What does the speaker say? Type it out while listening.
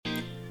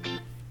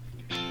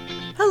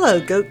Hello,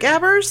 Goat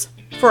Gabbers!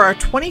 For our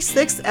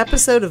 26th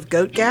episode of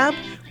Goat Gab,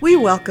 we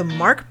welcome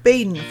Mark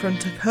Baden from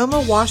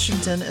Tacoma,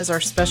 Washington as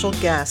our special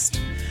guest.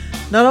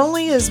 Not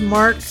only is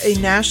Mark a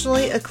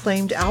nationally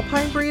acclaimed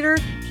alpine breeder,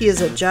 he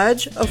is a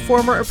judge, a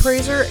former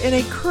appraiser, and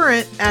a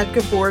current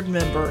ADGA board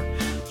member.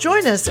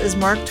 Join us as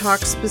Mark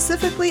talks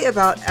specifically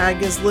about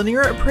ADGA's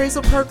linear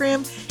appraisal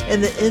program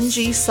and the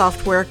NG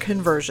software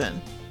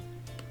conversion.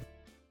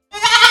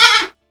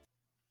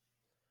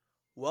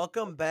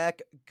 Welcome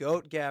back,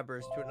 Goat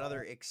Gabbers, to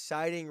another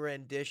exciting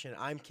rendition.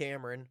 I'm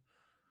Cameron.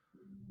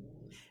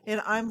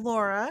 And I'm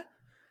Laura.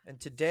 And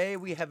today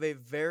we have a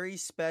very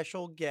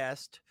special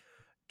guest,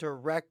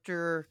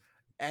 director,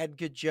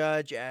 ADGA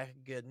judge,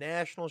 ADGA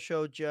National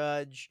Show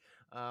judge,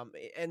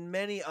 and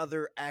many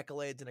other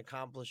accolades and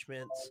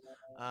accomplishments,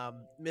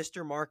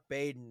 Mr. Mark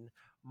Baden.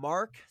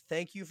 Mark,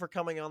 thank you for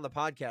coming on the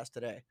podcast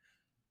today.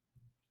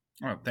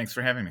 Oh, thanks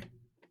for having me.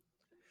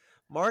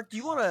 Mark, do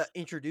you want to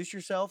introduce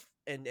yourself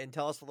and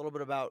tell us a little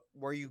bit about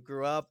where you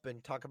grew up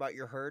and talk about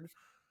your herd?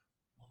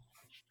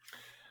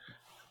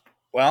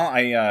 Well,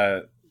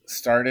 I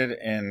started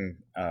in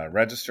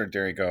registered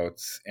dairy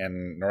goats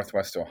in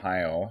Northwest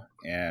Ohio,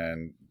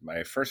 and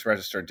my first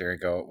registered dairy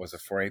goat was a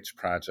 4-H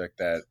project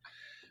that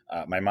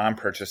my mom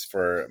purchased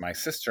for my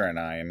sister and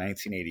I in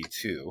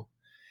 1982.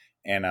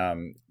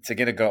 And to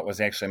get a goat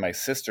was actually my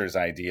sister's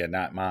idea,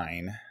 not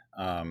mine.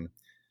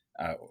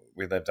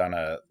 We lived on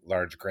a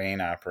large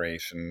grain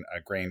operation, a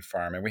grain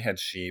farm, and we had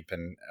sheep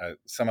and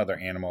some other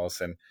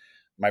animals. And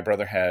my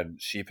brother had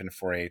sheep in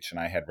 4-H, and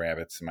I had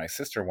rabbits. And my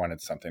sister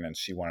wanted something, and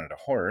she wanted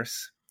a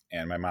horse.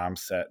 And my mom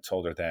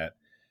told her that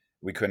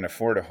we couldn't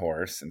afford a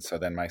horse. And so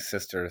then my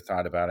sister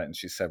thought about it, and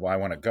she said, well, I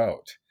want a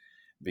goat.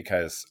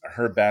 Because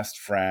her best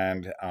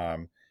friend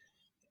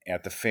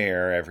at the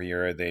fair every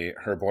year,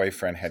 her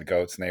boyfriend had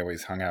goats, and they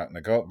always hung out in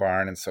the goat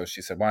barn. And so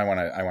she said, well,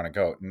 I want a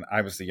goat. And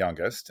I was the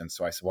youngest. And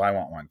so I said, well, I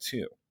want one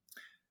too.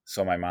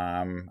 So my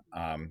mom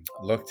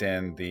looked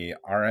in the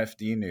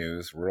RFD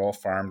News, Rural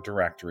Farm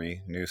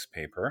Directory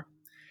newspaper.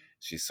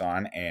 She saw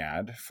an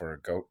ad for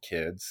goat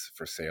kids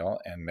for sale.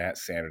 And that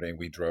Saturday,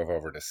 we drove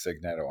over to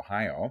Signet,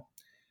 Ohio.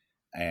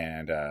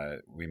 And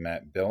we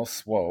met Bill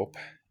Swope.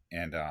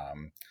 And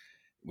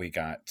we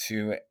got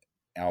 2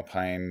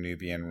 Alpine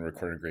Nubian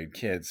recorded grade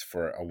kids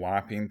for a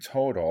whopping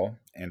total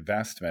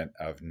investment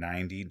of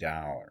 $90.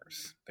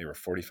 They were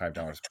 $45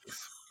 a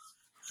piece.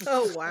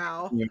 Oh,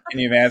 wow. Can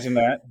you imagine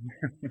that?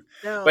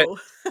 No.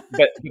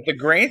 but the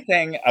great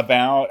thing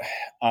about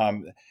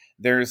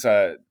there's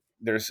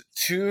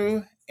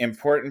 2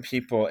 important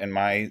people in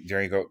my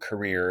dairy goat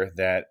career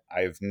that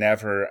I've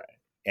never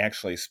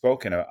actually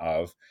spoken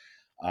of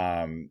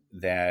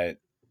that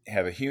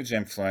have a huge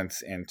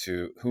influence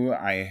into who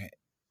I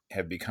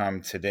have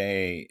become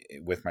today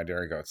with my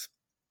dairy goats.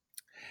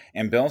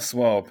 And Bill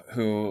Swope,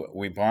 who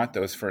we bought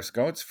those first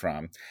goats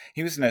from,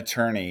 he was an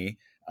attorney.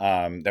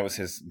 That was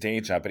his day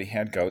job, but he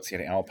had goats. He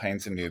had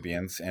Alpines and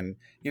Nubians, and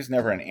he was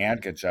never an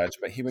ADGA judge,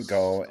 but he would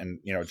go and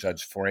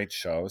judge 4-H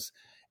shows,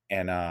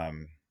 and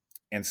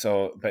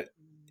so, but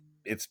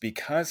it's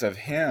because of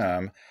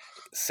him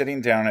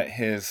sitting down at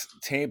his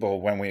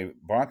table when we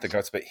bought the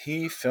goats. But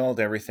he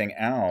filled everything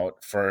out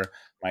for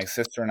my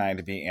sister and I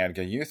to be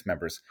ADGA youth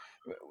members.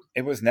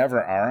 It was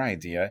never our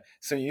idea.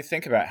 So you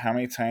think about how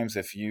many times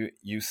if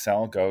you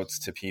sell goats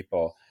to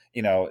people,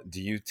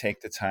 do you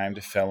take the time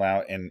to fill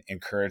out and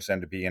encourage them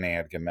to be an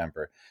ADGA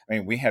member? I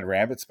mean, we had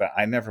rabbits, but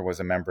I never was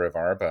a member of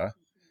ARBA.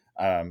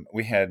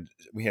 We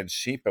had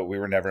sheep, but we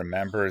were never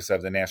members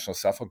of the National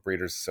Suffolk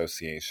Breeders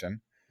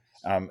Association.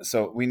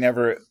 So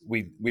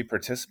we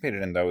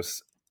participated in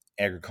those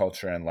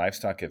agriculture and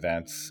livestock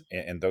events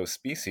in those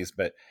species.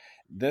 But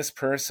this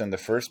person, the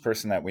first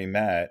person that we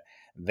met,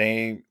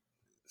 they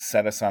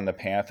set us on the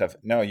path of,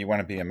 no, you want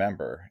to be a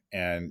member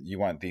and you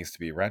want these to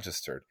be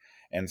registered.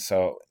 And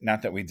so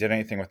not that we did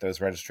anything with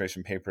those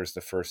registration papers the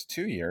first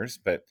 2 years,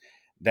 but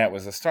that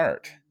was a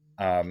start.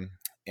 And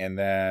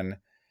then,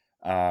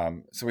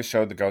 so we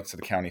showed the goats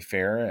at the county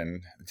fair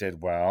and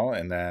did well.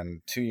 And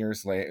then 2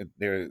 years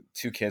later,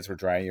 2 kids were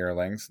dry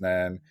yearlings.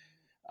 And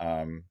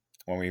then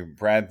when we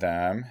bred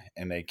them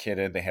and they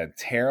kidded, they had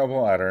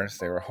terrible udders.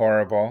 They were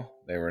horrible.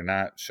 They were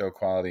not show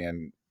quality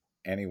in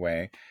any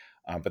way.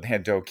 But they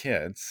had doe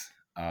kids.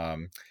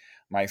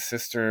 My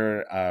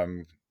sister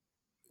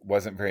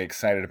wasn't very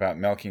excited about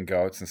milking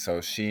goats, and so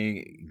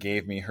she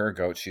gave me her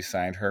goat. She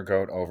signed her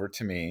goat over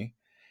to me,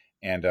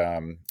 and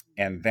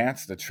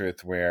that's the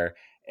truth. Where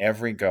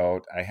every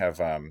goat, I have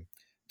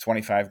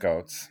 25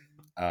 goats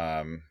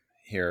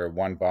here,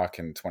 1 buck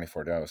and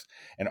 24 does,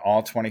 and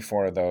all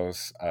 24 of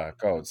those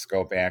goats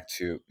go back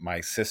to my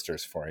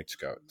sister's 4-H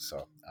goat.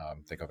 So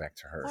they go back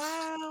to her.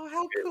 Wow,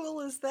 how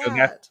cool is that?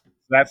 So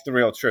that's the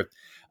real truth.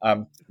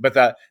 But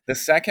the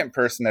second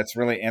person that's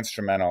really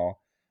instrumental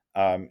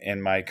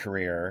in my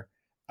career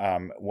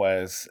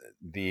was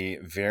the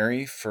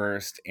very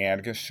first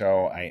ADGA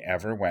show I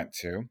ever went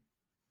to.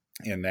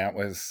 And that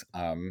was,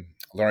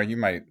 Laura, you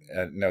might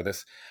know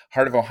this,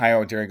 Heart of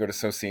Ohio Dairy Goat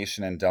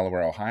Association in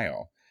Delaware,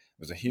 Ohio. It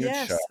was a huge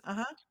show.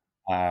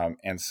 Uh-huh.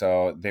 And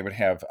so they would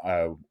have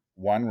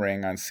one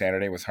ring on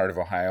Saturday was Heart of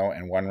Ohio,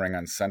 and one ring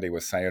on Sunday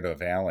was Scioto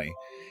Valley.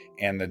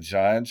 And the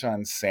judge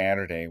on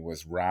Saturday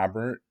was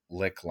Robert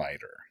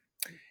Licklider.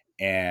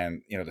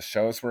 And, the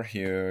shows were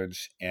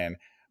huge. And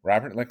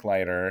Robert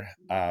Licklider,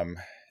 and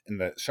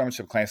the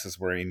showmanship classes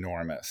were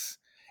enormous.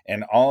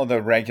 And all of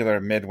the regular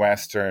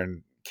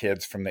Midwestern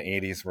kids from the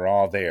 80s were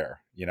all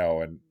there,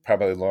 and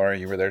probably Laura,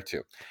 you were there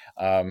too.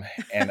 And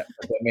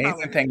the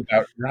amazing thing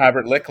about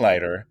Robert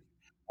Licklider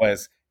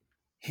was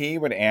he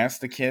would ask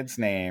the kids'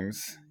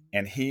 names,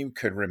 and he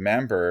could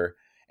remember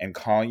and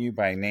call you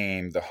by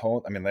name the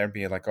whole. I mean, there'd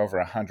be like over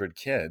 100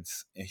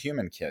 kids,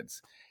 human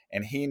kids,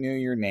 and he knew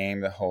your name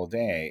the whole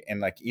day.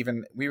 And like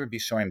even we would be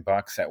showing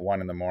bucks at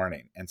 1 a.m,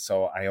 and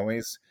so I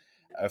always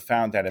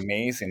found that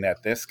amazing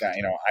that this guy,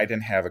 I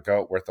didn't have a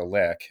goat worth a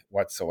lick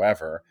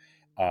whatsoever,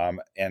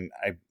 and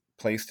I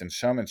placed in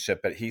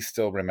showmanship, but he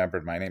still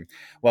remembered my name.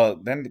 Well,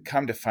 then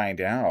come to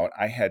find out,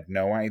 I had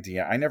no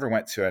idea. I never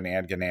went to an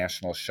ADGA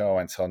National show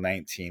until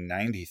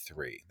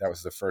 1993. That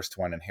was the first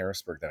one in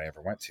Harrisburg that I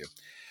ever went to.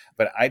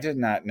 But I did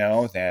not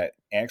know that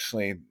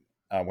actually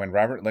when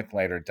Robert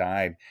Licklider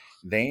died,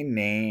 they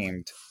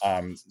named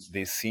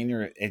the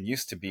senior, it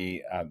used to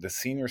be the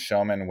senior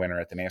showman winner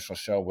at the national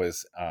show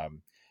was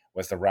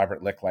the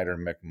Robert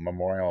Licklider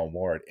Memorial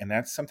Award. And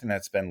that's something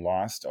that's been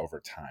lost over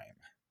time,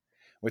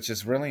 which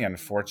is really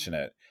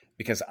unfortunate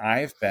because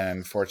I've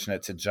been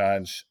fortunate to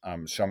judge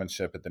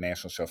showmanship at the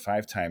national show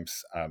 5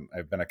 times.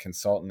 I've been a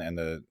consultant and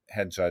the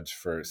head judge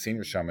for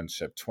senior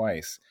showmanship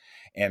twice.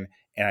 And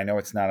I know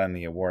it's not on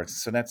the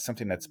awards. So that's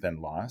something that's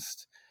been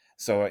lost.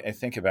 So I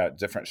think about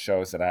different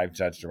shows that I've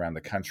judged around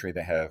the country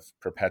that have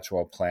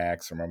perpetual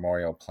plaques or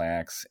memorial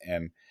plaques,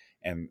 and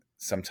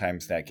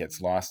sometimes that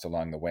gets lost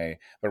along the way.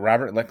 But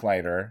Robert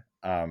Licklider,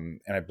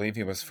 and I believe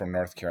he was from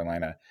North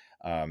Carolina,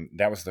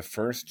 that was the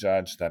first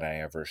judge that I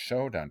ever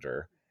showed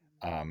under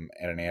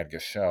at an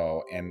ADGA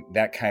show. And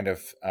that kind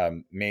of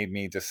made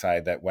me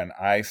decide that when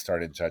I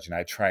started judging,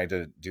 I tried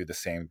to do the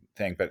same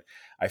thing. But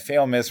I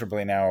fail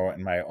miserably now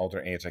in my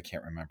older age. I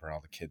can't remember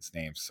all the kids'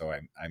 names, so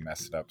I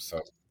messed it up.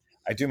 So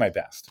I do my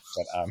best.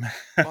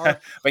 But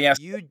Mark, but yes,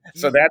 so you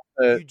that's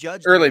the you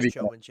judged early the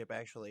beginning. showmanship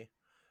actually,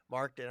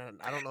 Mark. And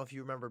I don't know if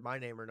you remembered my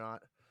name or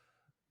not.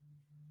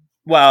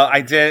 Well,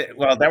 I did.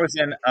 Well, that was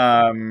in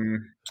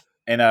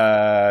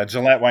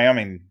Gillette,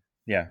 Wyoming.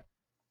 Yeah.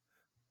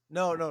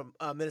 No,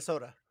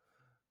 Minnesota.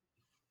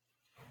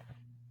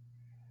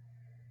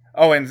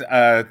 Oh, in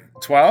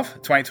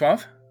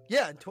 2012?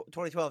 Yeah, in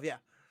 2012. Yeah.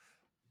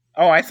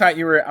 Oh, I thought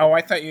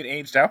you'd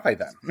aged out by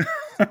then.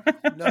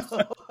 No.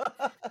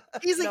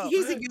 He's a No.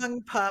 he's a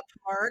young pup,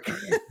 Mark.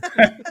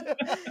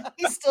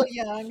 He's still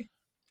young.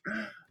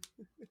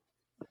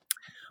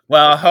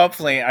 Well,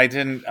 hopefully I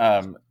didn't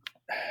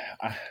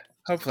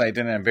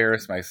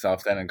embarrass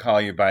myself then and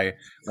call you by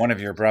one of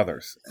your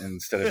brothers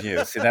instead of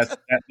you. See, that's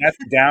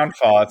the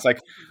downfall. It's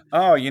like,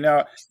 oh,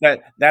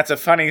 that's a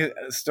funny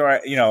story.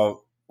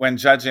 When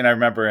judging, I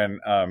remember in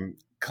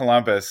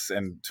Columbus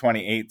in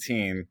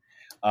 2018,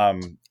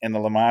 in the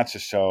La Mancha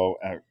show,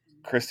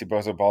 Christy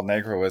Bozo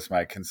Baldnegro was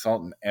my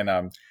consultant,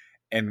 and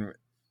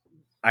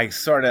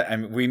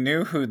we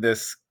knew who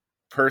this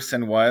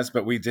person was,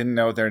 but we didn't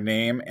know their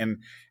name,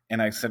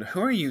 and I said,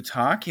 "Who are you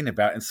talking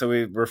about?" And so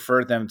we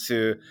referred them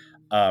to,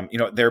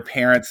 their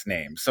parents'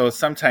 name. So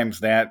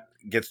sometimes that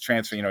gets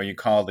transferred. You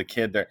call the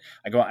kid.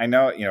 I go, I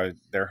know,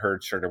 their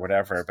herd shirt or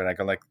whatever, but I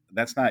go like,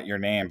 that's not your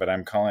name, but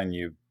I'm calling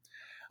you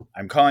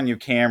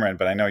Cameron,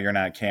 but I know you're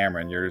not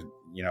Cameron. You're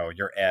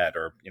Ed,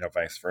 or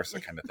vice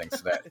versa, kind of thing.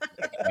 So that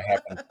kind of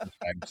happens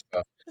sometimes.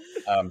 So,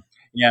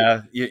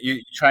 yeah,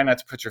 you try not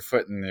to put your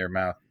foot in your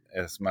mouth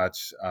as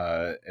much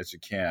as you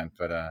can,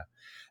 but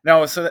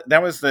no. So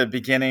that was the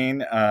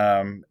beginning,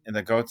 and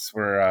the goats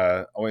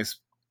were always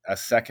a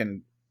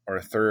second or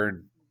a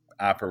third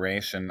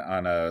operation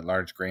on a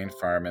large grain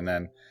farm, and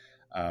then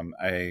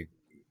I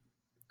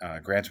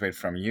graduated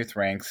from youth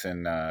ranks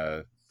in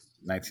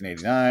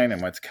 1989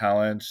 and went to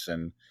college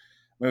and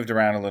moved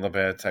around a little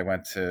bit. I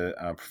went to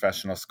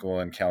professional school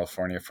in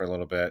California for a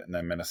little bit, and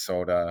then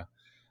Minnesota.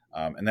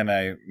 And then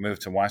I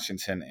moved to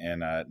Washington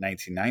in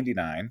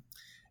 1999.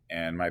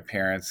 And my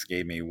parents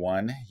gave me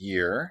 1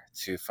 year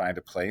to find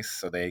a place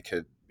so they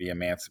could be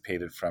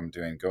emancipated from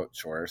doing goat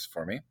chores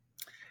for me.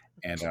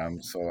 And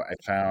so I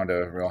found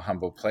a real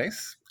humble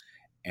place.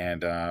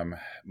 And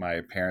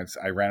I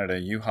rented a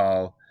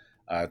U-Haul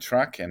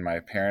truck, and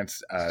my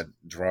parents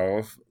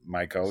drove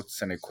my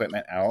goats and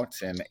equipment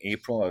out in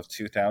April of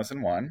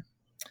 2001,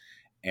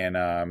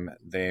 and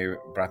they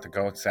brought the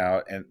goats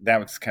out, and that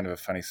was kind of a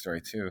funny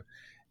story too.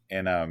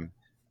 And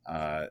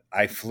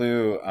I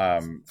flew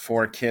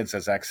 4 kids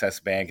as excess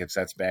baggage.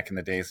 That's back in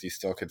the days you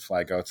still could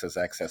fly goats as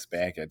excess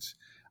baggage.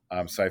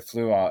 So I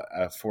flew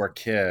 4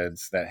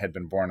 kids that had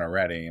been born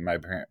already, and my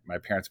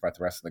parents brought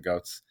the rest of the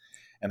goats,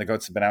 and the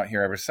goats have been out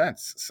here ever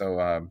since.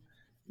 So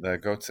the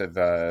goats have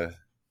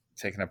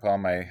taken up all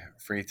my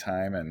free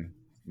time and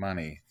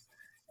money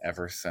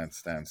ever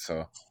since then.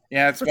 So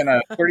yeah, it's been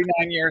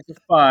 49 years of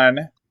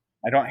fun.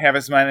 I don't have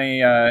as many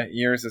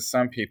years as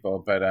some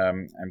people, but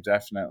I'm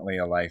definitely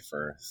a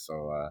lifer.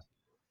 So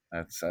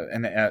That's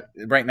and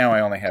right now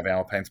I only have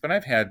Alpines, but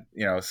I've had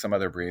some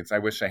other breeds. I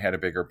wish I had a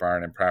bigger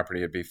barn and property.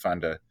 It'd be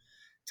fun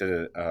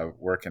to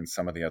work in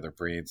some of the other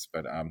breeds,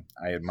 but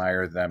I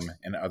admire them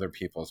in other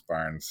people's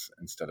barns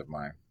instead of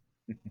mine.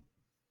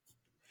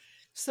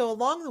 So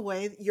along the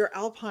way, your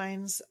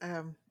Alpines,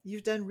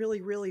 you've done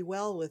really, really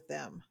well with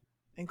them,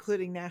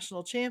 including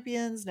national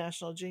champions,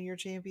 national junior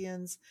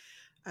champions.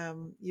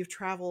 You've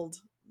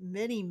traveled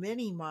many,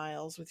 many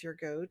miles with your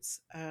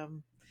goats.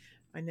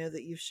 I know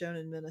that you've shown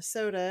in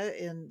Minnesota,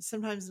 and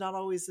sometimes not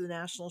always the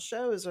national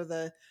shows or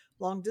the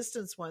long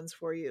distance ones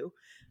for you.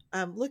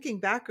 Looking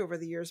back over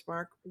the years,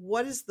 Mark,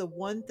 what is the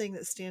one thing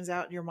that stands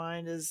out in your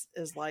mind as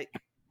like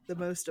the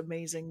most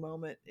amazing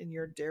moment in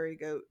your dairy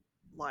goat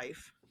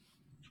life?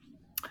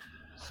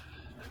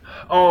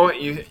 Oh,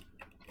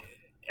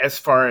 as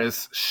far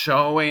as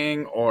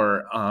showing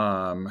or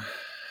I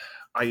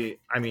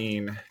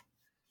mean,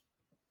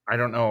 I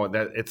don't know,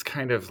 that it's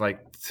kind of like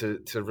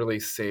to really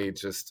say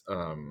just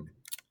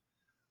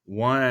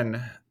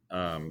one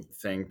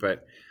thing,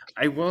 but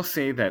I will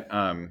say that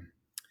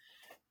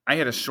I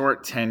had a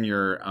short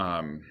tenure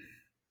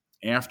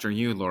after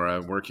you,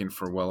 Laura, working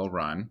for Willow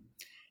Run,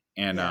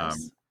 and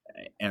Yes.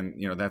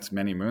 that's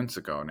many moons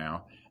ago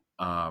now.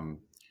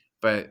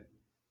 But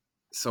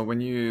so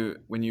when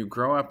you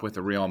grow up with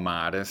a real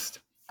modest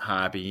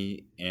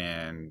hobby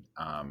and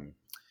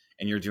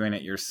you're doing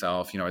it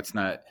yourself, it's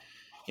not,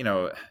 you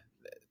know,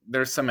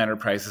 there's some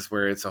enterprises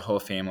where it's a whole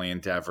family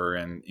endeavor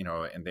and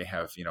they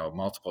have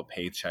multiple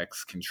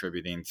paychecks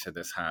contributing to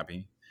this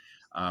hobby,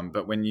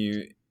 but when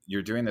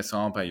you're doing this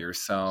all by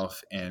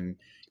yourself and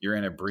you're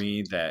in a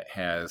breed that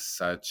has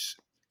such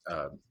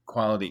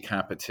quality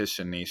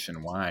competition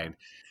nationwide,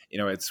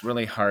 it's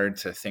really hard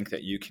to think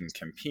that you can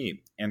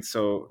compete. And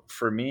so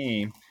for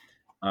me,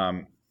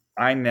 um,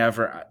 I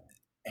never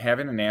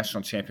having a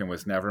national champion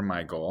was never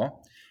my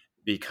goal,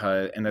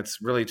 because, and that's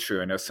really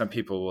true. I know some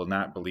people will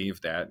not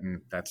believe that,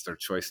 and that's their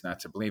choice not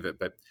to believe it.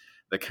 But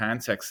the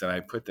context that I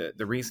put,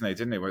 the reason I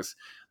didn't, it was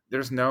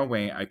there's no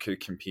way I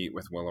could compete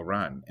with Willow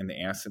Run and the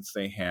assets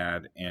they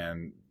had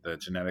and the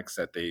genetics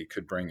that they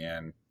could bring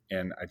in.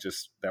 And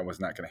that was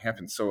not going to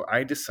happen. So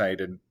I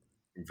decided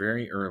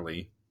very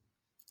early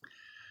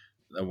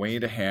a way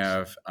to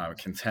have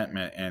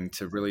contentment and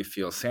to really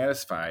feel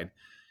satisfied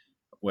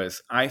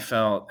was, I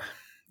felt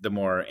the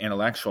more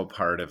intellectual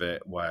part of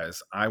it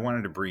was I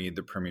wanted to breed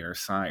the premier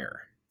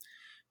sire,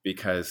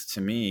 because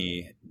to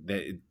me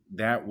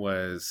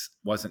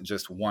wasn't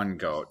just one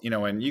goat,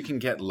 and you can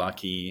get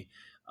lucky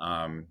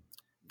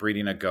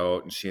breeding a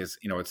goat and she has,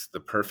 it's the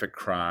perfect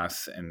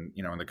cross, and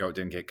the goat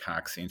didn't get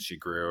coxy and she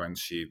grew and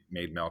she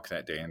made milk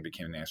that day and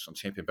became a national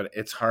champion. But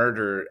it's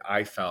harder,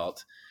 I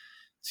felt,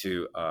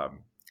 to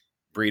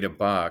breed a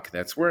buck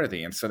that's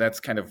worthy. And so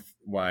that's kind of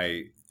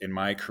why in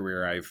my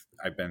career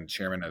I've been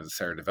chairman of the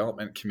sire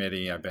development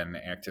committee. I've been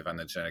active on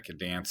the genetic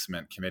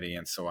advancement committee.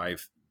 And so I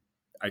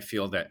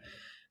feel that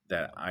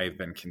I've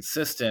been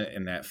consistent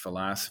in that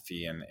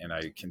philosophy, and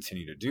I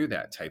continue to do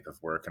that type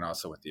of work, and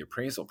also with the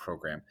appraisal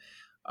program.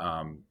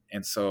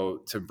 And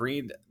so to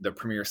breed the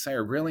premier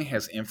sire really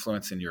has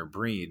influence in your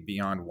breed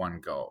beyond one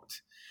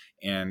goat.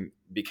 And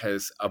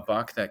because a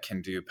buck that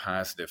can do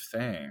positive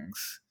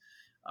things,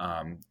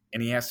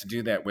 and he has to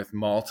do that with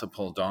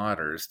multiple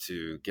daughters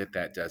to get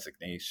that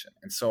designation.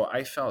 And so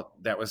I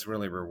felt that was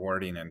really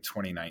rewarding in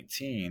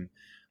 2019.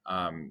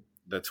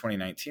 The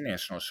 2019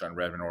 National Show in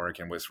Redmond,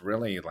 Oregon was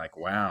really like,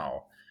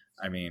 wow.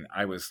 I mean,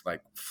 I was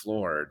like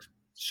floored,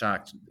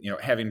 shocked,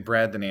 having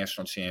bred the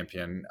national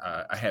champion.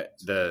 I had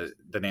the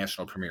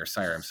national premier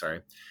sire, I'm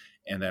sorry.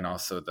 And then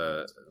also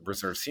the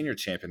reserve senior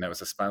champion. That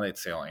was a spotlight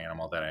sale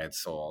animal that I had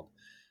sold.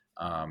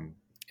 And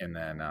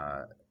then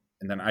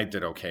I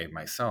did okay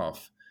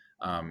myself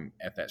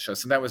at that show.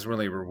 So that was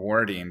really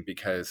rewarding,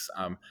 because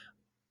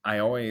I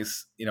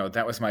always,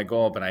 that was my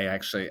goal, but I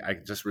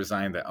just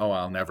resigned that,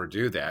 I'll never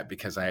do that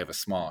because I have a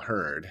small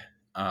herd.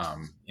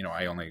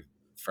 I only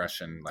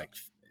freshen like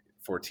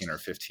 14 or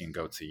 15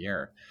 goats a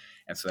year.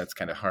 And so that's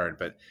kind of hard.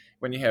 But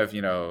when you have,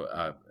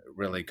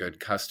 really good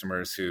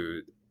customers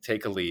who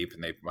take a leap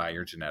and they buy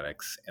your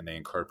genetics and they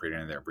incorporate it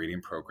into their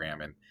breeding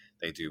program and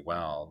they do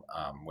well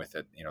with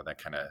it, that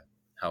kind of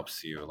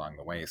helps you along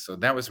the way. So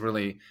that was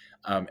really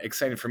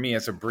exciting for me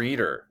as a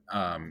breeder.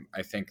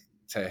 I think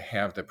to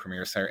have the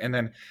premier sire, and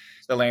then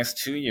the last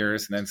 2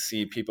 years, and then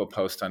see people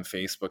post on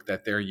Facebook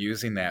that they're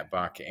using that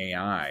buck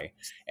AI.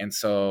 And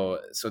so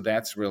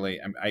that's really,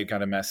 I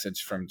got a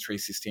message from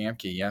Tracy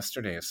Stamke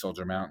yesterday of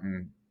Soldier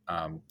Mountain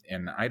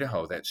in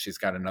Idaho that she's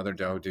got another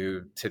doe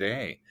due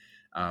today,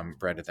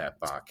 bred to that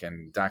buck.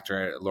 And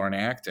Dr. Lauren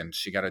Acton,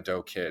 she got a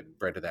doe kid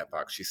bred to that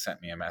buck. She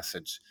sent me a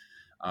message.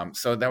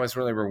 So that was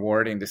really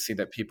rewarding to see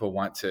that people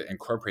want to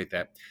incorporate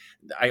that.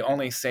 I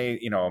only say,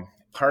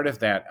 part of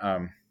that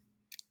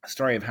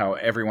story of how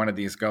every one of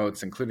these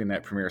goats, including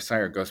that premier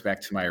sire, goes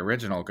back to my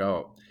original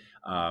goat,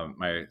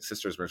 my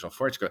sister's original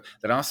forage goat.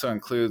 That also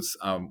includes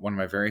one of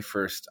my very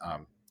first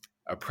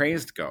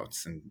appraised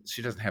goats, and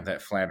she doesn't have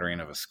that flattering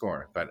of a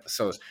score. But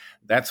so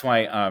that's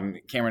why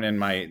Cameron, in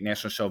my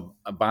national show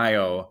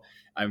bio,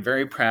 I'm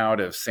very proud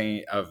of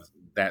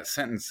that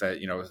sentence that,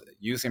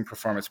 using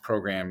performance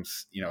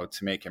programs,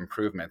 to make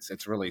improvements.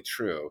 It's really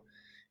true.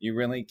 You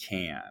really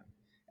can.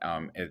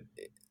 A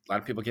lot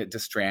of people get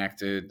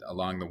distracted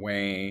along the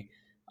way.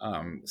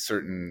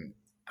 Certain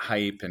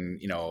hype and,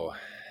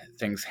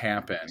 things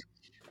happen.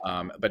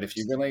 But if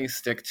you really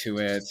stick to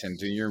it and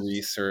do your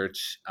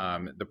research,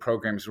 the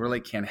programs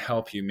really can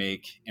help you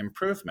make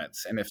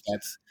improvements. And if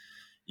that's,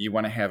 you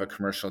want to have a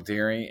commercial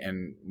dairy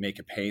and make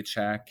a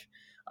paycheck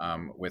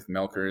with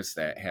milkers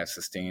that have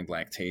sustained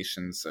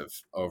lactations of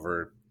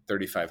over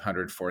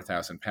 3,500,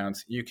 4,000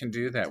 pounds, you can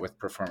do that with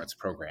performance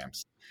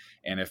programs.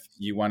 And if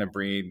you want to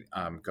breed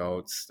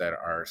goats that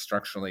are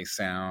structurally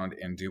sound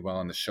and do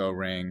well in the show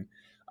ring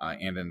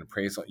and in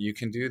appraisal, you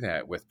can do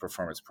that with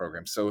performance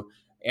programs. So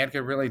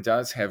ADGA really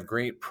does have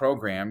great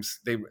programs.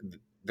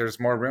 There's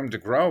more room to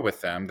grow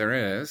with them.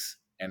 There is,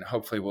 and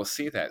hopefully we'll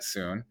see that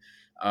soon.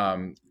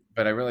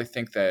 But I really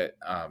think that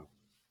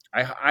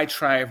I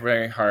try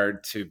very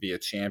hard to be a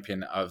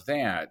champion of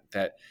that,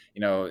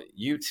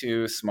 you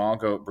too, small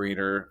goat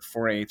breeder,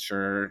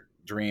 4-H'er,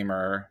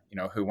 dreamer,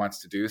 who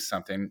wants to do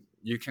something,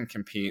 you can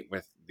compete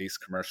with these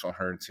commercial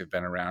herds who've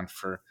been around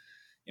for,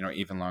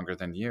 even longer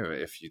than you,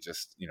 if you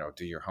just,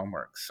 do your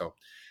homework. So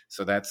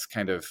that's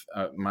kind of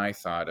my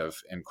thought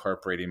of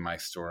incorporating my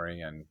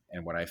story and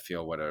what I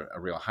feel what a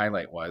real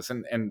highlight was.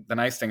 And the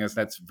nice thing is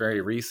that's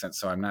very recent.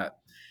 So I'm not,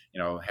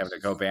 having to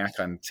go back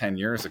on 10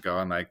 years ago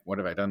and like, what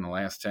have I done in the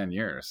last 10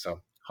 years? So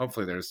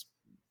hopefully there's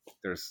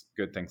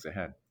good things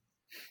ahead.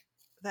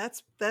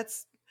 That's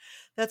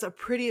a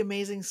pretty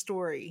amazing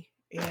story.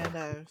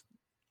 And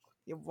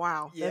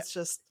wow, yeah. That's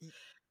just,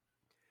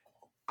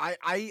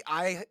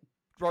 I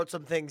wrote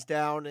some things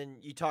down,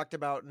 and you talked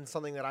about, and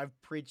something that I've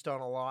preached on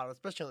a lot,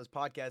 especially on this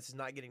podcast, is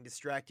not getting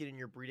distracted in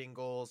your breeding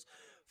goals,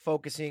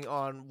 focusing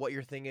on what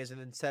your thing is,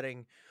 and then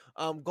setting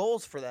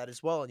goals for that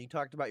as well. And you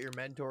talked about your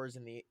mentors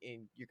and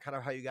your kind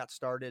of how you got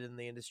started in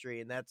the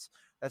industry, and that's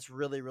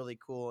really, really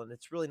cool. And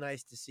it's really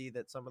nice to see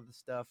that some of the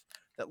stuff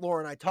that Laura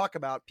and I talk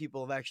about,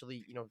 people have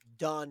actually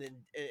done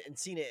and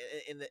seen it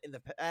in the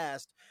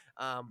past.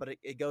 But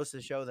it goes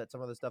to show that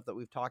some of the stuff that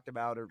we've talked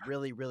about, it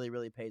really, really,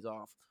 really pays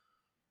off.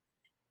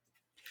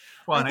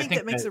 Well, I think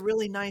that makes a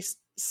really nice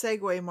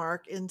segue,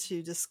 Mark,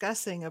 into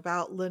discussing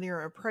about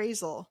linear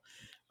appraisal.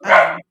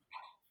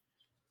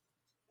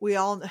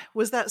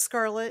 Was that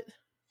Scarlett?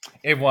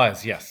 It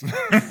was, yes.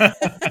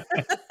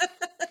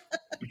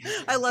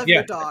 I love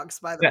your dogs,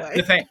 by the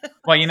way.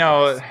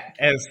 Well,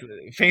 as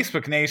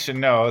Facebook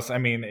Nation knows, I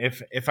mean,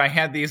 if I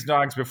had these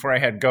dogs before I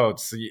had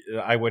goats,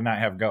 I would not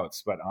have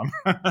goats. But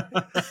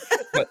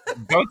but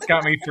goats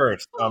got me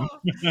first.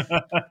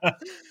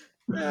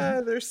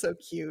 They're so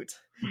cute.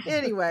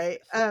 Anyway,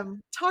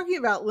 talking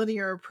about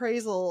linear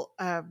appraisal,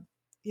 I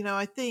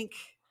think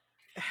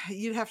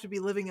you'd have to be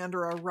living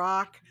under a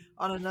rock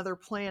on another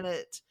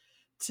planet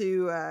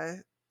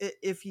to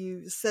if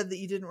you said that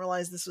you didn't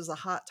realize this was a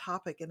hot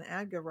topic in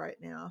ADGA right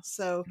now.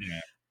 So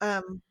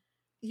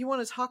you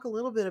want to talk a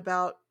little bit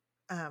about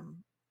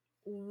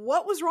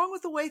what was wrong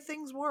with the way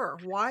things were?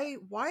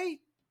 Why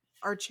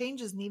are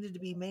changes needed to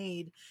be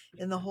made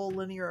in the whole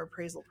linear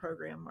appraisal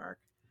program, Mark?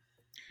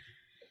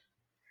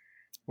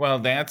 Well,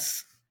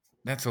 that's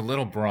a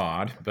little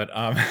broad, but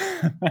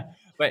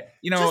but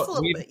just a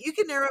little bit. You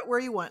can narrow it where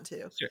you want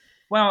to. Sure.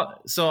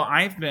 Well, so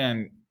I've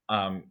been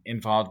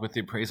involved with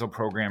the appraisal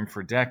program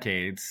for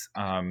decades.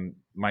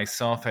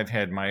 Myself, I've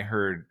had my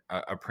herd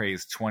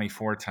appraised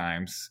 24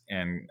 times,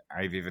 and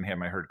I've even had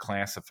my herd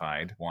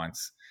classified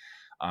once.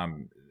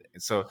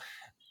 So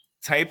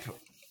type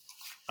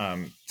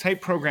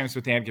programs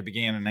with ADGA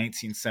began in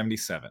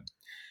 1977.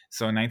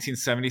 So in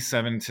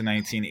 1977 to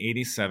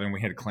 1987, we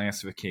had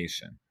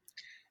classification.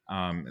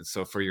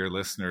 So for your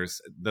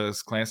listeners,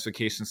 those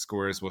classification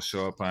scores will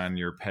show up on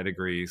your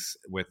pedigrees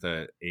with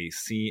a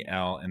C,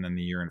 L, and then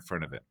the year in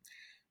front of it.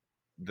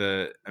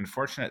 The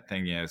unfortunate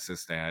thing is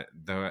that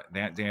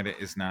that data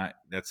is not,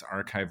 that's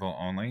archival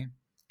only.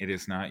 It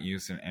is not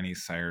used in any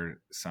sire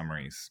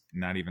summaries.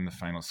 Not even the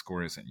final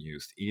score isn't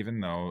used, even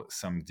though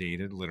some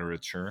dated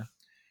literature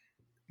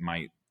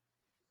might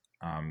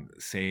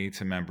say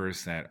to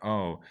members that,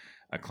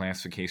 a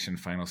classification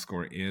final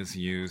score is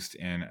used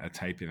in a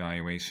type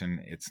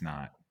evaluation. It's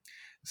not.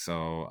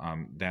 So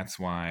that's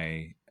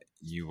why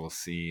you will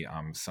see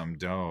some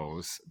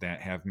does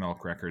that have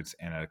milk records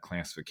and a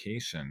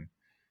classification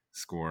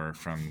score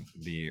from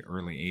the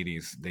early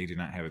 80s. They do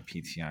not have a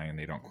PTI and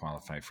they don't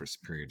qualify for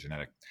superior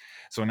genetic.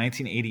 So in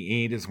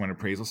 1988 is when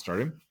appraisal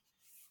started,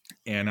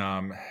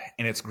 and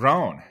it's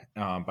grown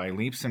by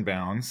leaps and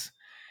bounds.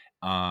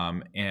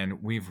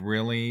 And we've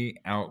really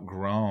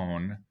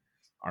outgrown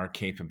our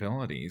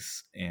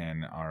capabilities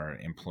in our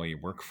employee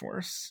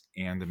workforce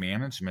and the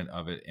management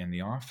of it in the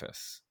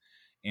office,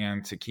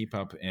 and to keep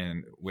up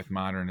with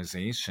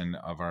modernization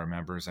of our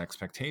members'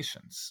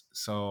 expectations.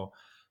 So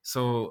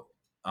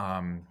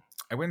I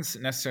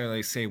wouldn't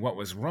necessarily say what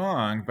was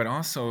wrong, but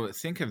also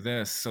think of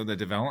this. So the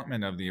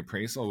development of the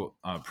appraisal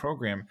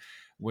program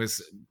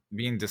was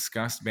being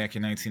discussed back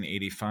in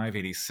 1985,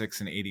 86,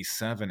 and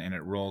 87, and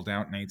it rolled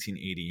out in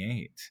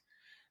 1988.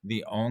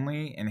 The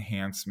only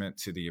enhancement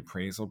to the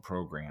appraisal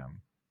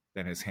program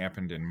that has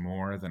happened in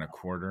more than a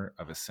quarter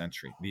of a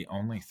century, the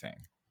only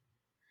thing,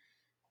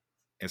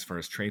 as far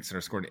as traits that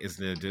are scored, is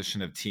the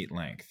addition of teat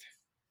length.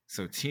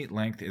 So teat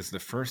length is the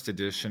first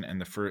addition,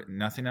 and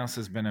nothing else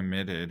has been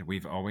omitted.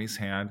 We've always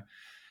had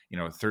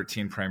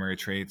 13 primary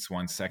traits,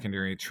 1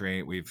 secondary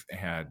trait. We've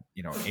had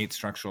 8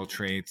 structural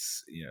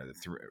traits,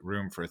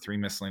 room for 3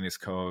 miscellaneous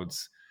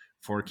codes,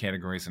 4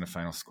 categories, and a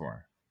final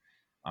score.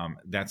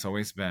 That's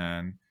always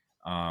been.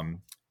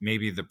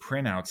 Maybe the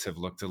printouts have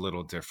looked a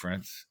little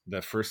different.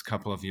 The first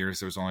couple of years,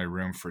 there was only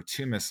room for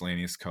 2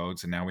 miscellaneous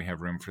codes, and now we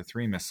have room for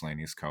 3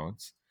 miscellaneous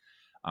codes.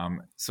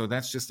 So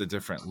that's just a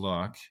different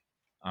look,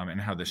 and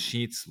how the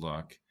sheets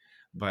look.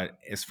 But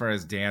as far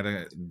as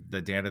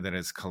the data that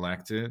is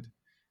collected,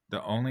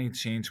 the only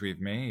change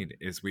we've made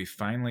is we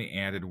finally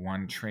added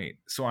 1 trait.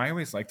 So I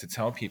always like to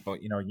tell people,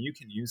 you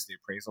can use the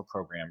appraisal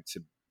program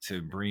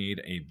to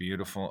breed a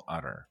beautiful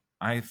udder.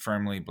 I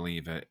firmly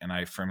believe it, and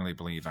I firmly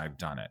believe I've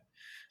done it.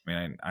 I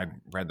mean, I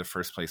bred the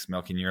first place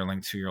milking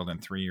yearling, 2-year-old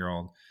and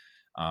 3-year-old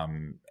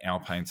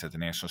Alpines at the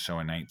National Show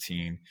in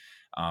 19,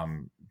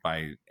 owned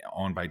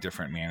by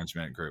different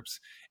management groups.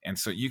 And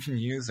so you can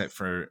use it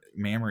for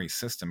mammary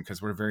system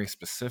because we're very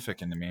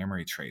specific in the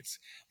mammary traits.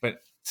 But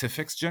to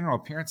fix general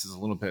appearance is a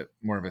little bit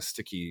more of a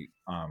sticky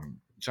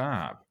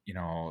job.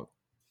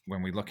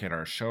 When we look at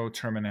our show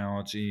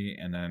terminology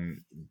and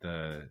then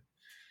the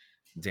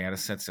data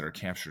sets that are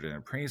captured in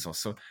appraisal.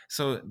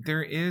 So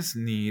there is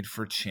need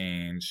for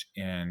change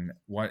in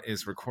what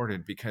is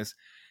recorded because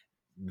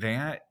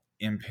that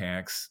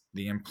impacts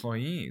the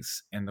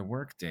employees and the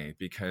workday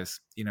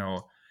because,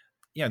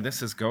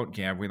 this is Goat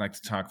Gab. We like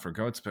to talk for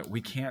goats, but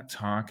we can't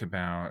talk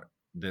about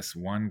this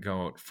one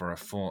goat for a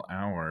full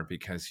hour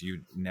because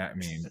you'd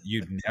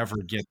never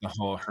get the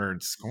whole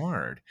herd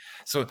scored.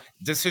 So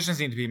decisions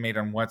need to be made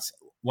on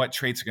what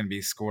traits are going to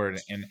be scored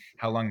and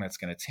how long that's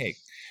going to take.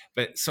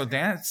 But so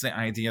that's the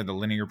idea of the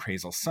Linear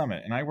Appraisal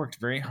Summit. And I worked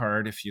very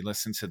hard. If you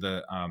listen to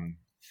the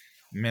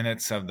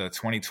minutes of the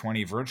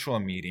 2020 virtual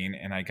meeting,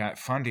 and I got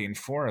funding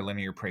for a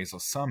Linear Appraisal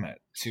Summit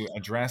to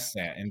address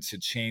that and to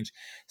change.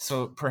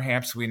 So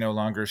perhaps we no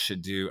longer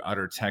should do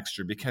udder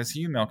texture because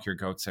you milk your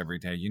goats every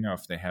day.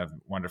 If they have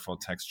wonderful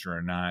texture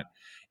or not.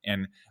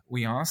 And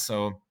we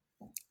also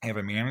have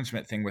a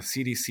management thing with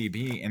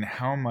CDCB and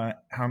how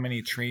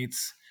many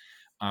traits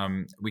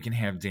we can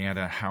have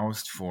data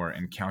housed for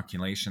and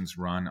calculations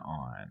run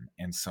on.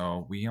 And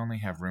so we only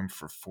have room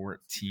for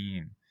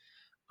 14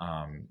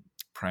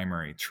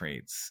 primary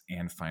traits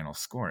and final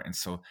score. And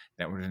so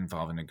that would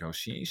involve a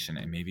negotiation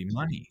and maybe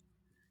money.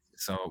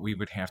 So we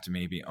would have to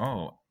maybe,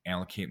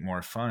 allocate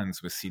more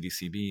funds with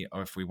CDCB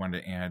if we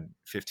wanted to add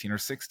 15 or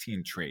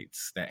 16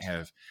 traits that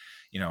have,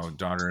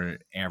 daughter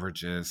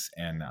averages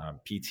and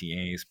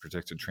PTAs,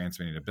 predicted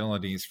transmitting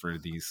abilities for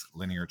these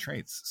linear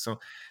traits.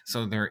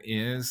 So there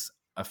is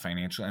a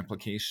financial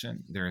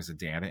implication. There is a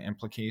data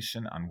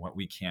implication on what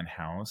we can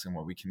house and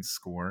what we can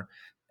score,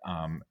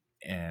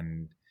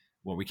 and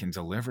what we can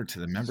deliver to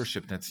the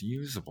membership that's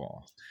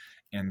usable.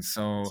 And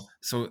so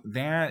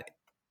that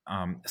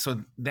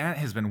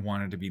has been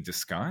wanted to be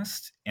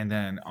discussed, and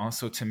then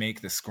also to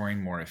make the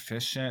scoring more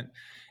efficient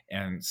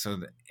and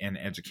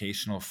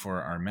educational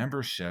for our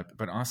membership,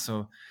 but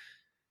also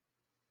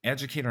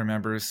educate our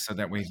members so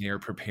that way they are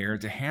prepared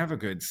to have a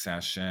good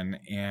session.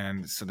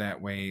 And so that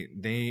way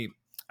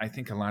I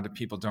think a lot of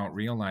people don't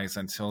realize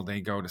until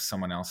they go to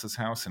someone else's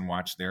house and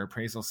watch their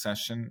appraisal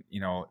session,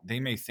 they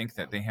may think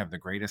that they have the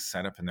greatest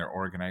setup and they're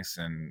organized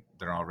and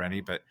they're all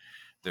ready, but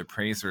the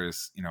appraiser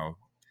is,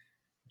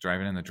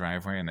 driving in the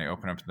driveway and they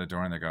open up the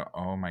door and they go,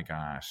 oh my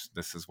gosh,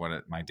 this is what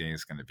my day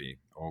is going to be.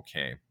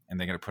 Okay. And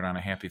they got to put on a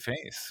happy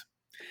face.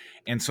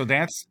 And so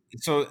that's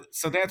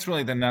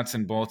really the nuts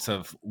and bolts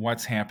of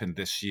what's happened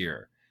this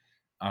year.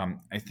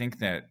 I think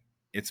that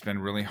it's been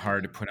really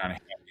hard to put on a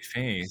happy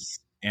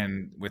face.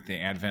 And with the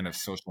advent of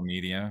social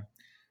media,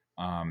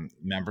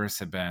 members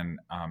have been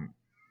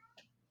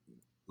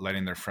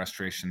letting their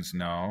frustrations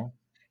know,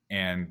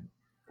 and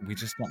we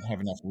just don't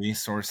have enough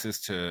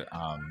resources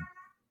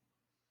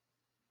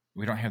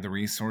we don't have the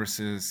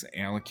resources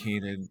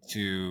allocated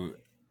to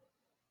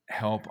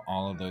help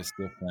all of those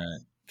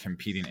different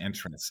competing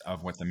interests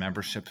of what the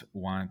membership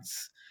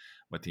wants,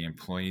 what the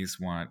employees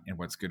want, and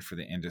what's good for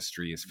the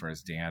industry as far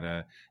as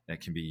data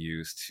that can be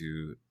used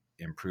to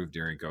improve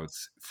dairy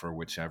goats for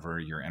whichever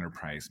your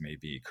enterprise may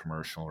be,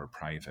 commercial or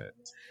private.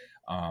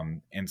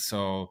 And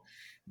so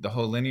the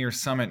whole Linear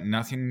Summit,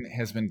 nothing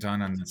has been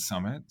done on the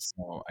summit.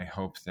 So I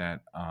hope that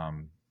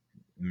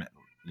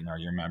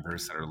your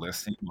members that are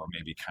listening will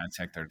maybe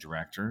contact their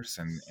directors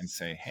and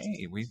say,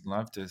 hey, we'd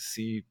love to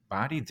see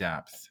body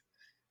depth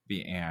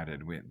be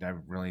added. That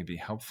would really be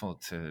helpful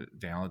to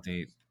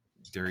validate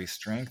dairy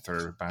strength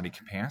or body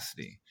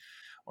capacity.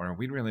 Or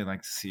we'd really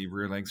like to see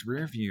rear legs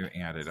rear view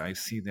added. I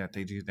see that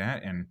they do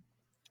that in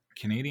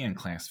Canadian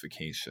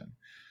classification.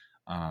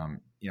 Or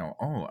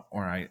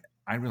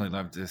I I really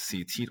love to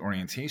see teat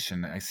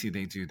orientation. I see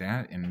they do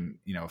that in,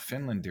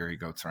 Finland dairy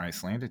goats or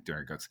Icelandic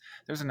dairy goats.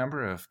 There's a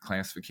number of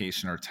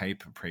classification or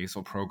type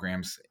appraisal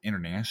programs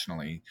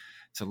internationally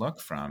to look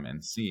from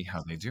and see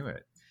how they do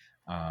it.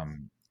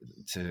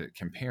 To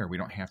compare, we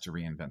don't have to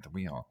reinvent the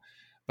wheel.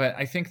 But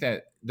I think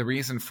that the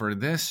reason for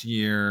this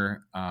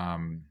year,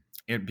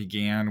 it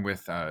began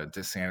with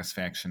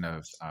dissatisfaction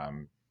of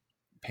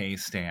pay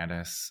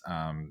status.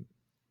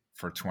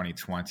 For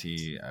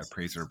 2020,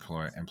 appraiser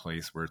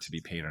employees were to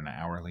be paid on an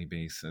hourly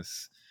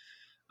basis,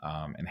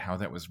 and how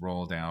that was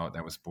rolled out.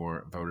 That was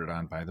voted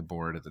on by the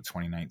board at the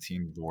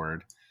 2019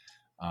 board.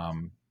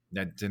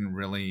 That didn't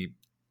really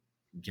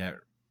get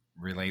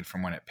relayed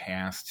from when it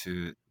passed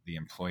to the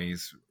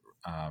employees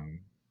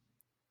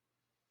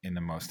in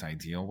the most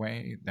ideal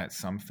way that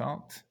some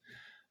felt.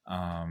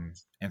 And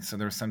so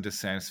there was some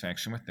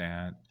dissatisfaction with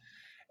that.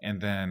 And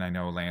then I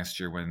know last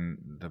year when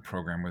the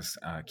program was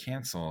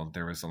canceled,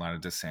 there was a lot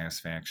of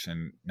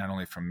dissatisfaction, not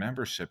only from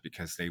membership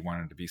because they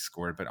wanted to be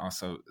scored, but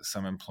also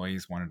some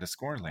employees wanted to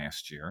score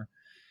last year.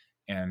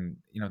 And,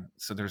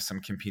 so there's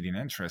some competing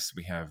interests.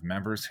 We have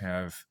members who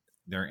have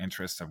their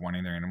interest of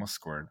wanting their animals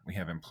scored. We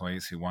have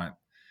employees who want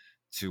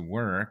to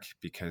work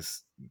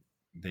because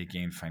they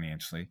gain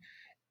financially.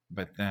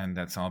 But then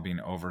that's all being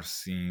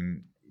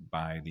overseen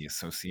by the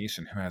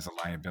association, who has a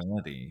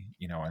liability,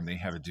 and they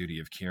have a duty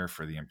of care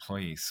for the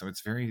employees. So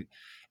it's and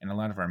a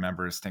lot of our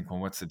members think, well,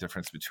 what's the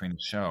difference between the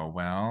show?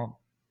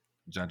 Well,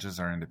 judges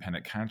are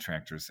independent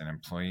contractors and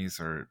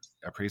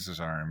appraisers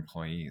are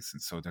employees.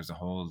 And so there's a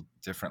whole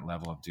different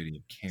level of duty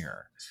of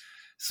care.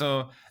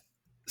 So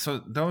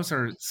those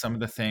are some of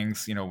the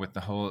things, with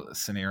the whole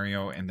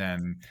scenario. And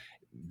then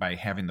by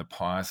having the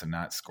pause and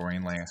not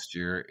scoring last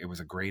year, it was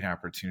a great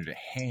opportunity to,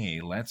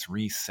 hey, let's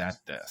reset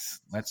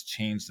this. Let's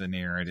change the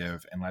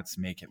narrative and let's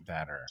make it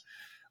better.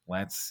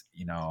 Let's,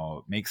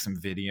 make some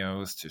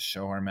videos to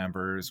show our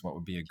members what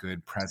would be a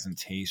good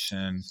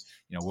presentation,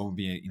 what would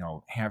be,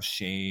 have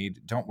shade.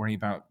 Don't worry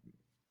about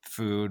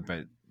food,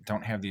 but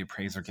don't have the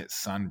appraiser get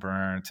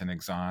sunburnt and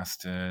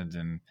exhausted.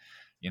 And,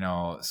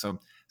 so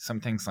some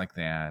things like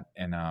that.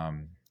 And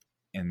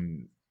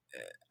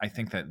I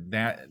think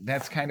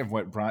that's kind of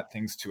what brought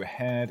things to a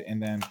head.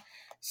 And then,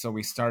 so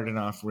we started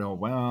off real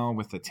well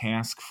with the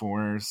task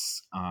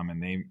force,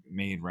 and they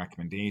made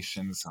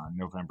recommendations on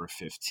November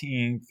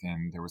 15th,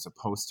 and there was a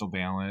postal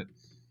ballot,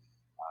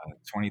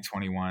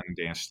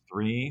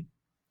 2021-3.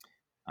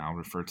 I'll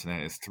refer to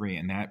that as 3,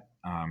 and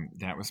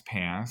that was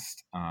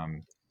passed.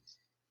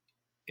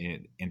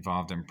 It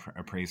involved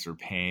appraiser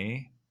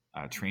pay,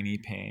 trainee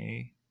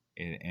pay.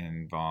 It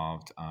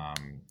involved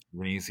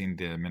raising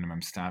the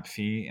minimum stop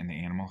fee and the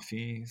animal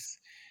fees.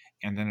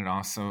 And then it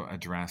also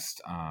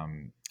addressed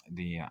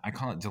I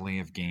call it delay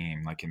of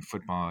game, like in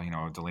football,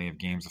 delay of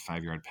game is a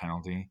 5-yard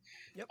penalty.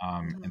 Yep.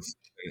 And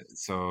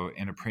so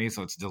in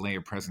appraisal, it's delay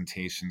of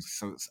presentations.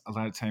 So a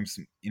lot of times,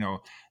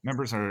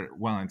 members are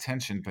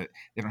well-intentioned, but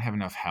they don't have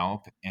enough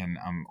help, and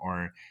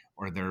or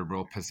they're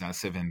real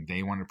possessive and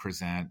they want to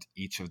present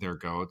each of their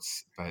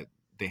goats, but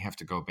they have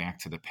to go back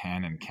to the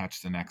pen and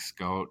catch the next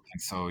goat.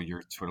 And so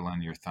you're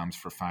twiddling your thumbs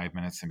for 5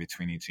 minutes in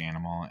between each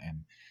animal.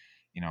 And,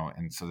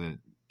 and so that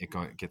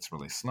it gets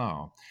really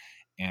slow.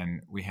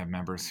 And we have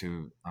members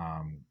who,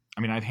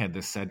 I've had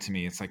this said to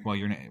me, it's like, well,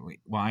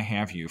 I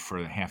have you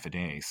for half a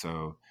day.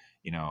 So,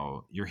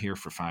 you're here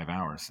for 5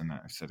 hours. And I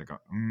said,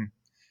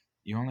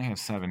 you only have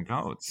 7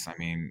 goats.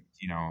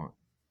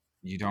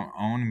 You don't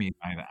own me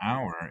by the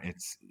hour.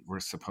 We're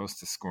supposed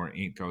to score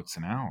 8 goats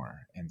an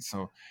hour. And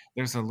so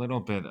there's a little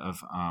bit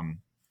of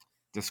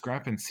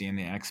discrepancy in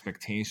the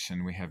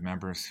expectation. We have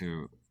members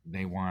who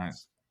they want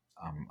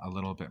a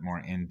little bit more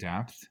in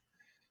depth,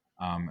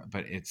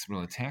 but it's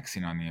really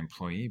taxing on the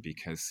employee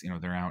because,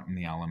 they're out in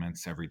the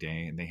elements every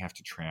day and they have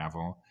to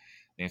travel.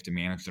 They have to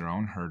manage their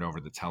own herd over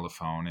the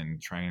telephone and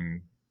try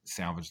and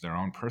salvage their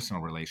own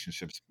personal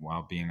relationships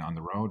while being on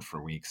the road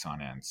for weeks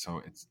on end.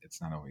 So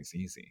it's not always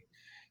easy.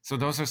 So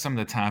those are some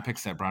of the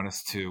topics that brought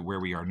us to where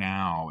we are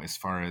now as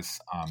far as,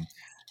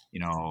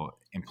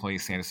 employee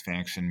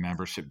satisfaction,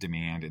 membership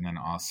demand, and then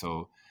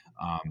also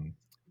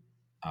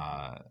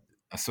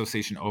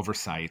association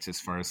oversight as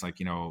far as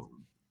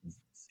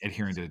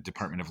adhering to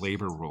Department of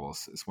Labor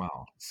rules as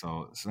well.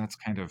 So that's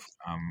kind of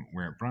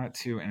where it brought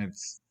to, and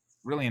it's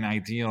really an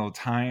ideal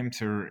time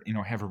to,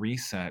 have a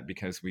reset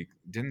because we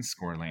didn't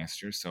score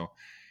last year. So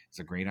it's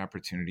a great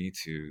opportunity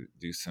to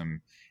do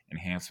some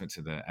enhancement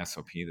to the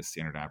SOP, the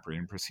standard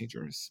operating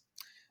procedures.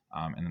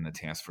 And then the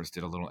task force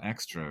did a little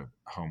extra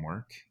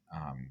homework.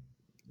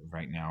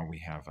 Right now we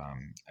have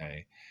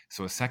a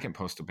second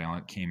postal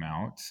ballot came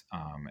out,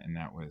 and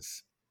that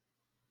was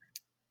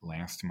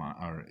last month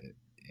or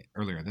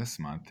earlier this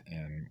month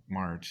in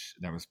March.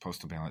 That was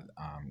postal ballot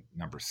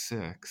number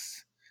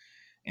 6,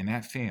 and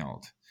that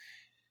failed.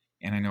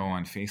 And I know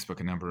on Facebook,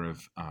 a number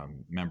of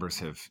members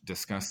have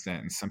discussed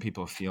that, and some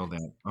people feel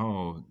that,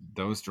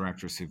 those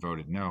directors who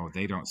voted no,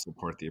 they don't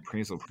support the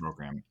appraisal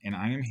program. And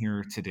I am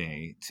here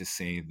today to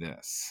say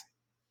this: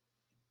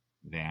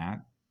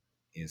 that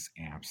is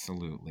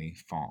absolutely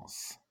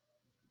false.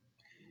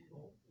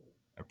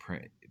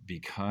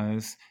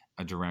 because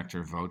a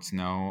director votes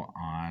no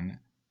on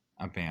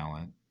a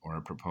ballot or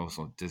a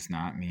proposal does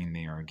not mean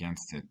they are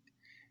against it.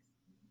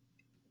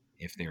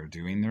 If they are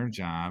doing their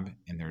job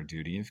and their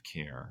duty of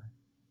care,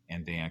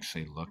 and they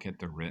actually look at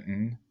the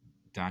written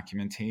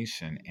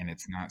documentation and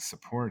it's not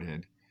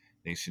supported,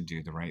 they should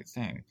do the right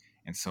thing.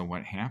 And so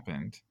what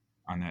happened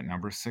on that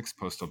number 6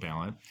 postal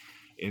ballot,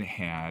 it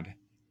had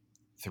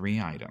 3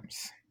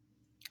 items.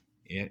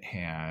 It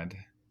had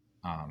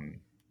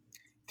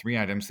 3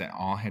 items that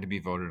all had to be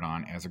voted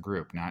on as a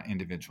group, not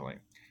individually.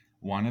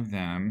 One of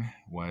them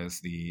was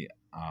the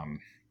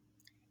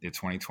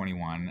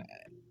 2021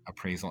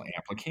 appraisal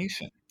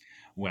application.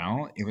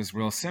 Well, it was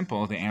real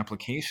simple. The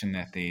application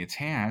that they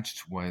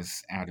attached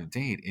was out of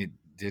date. It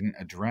didn't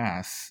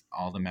address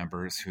all the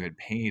members who had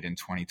paid in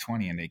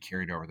 2020 and they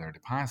carried over their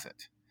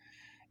deposit,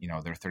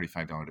 their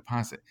 $35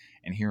 deposit.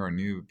 And here our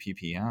new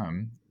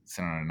PPM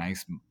sent out a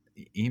nice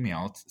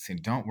email saying,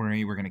 don't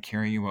worry, we're going to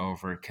carry you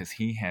over, because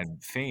he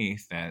had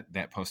faith that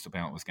that postal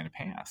ballot was going to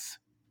pass.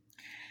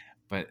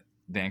 But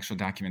the actual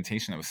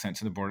documentation that was sent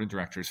to the board of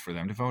directors for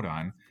them to vote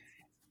on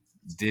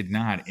did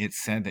not. It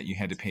said that you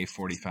had to pay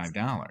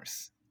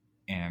 $45.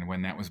 And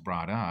when that was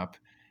brought up,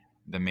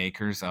 the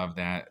makers of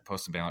that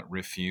postal ballot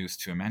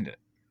refused to amend it.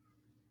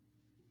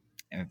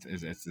 And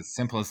it's as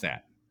simple as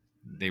that.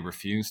 They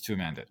refused to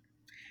amend it.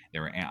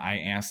 I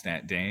asked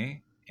that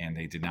day, and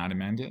they did not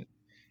amend it.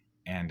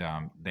 And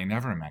they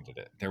never amended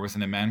it. There was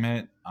an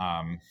amendment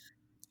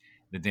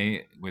the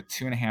day with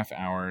 2.5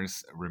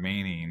 hours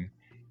remaining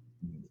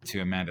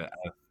to amend a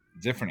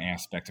different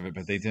aspect of it,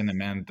 but they didn't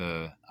amend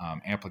the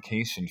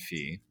application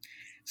fee.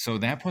 So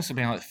that postal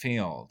ballot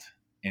failed.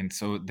 And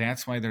so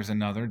that's why there's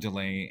another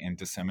delay in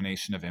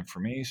dissemination of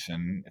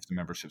information, if the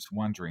membership's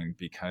wondering,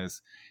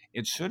 because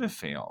it should have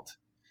failed.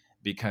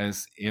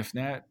 Because if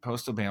that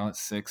postal ballot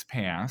 6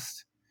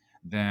 passed,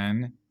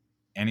 then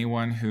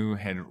anyone who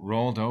had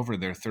rolled over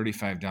their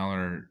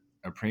 $35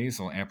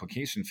 appraisal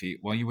application fee,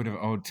 well, you would have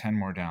owed $10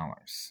 more.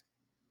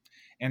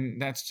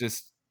 And that's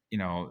just,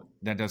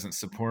 that doesn't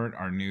support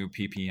our new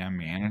PPM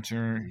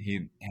manager.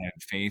 He had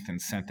faith and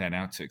sent that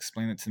out to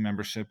explain it to the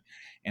membership.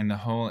 And the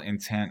whole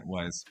intent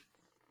was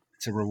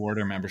to reward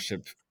our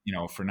membership,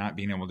 for not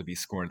being able to be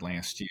scored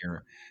last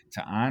year,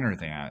 to honor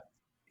that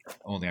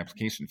old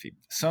application fee.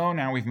 So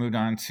now we've moved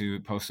on to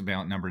postal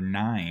ballot number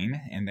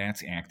 9, and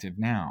that's active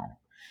now.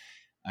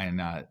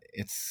 And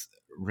it's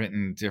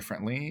written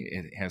differently.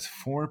 It has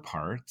 4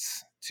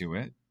 parts to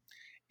it,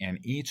 and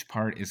each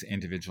part is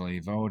individually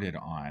voted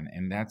on.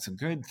 And that's a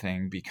good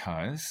thing,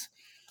 because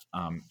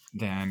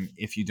then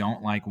if you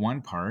don't like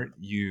one part,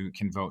 you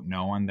can vote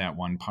no on that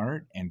one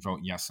part and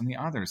vote yes on the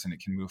others, and it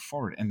can move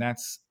forward. And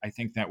I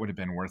think that would have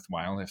been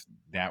worthwhile if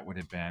that would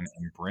have been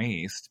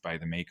embraced by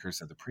the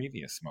makers of the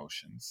previous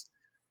motions,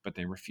 but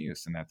they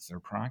refused, and that's their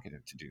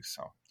prerogative to do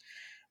so.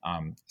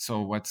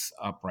 So what's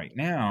up right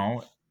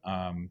now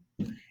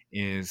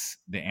is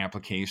the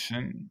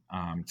application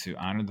to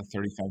honor the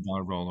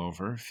 $35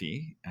 rollover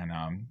fee, and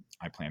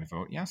I plan to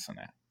vote yes on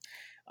that.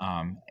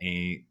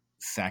 A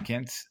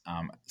second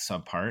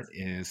subpart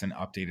is an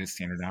updated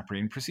standard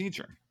operating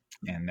procedure,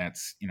 and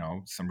that's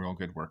some real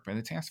good work by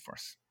the task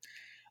force.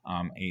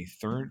 A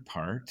third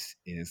part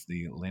is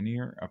the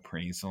linear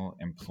appraisal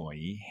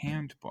employee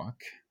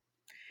handbook,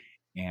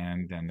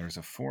 and then there's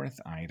a fourth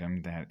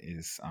item that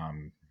is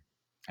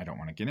I don't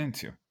want to get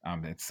into.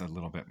 It's a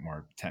little bit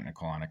more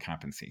technical on a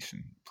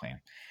compensation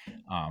plan.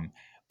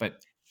 But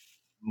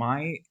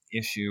my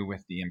issue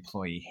with the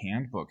employee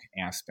handbook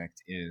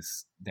aspect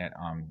is that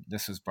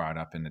this was brought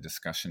up in the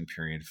discussion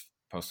period of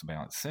postal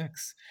ballot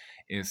 6,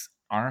 is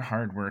our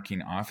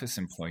hardworking office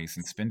employees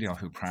in Spindale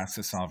who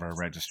process all of our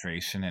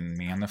registration and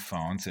man the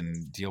phones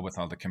and deal with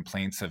all the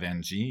complaints of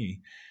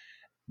NG,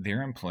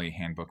 their employee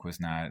handbook was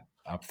not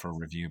up for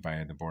review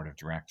by the board of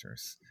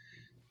directors.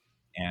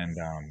 And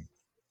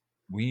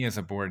we as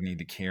a board need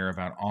to care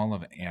about all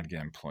of ADGA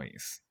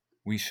employees.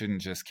 We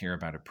shouldn't just care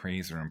about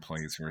appraiser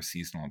employees who are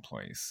seasonal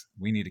employees.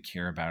 We need to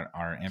care about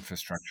our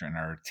infrastructure and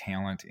our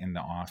talent in the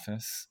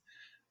office,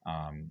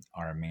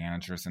 our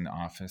managers in the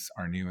office,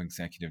 our new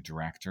executive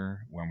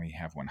director when we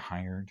have one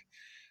hired.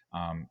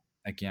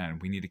 Again,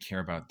 we need to care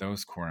about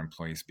those core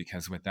employees,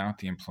 because without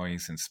the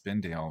employees in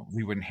Spindale,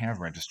 we wouldn't have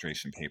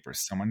registration papers.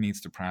 Someone needs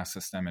to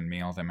process them and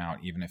mail them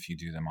out, even if you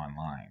do them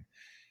online.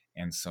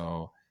 And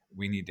so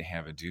we need to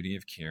have a duty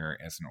of care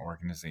as an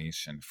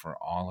organization for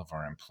all of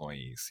our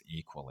employees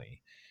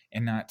equally,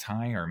 and not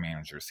tie our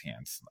managers'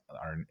 hands,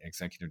 our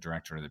executive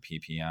director or the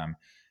PPM,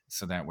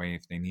 so that way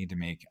if they need to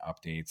make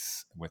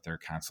updates with their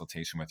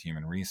consultation with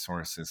human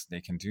resources, they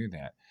can do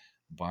that.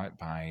 But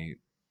by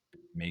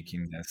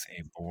making this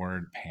a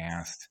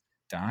board-passed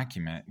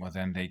document, well,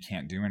 then they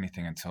can't do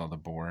anything until the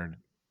board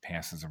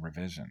passes a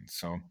revision.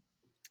 So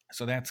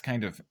that's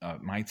kind of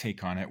my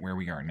take on it, where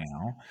we are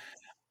now.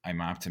 I'm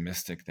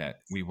optimistic that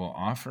we will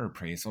offer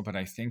appraisal, but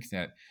I think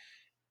that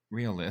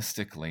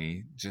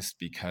realistically, just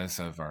because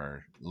of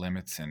our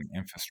limits in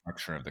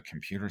infrastructure of the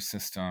computer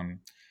system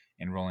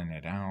and rolling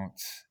it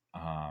out,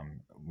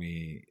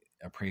 we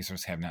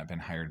appraisers have not been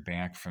hired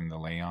back from the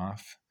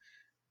layoff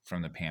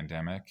from the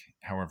pandemic.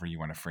 However you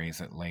want to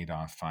phrase it, laid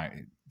off,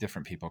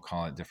 different people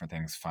call it different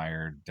things,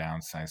 fired,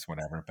 downsized,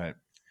 whatever. But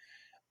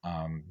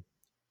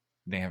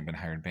they haven't been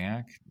hired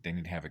back. They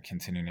need to have a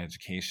continuing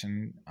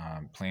education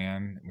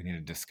plan. We need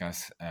to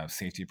discuss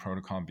safety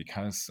protocol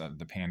because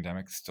the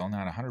pandemic is still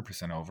not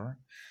 100% over.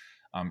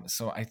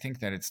 So I think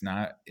that it's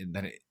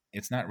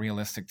not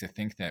realistic to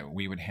think that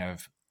we would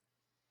have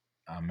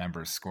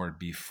members scored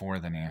before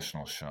the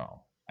national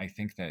show. I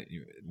think that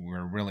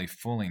we're really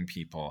fooling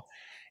people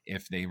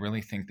if they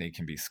really think they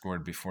can be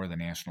scored before the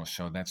national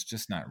show. That's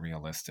just not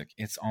realistic.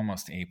 It's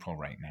almost April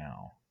right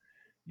now.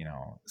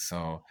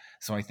 So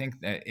I think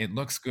that it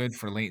looks good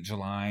for late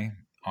July,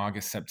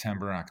 August,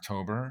 September,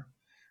 October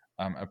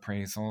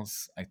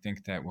appraisals. I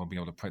think that we'll be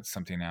able to put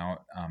something out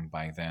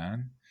by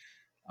then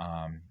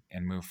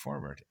and move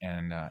forward.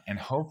 And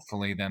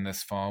hopefully then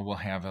this fall we'll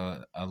have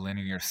a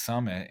linear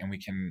summit and we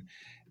can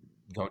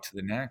go to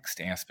the next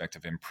aspect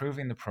of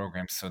improving the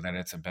program so that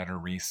it's a better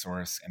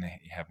resource and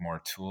you have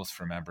more tools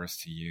for members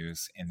to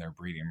use in their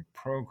breeding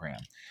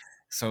program.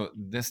 So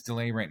this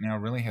delay right now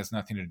really has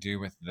nothing to do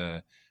with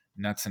the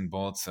nuts and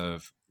bolts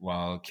of,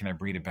 well, can I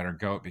breed a better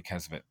goat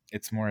because of it?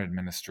 It's more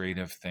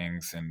administrative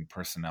things and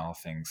personnel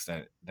things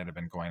that have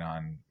been going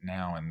on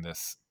now in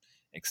this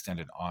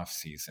extended off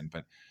season.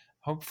 But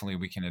hopefully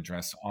we can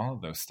address all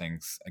of those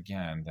things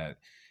again, that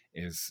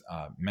is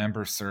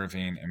member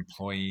serving,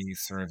 employee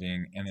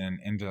serving, and then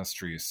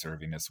industry is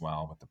serving as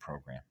well with the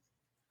program.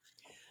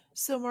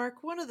 So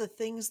Mark, one of the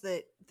things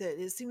that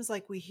it seems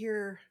like we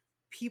hear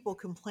people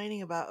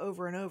complaining about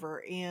over and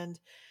over, and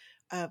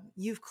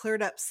you've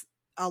cleared up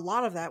a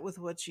lot of that with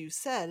what you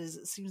said, is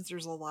it seems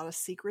there's a lot of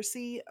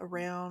secrecy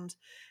around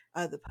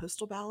the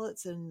postal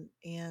ballots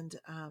and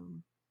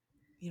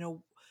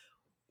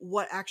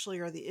what actually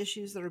are the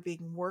issues that are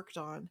being worked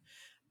on.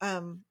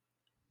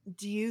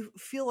 Do you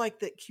feel like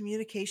that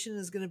communication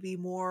is going to be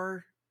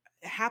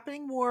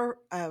happening more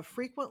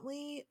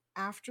frequently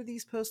after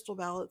these postal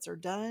ballots are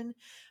done?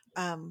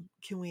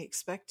 Can we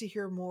expect to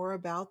hear more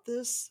about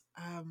this?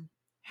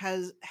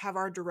 Have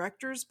our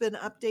directors been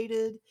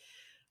updated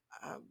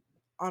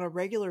on a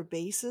regular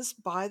basis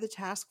by the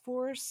task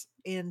force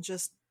and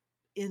just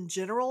in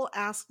general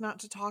asked not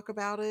to talk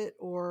about it,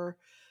 or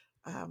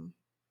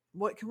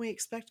what can we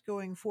expect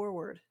going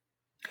forward?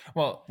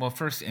 Well,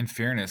 first, in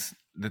fairness,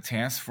 the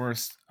task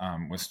force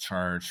was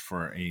charged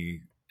for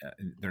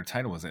their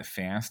title was a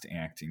fast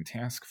acting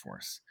task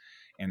force,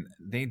 and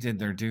they did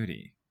their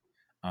duty.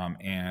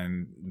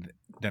 And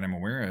that I'm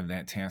aware of,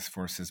 that task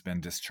force has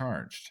been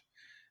discharged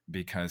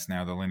because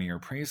now the linear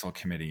appraisal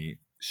committee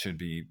should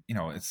be,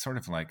 it's sort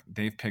of like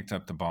they've picked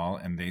up the ball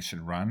and they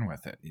should run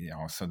with it.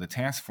 So the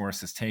task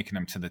force has taken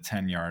them to the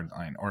 10-yard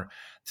line or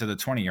to the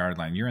 20-yard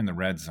line. You're in the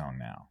red zone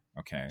now.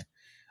 Okay.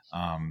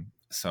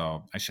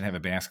 So I should have a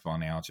basketball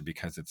analogy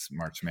because it's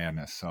March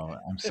Madness. So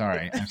I'm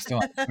sorry, I'm still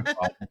on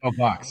football. Go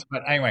Bucks.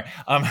 But anyway,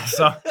 I'm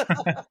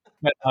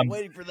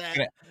waiting for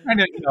that.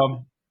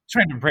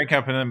 Trying to break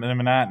up the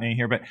monotony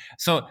here. But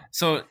so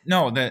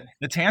no, the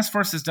task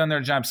force has done their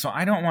job. So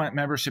I don't want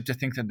membership to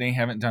think that they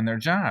haven't done their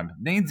job.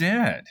 They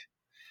did,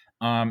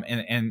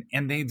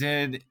 and they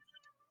did,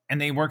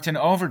 and they worked in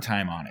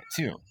overtime on it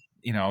too.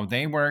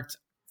 They worked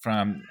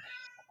from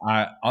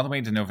all the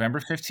way to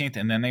November 15th,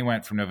 and then they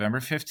went from November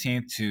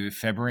 15th to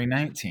February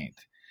 19th.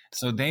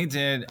 So they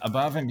did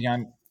above and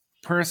beyond.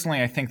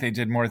 Personally, I think they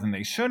did more than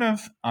they should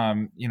have,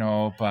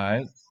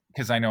 but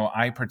because I know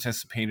I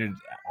participated,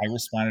 I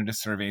responded to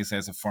surveys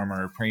as a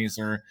former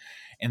appraiser,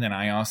 and then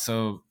I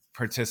also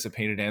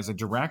participated as a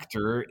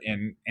director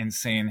in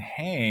saying,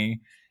 hey,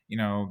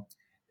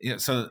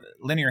 so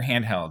linear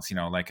handhelds,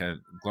 like a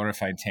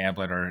glorified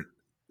tablet or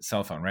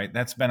cell phone, right?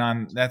 That's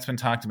been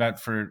talked about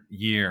for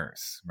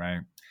years,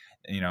 right?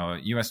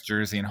 U.S.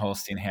 Jersey and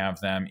Holstein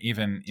have them.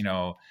 Even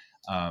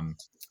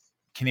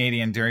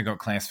Canadian Dairy Goat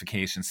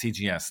Classification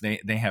 (CGS)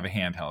 they have a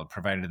handheld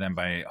provided to them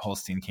by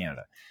Holstein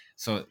Canada.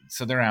 So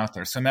they're out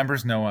there. So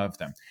members know of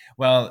them.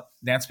 Well,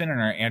 that's been in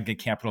our AdGate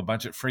capital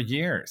budget for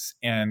years.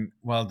 And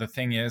well, the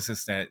thing is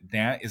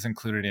that is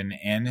included in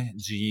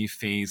NG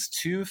Phase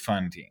 2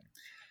 funding.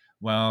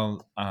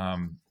 Well,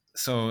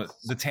 so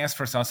the task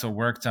force also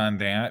worked on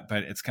that,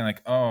 but it's kind of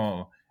like,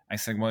 oh, I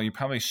said, well, you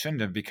probably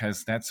shouldn't have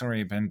because that's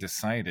already been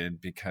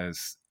decided,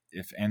 because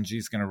if NG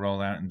is going to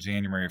roll out in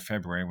January or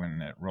February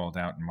when it rolled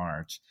out in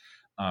March,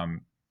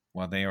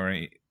 well, they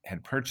already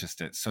had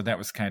purchased it. So that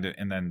was kind of,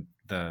 and then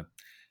the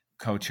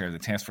co-chair of the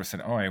task force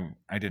said, oh,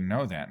 I didn't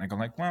know that. And I go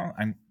like, well,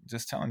 I'm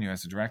just telling you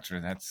as a director,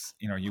 that's,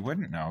 you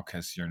wouldn't know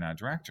because you're not a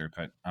director.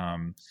 But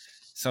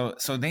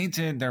so they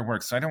did their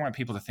work. So I don't want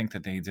people to think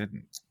that they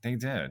didn't. They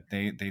did.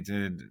 They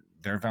did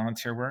their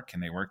volunteer work,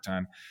 and they worked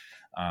on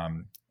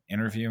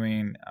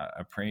interviewing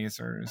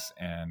appraisers,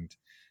 and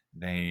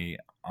they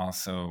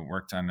also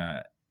worked on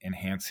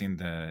enhancing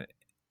the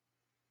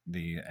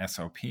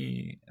SOP,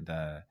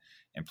 the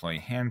employee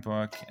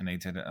handbook, and they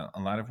did a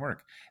lot of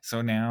work.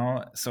 So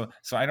now, so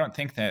I don't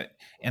think that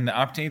in the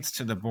updates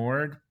to the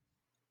board,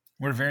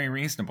 We're very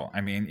reasonable.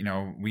 I mean,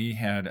 we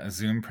had a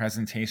Zoom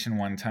presentation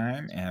one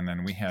time, and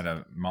then we had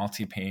a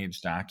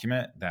multi-page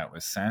document that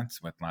was sent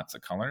with lots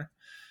of color.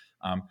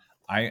 Um,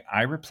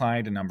 I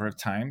replied a number of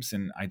times,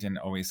 and I didn't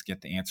always get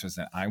the answers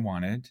that I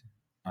wanted.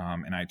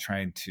 And I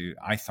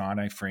thought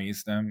I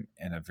phrased them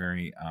in a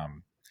very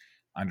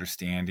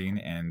understanding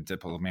and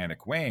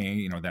diplomatic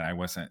way, that I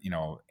wasn't,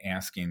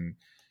 asking,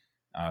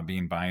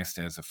 being biased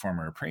as a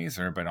former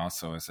appraiser, but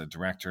also as a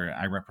director.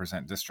 I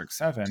represent District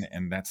 7,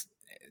 and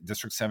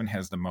District 7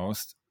 has the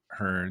most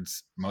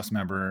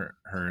member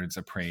herds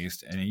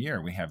appraised in a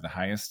year. We have the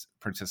highest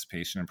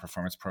participation in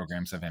performance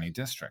programs of any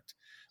district.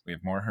 We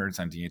have more herds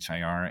on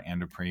DHIR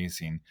and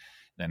appraising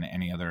than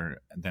any of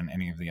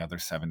the other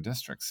 7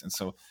 districts. And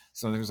so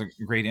there's a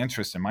great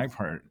interest in my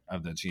part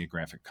of the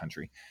geographic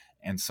country.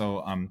 And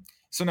so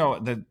no,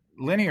 the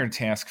linear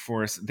task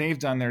force, they've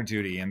done their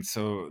duty. And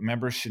so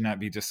members should not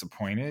be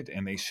disappointed,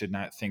 and they should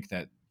not think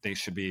that they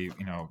should be,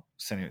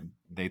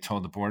 they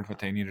told the board what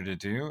they needed to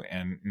do,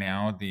 and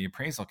now the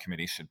appraisal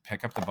committee should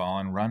pick up the ball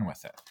and run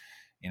with it.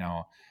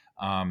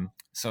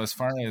 So as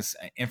far as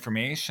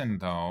information,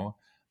 though,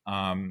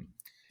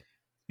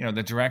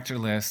 the director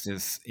list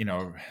is,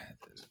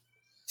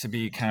 to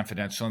be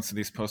confidential, and so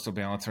these postal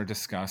ballots are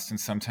discussed, and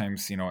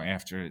sometimes,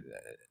 after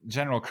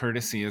general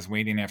courtesy is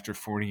waiting after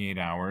 48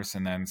 hours,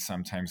 and then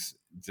sometimes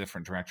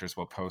different directors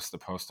will post the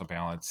postal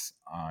ballots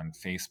on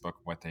Facebook,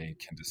 what they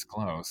can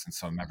disclose, and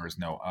so members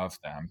know of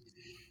them.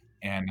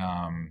 And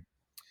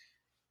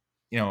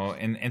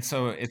and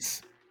so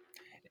it's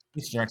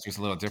each director is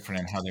a little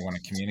different in how they want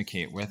to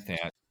communicate with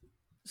that.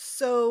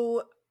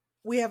 So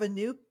we have a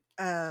new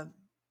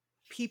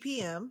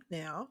PPM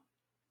now.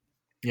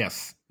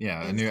 Yes,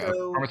 yeah, a new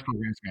performance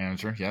programs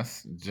manager.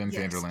 Yes, Jim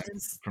Vanderland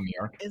from New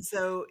York. And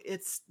so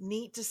it's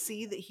neat to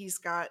see that he's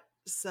got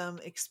some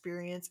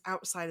experience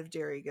outside of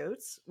dairy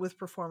goats with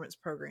performance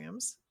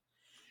programs,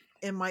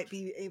 and might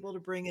be able to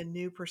bring a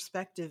new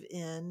perspective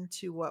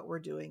into what we're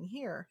doing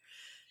here.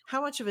 How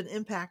much of an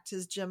impact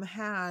has Jim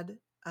had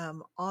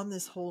on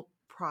this whole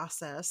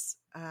process,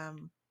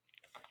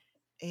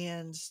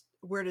 and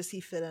where does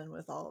he fit in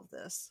with all of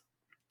this?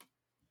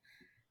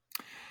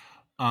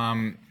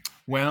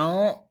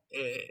 Well,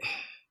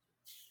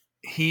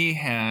 he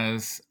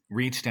has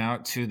reached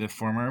out to the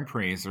former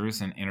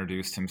appraisers and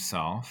introduced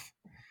himself.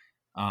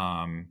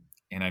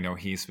 And I know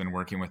he's been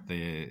working with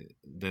the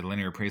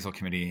Linear Appraisal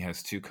Committee. He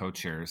has 2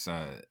 co-chairs,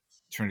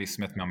 Trinity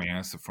Smith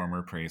Melmanis, a former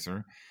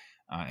appraiser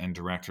and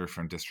director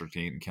from District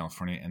 8 in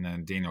California, and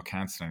then Daniel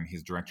Constantine,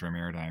 he's Director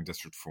Emeriti in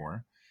District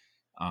 4.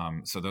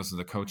 So those are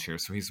the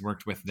co-chairs. So he's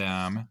worked with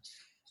them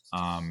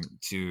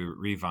to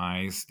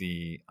revise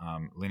the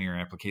linear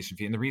application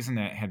fee. And the reason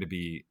that had to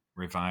be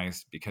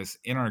revised, because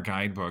in our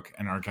guidebook,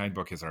 and our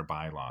guidebook is our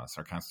bylaws,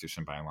 our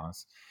Constitution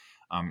bylaws,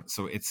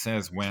 so it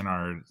says when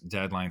our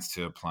deadlines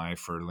to apply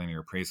for linear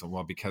appraisal.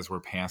 Well, because we're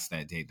past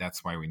that date,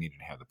 that's why we needed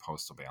to have the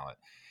postal ballot.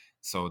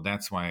 So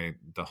that's why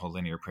the whole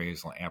linear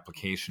appraisal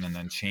application, and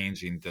then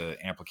changing the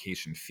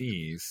application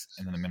fees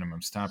and then the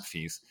minimum stop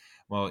fees.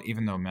 Well,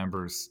 even though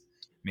members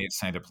may have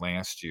signed up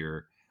last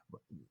year,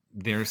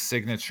 their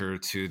signature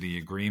to the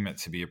agreement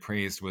to be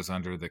appraised was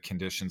under the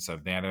conditions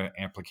of that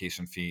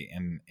application fee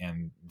and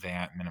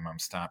that minimum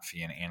stop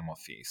fee and animal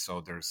fee.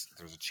 So there's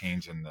a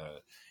change in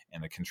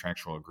the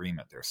contractual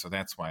agreement there. So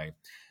that's why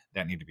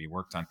that needed to be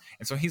worked on.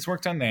 And so he's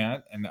worked on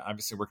that, and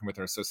obviously working with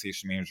our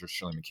association manager,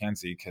 Shirley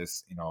McKenzie,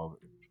 because,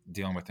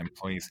 dealing with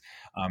employees.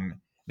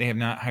 They have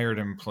not hired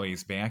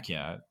employees back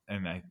yet,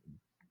 and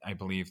I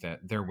believe that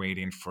they're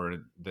waiting for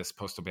this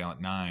postal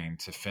ballot 9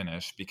 to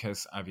finish,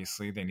 because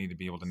obviously they need to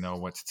be able to know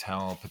what to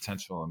tell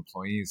potential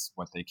employees,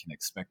 what they can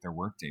expect their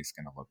workday is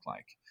going to look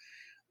like.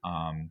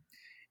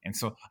 And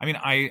so, I mean,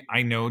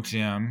 I know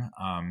Jim.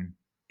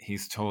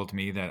 He's told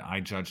me that I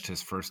judged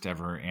his first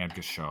ever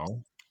ADGA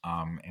show.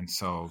 And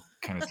so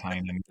kind of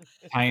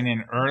tying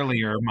in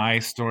earlier my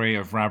story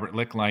of Robert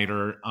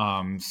Licklider.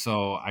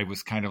 So I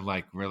was kind of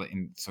like really,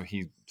 and so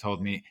he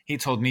told me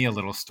a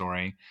little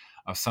story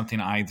of something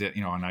I did,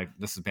 and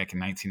this is back in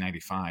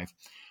 1995,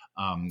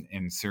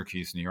 in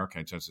Syracuse, New York.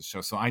 I judged the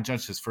show. So I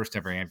judged his first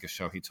ever ADGA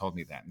show. He told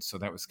me that. And so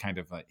that was kind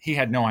of he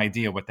had no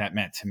idea what that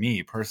meant to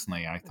me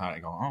personally. I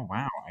go, oh,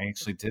 wow, I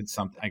actually did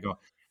something.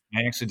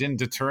 I actually didn't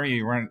deter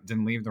you. You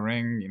didn't leave the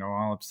ring,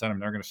 all upset. I'm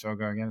never going to show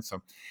go again.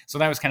 So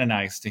that was kind of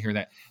nice to hear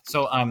that.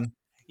 So,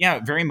 yeah,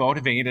 very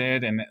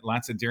motivated and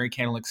lots of dairy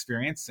cattle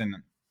experience. And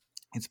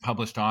it's a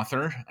published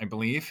author, I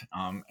believe,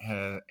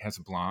 has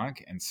a blog.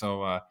 And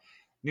so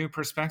new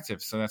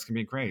perspective. So that's going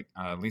to be great.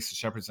 Lisa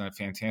Shepard's done a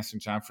fantastic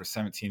job for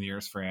 17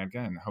 years for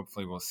ADGA, and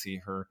hopefully we'll see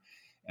her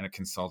in a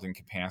consulting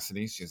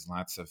capacity. She has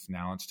lots of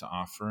knowledge to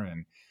offer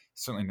and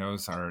certainly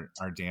knows our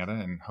data,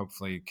 and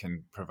hopefully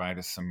can provide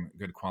us some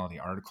good quality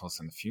articles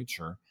in the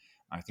future.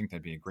 I think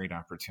that'd be a great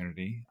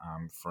opportunity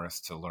for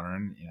us to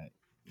learn,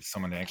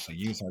 someone to actually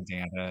use our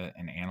data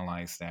and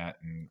analyze that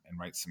and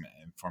write some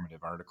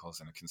informative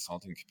articles in a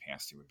consulting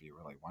capacity would be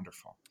really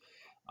wonderful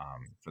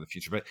for the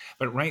future.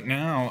 But right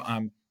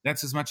now,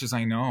 that's as much as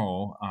I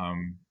know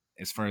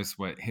as far as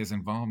what his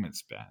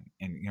involvement's been.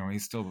 And,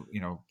 he's still,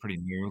 pretty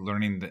new,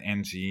 learning the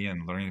NG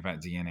and learning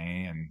about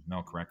DNA and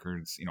milk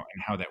records, and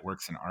how that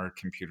works in our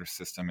computer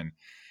system.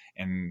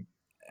 And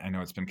I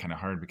know it's been kind of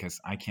hard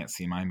because I can't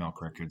see my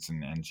milk records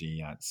in NG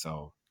yet.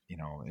 So,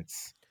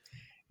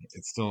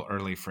 it's still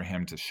early for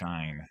him to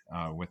shine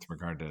with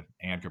regard to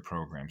ADGA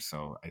programs.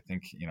 So I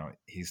think,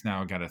 he's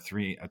now got a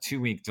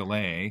 2-week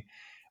delay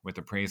with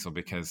appraisal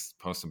because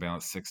postal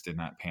ballot 6 did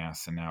not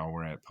pass, and now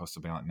we're at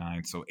postal ballot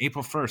 9. So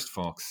April 1st,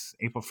 folks,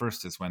 April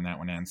 1st is when that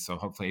one ends. So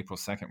hopefully April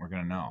 2nd we're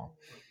going to know.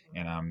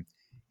 And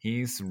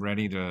he's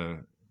ready to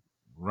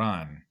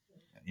run,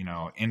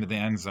 into the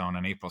end zone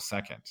on April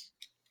 2nd.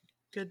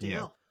 Good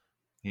deal.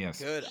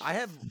 Yes. Good. I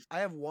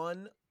have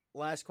one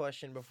last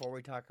question before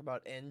we talk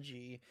about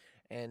NG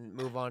and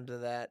move on to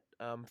that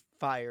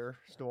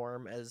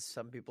firestorm, as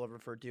some people have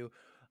referred to.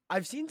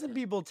 I've seen some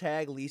people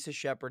tag Lisa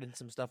Shepard in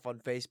some stuff on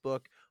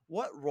Facebook.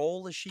 What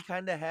role is she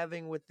kind of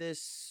having with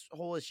this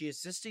whole? Is she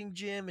assisting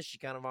Jim? Is she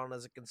kind of on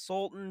as a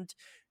consultant?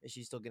 Is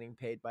she still getting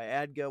paid by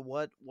ADGA?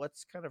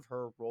 What's kind of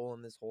her role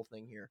in this whole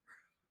thing here?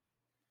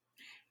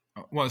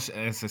 Well, as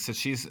I said,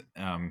 she's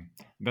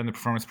been the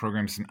performance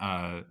programs.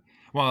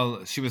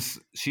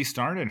 She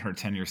started her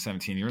tenure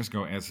 17 years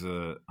ago as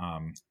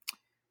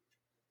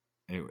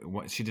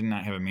she did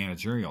not have a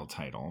managerial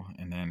title,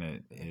 and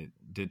then it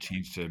did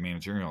change to a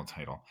managerial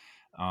title.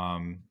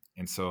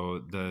 And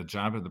so the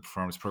job of the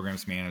performance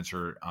programs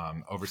manager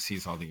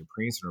oversees all the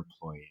appraiser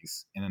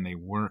employees, and then they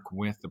work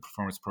with the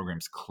performance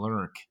programs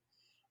clerk,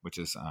 which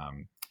is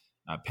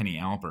Penny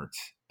Albert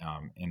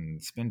in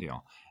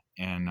Spindale.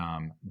 And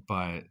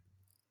but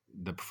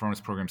the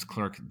performance programs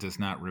clerk does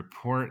not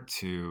report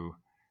to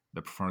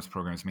the performance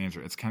programs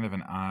manager. It's kind of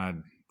an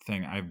odd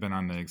thing. I've been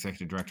on the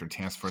executive director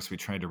task force. We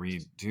tried to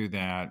redo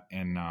that,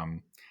 and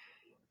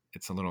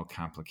it's a little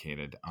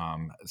complicated.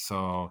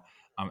 So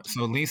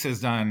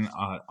Lisa's done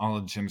all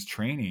of Jim's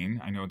training.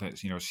 I know that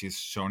she's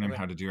shown him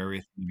how to do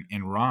everything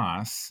in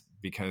Ross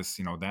because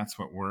that's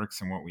what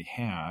works and what we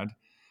had.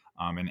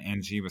 And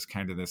NG was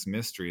kind of this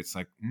mystery. It's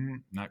like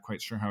not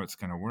quite sure how it's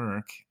going to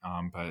work,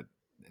 but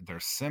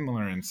they're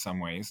similar in some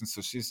ways. And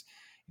so she's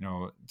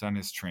done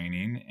his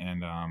training,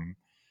 and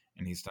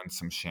he's done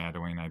some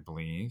shadowing, I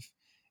believe.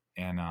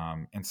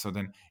 And so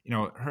then,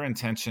 her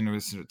intention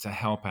was to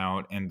help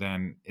out. And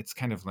then it's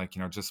kind of like,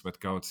 just with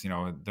goats,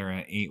 they're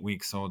at 8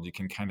 weeks old, you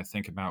can kind of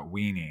think about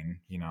weaning,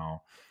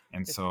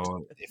 and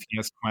so if he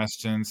has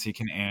questions, he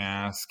can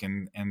ask.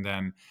 And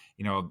then,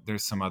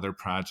 there's some other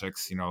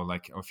projects,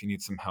 like, if you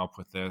need some help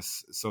with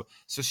this. So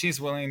she's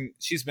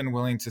been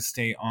willing to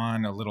stay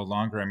on a little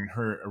longer. I mean,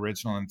 her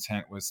original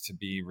intent was to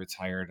be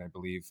retired, I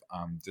believe,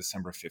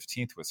 December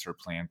 15th was her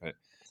plan, but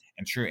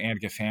in true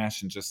ADGA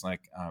fashion, just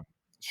like,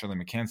 Shirley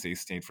McKenzie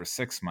stayed for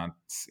 6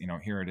 months.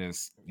 Here it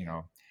is.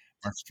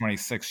 March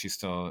 26th, she's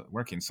still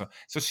working. So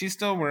she's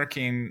still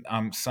working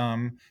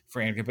some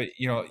for ADGA, but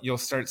you'll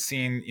start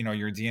seeing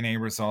your DNA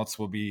results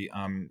will be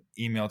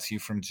emailed to you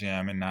from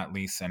Jim and not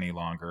Lisa any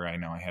longer. I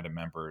know I had a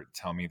member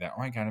tell me that,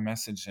 I got a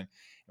message and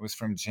it was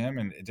from Jim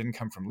and it didn't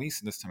come from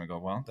Lisa this time. I go,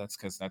 well, that's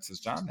because that's his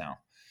job now.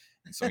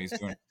 And so he's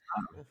doing.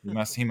 He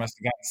must have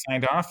gotten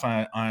signed off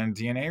on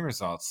DNA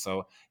results.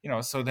 So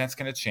so that's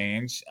going to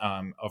change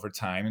over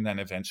time, and then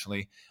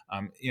eventually,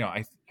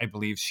 I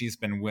believe she's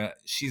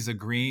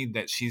agreed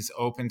that she's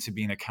open to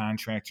being a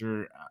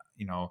contractor,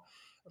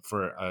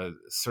 for a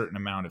certain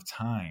amount of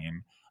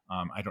time.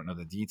 I don't know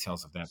the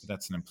details of that, but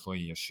that's an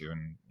employee issue,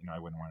 and I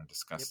wouldn't want to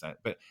discuss that.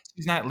 But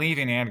she's not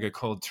leaving ADGA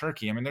cold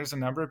turkey. I mean, there's a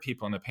number of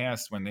people in the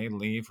past when they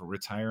leave or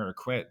retire or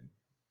quit,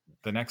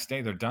 the next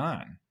day they're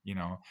done.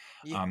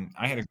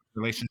 I had a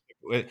relationship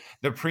with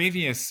the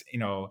previous,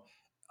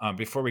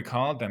 before we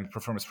called them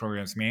performance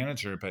programs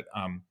manager, but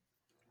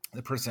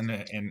the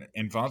person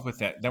involved with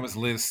that was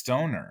Liz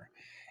Stoner.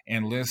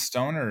 And Liz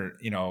Stoner,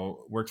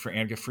 worked for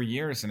ADGA for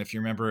years. And if you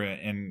remember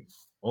in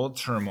old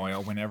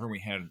turmoil, whenever we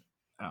had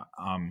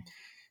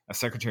a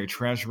secretary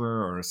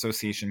treasurer or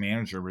association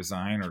manager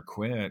resign or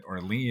quit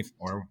or leave,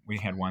 or we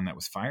had one that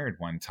was fired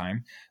one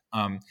time,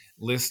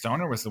 Liz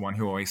Stoner was the one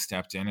who always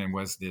stepped in and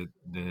was the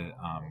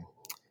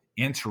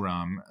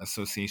interim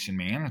association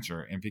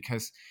manager. And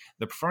because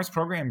the performance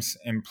programs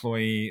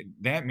employee,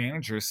 that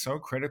manager is so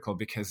critical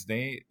because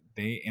they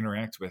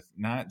interact with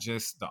not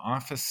just the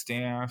office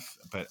staff,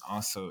 but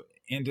also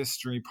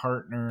industry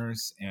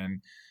partners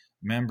and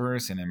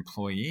members and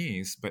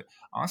employees, but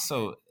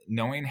also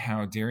knowing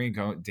how dairy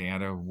goat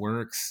data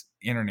works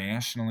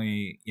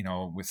internationally,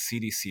 with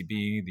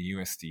CDCB, the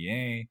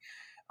USDA,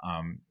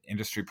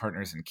 industry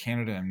partners in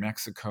Canada and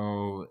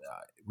Mexico,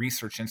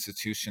 research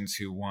institutions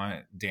who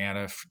want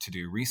data to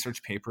do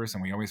research papers.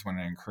 And we always want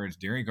to encourage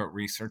dairy goat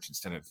research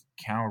instead of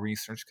cow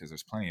research because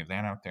there's plenty of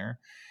that out there.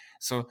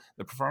 So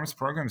the performance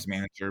programs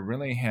manager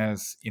really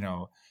has,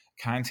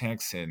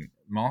 contacts in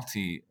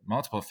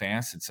multiple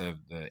facets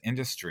of the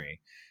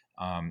industry.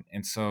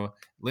 And so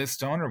Liz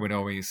Stoner would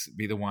always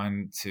be the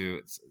one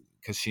to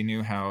because she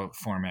knew how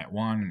Format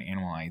 1 and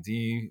Animal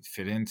ID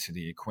fit into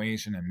the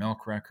equation and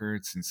milk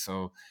records.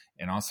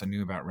 And also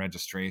knew about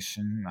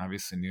registration, and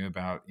obviously knew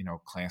about,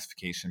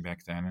 classification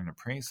back then and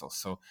appraisal.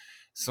 So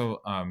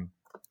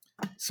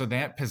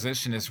that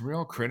position is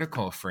real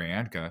critical for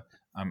ADGA.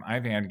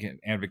 I've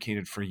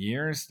advocated for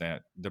years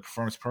that the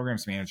performance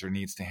programs manager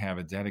needs to have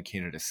a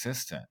dedicated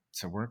assistant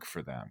to work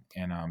for them,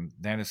 and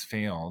that has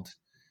failed.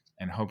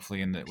 And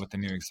hopefully, with the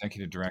new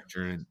executive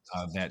director,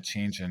 that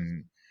change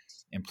in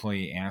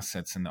employee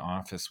assets in the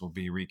office will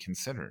be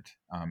reconsidered,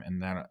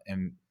 and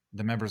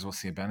the members will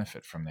see a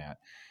benefit from that.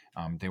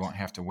 They won't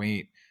have to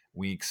wait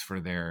weeks for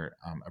their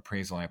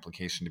appraisal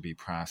application to be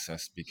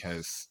processed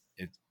because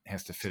it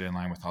has to fit in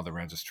line with all the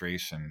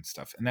registration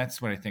stuff. And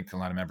that's what I think a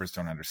lot of members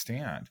don't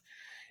understand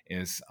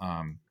is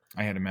I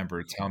had a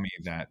member tell me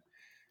that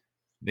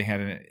they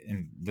had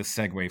in the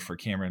segue for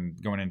Cameron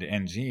going into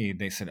NG,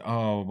 they said,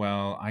 oh,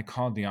 well, I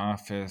called the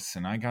office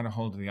and I got a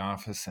hold of the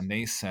office and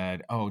they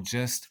said, oh,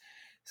 just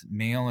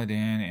mail it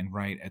in and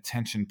write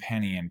attention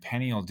Penny and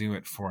Penny will do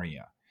it for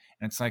you.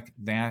 And it's like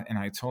that. And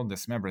I told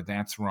this member,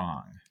 that's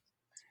wrong.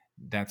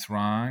 That's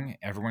wrong.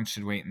 Everyone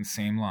should wait in the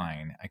same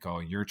line. I go,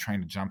 you're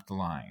trying to jump the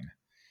line.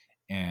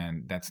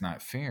 And that's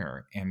not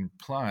fair. And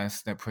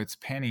plus, that puts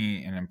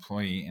Penny, an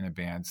employee, in a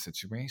bad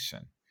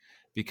situation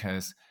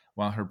because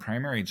while her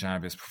primary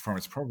job is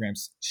performance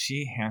programs,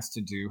 she has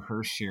to do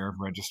her share of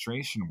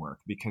registration work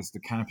because the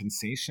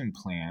compensation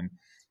plan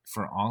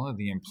for all of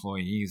the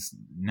employees,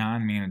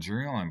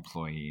 non-managerial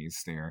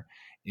employees there,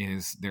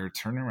 is their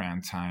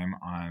turnaround time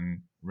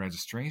on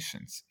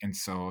registrations. And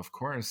so, of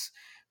course,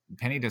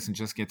 Penny doesn't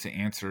just get to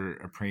answer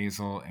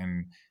appraisal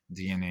and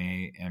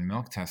DNA and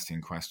milk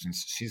testing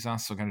questions. She's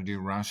also got to do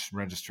rush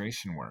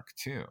registration work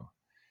too.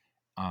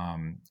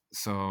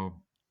 So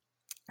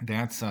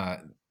that's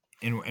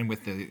and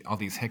with all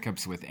these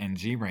hiccups with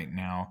NG right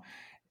now,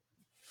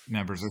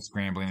 members are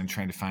scrambling and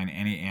trying to find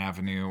any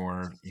avenue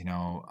or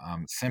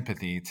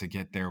sympathy to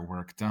get their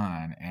work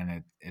done,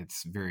 and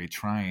it's very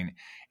trying,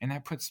 and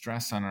that puts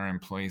stress on our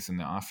employees in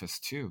the office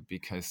too,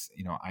 because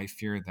I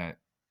fear that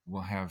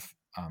we'll have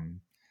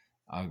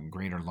a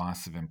greater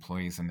loss of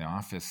employees in the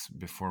office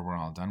before we're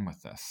all done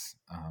with this.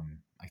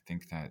 I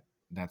think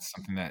that's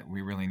something that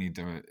we really need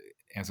to,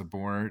 as a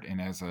board and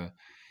as an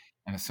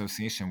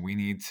association, we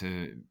need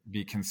to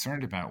be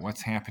concerned about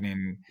what's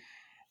happening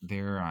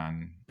there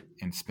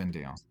in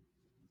Spindale.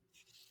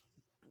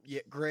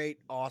 Yeah, great,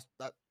 awesome.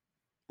 A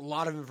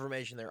lot of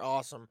information there.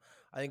 Awesome.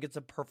 I think it's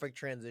a perfect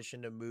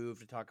transition to move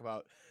to talk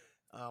about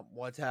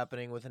what's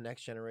happening with the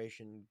next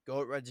generation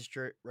GOAT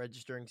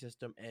registering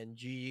system,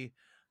 NG.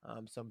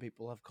 Some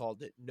people have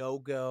called it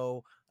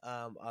no-go.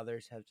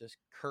 Others have just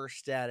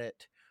cursed at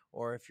it.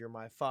 Or if you're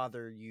my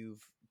father,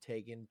 you've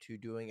taken to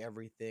doing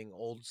everything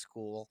old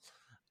school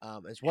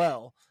as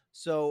well.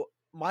 So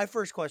my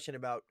first question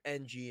about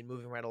NG and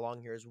moving right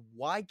along here is,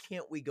 why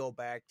can't we go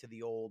back to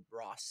the old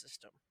Ross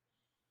system?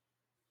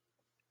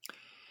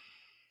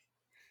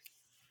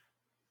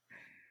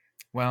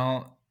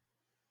 Well,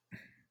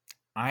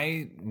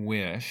 I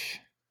wish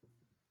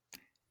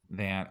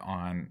that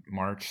on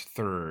March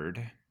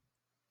 3rd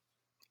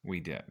we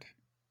did.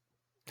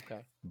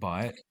 Okay.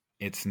 But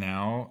it's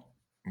now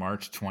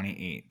March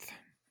 28th.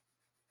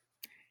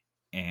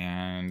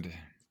 And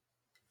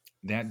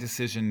that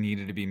decision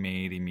needed to be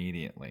made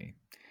immediately.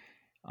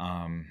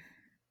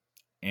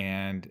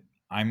 And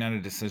I'm not a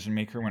decision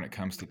maker when it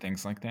comes to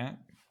things like that.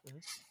 Mm-hmm.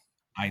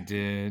 I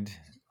did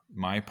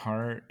my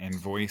part in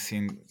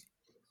voicing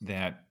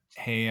that,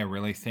 hey, I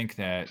really think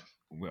that,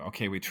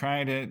 okay, we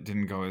tried it,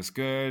 didn't go as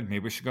good.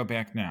 Maybe we should go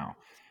back now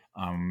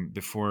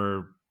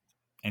before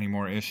any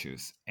more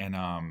issues. And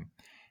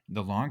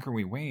the longer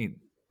we wait,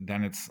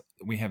 then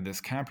we have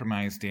this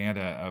compromised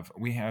data of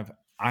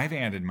I've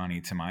added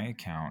money to my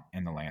account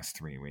in the last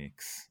 3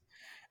 weeks.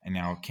 And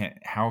now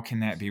how can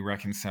that be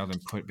reconciled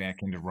and put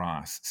back into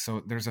Ross?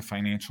 So there's a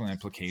financial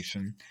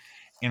implication.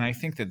 And I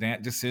think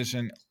that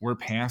decision, we're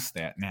past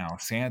that now,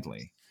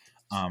 sadly,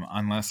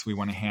 unless we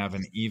want to have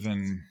an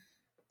even,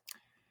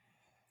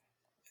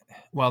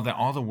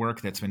 all the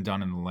work that's been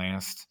done in the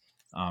last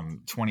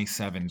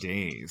 27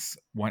 days,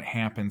 what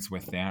happens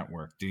with that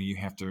work? Do you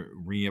have to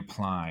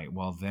reapply?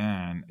 Well,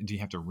 then do you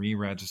have to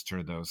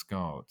re-register those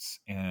goats?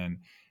 And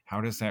how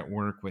does that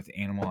work with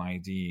Animal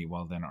ID?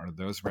 Well, then are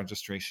those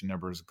registration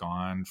numbers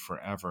gone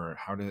forever?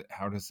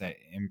 How does that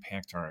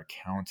impact our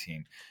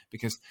accounting?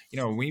 Because,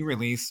 we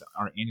release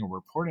our annual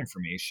report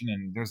information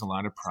and there's a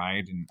lot of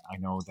pride. And I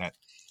know that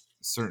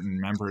certain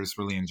members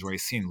really enjoy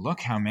seeing, look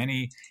how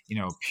many,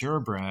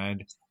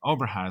 purebred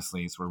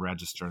Oberhasleys were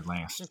registered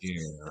last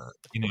year,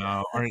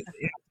 or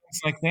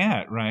things like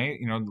that, right?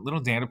 Little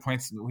data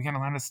points. We got a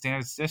lot of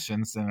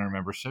statisticians in our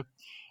membership.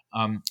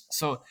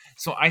 So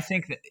I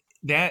think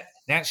that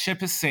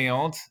ship has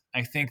sailed.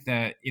 I think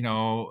that,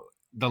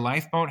 the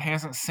lifeboat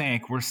hasn't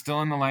sank. We're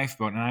still in the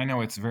lifeboat. And I know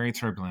it's very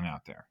turbulent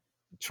out there.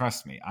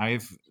 Trust me,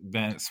 I've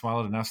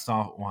swallowed enough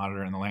salt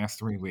water in the last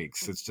 3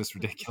 weeks. It's just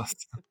ridiculous.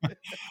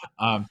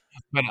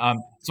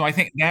 So I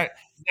think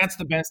that's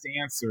the best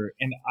answer.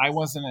 And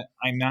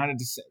I'm not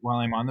while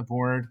I'm on the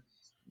board,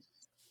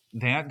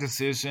 that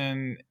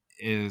decision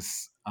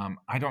is,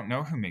 I don't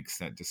know who makes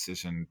that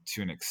decision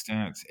to an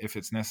extent. If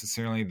it's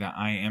necessarily the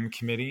IM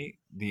committee,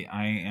 the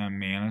IM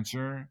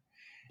manager,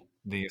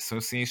 the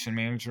association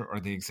manager, or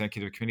the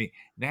executive committee,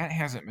 that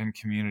hasn't been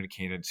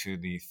communicated to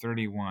the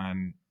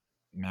 31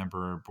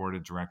 member board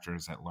of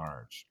directors at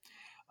large.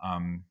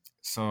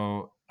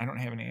 So I don't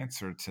have an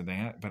answer to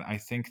that, but I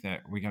think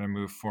that we got to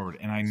move forward.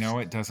 And I know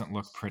it doesn't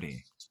look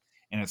pretty,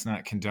 and it's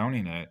not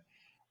condoning it.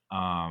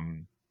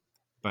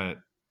 But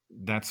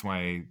that's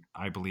why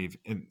I believe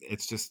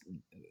it's just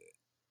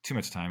too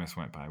much time has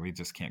went by. We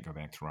just can't go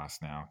back to Ross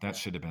now. That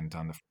should have been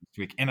done the first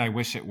week, and I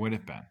wish it would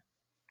have been.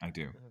 I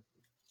do.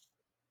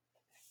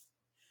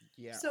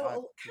 Yeah.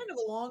 So kind of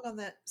along on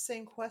that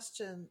same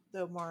question,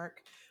 though,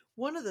 Mark,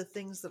 one of the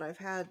things that I've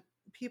had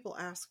people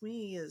ask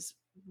me is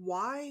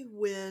why,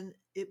 when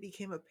it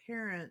became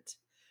apparent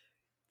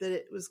that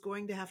it was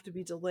going to have to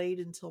be delayed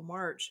until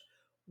March,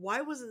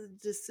 why was the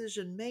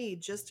decision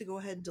made just to go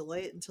ahead and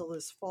delay it until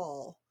this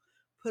fall,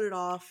 put it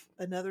off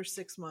another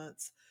 6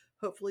 months,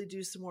 hopefully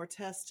do some more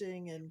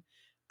testing,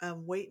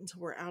 and wait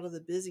until we're out of the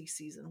busy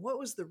season? What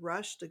was the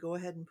rush to go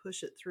ahead and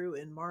push it through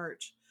in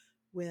March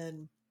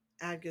when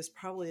ADGA is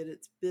probably at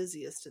its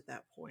busiest at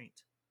that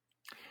point?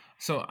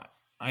 So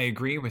I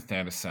agree with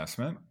that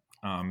assessment,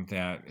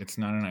 that it's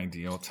not an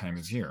ideal time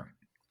of year.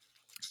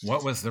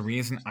 What was the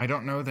reason? I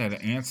don't know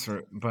that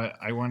answer, but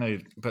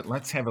but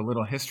let's have a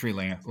little history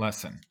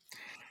lesson.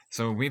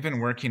 So we've been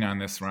working on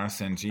this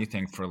Ross NG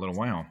thing for a little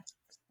while.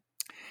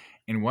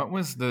 And what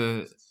was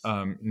the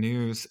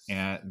news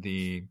at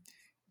the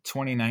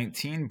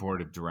 2019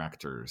 Board of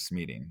Directors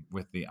meeting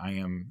with the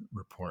IM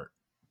report?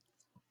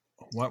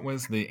 What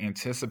was the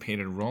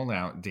anticipated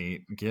rollout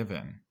date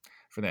given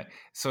for that?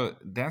 So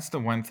that's the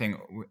one thing.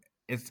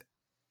 It's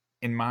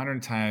in modern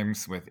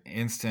times with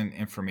instant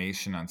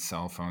information on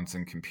cell phones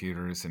and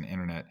computers and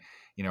internet,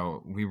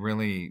 we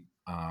really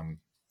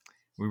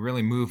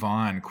move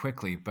on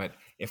quickly. But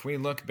if we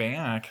look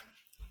back,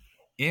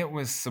 it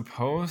was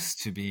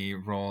supposed to be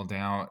rolled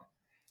out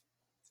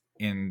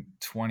in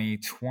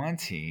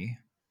 2020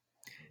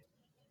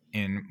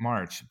 in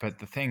March. But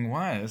the thing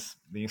was,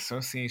 the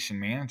association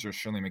manager,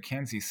 Shirley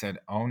McKenzie, said,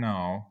 "Oh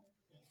no,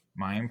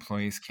 my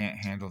employees can't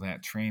handle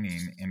that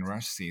training in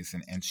rush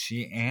season." And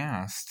she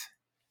asked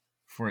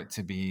for it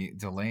to be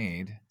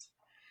delayed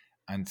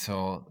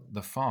until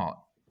the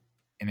fall.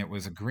 And it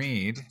was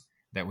agreed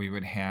that we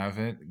would have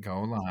it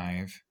go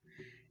live,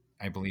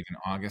 I believe, in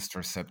August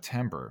or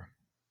September.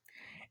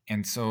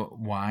 And so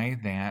why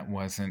that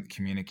wasn't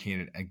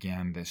communicated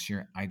again this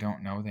year, I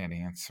don't know that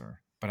answer.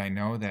 But I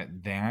know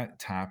that that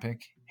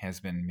topic has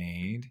been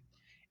made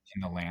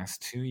in the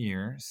last 2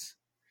 years.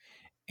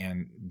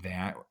 And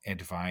that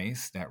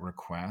advice, that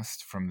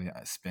request from the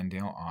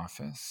Spindale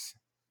office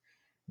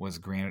was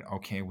granted.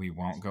 Okay, we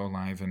won't go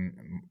live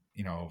in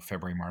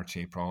February, March,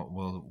 April.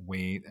 We'll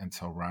wait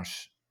until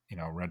rush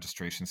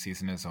registration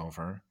season is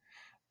over.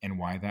 And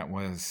why that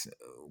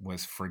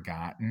was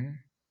forgotten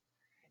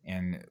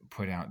and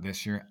put out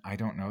this year, I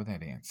don't know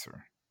that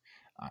answer.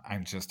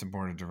 I'm just a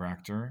board of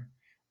director,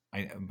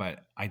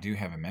 but I do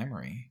have a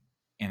memory,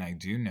 and I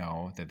do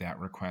know that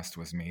request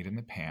was made in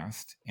the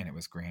past and it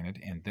was granted,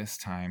 and this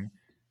time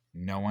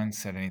no one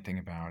said anything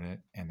about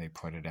it and they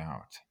put it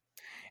out.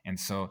 And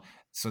so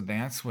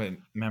that's what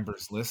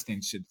members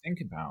listening should think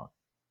about,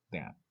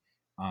 that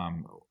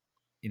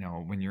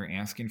when you're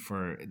asking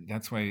for,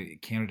 that's why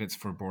candidates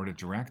for board of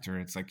director,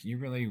 it's like you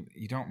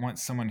don't want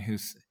someone who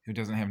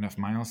doesn't have enough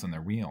miles on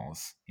their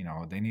wheels.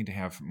 They need to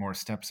have more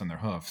steps on their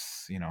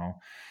hoofs,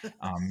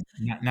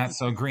 not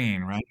so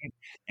green, right?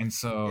 And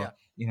so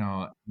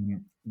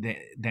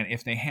that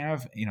if they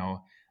have,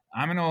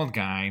 I'm an old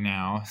guy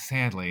now,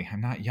 sadly,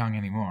 I'm not young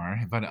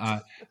anymore,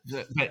 but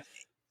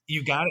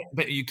you got it,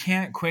 but you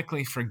can't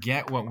quickly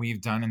forget what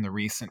we've done in the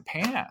recent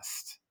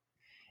past.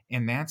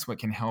 And that's what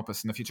can help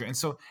us in the future. And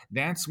so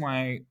that's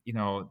why,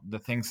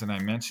 the things that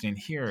I'm mentioning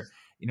here,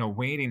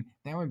 waiting,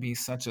 that would be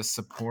such a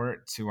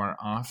support to our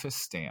office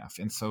staff.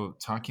 And so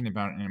talking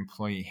about an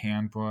employee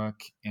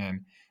handbook,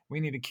 and we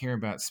need to care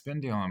about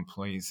Spindale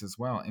employees as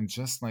well. And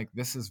just like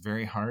this is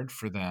very hard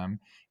for them,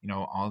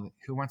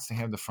 who wants to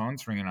have the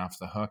phones ringing off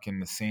the hook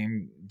and the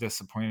same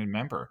disappointed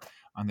member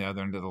on the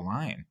other end of the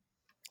line?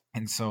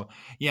 And so,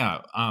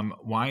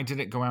 why did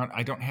it go out?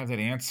 I don't have that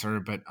answer,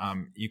 but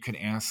you could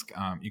ask,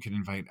 you could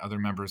invite other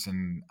members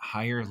in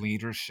higher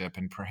leadership,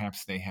 and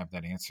perhaps they have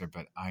that answer,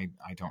 but I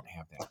don't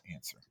have that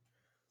answer.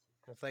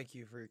 Well, thank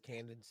you for your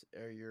candid,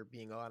 or your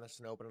being honest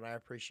and open, and I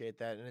appreciate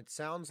that. And it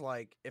sounds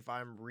like, if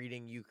I'm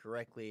reading you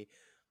correctly,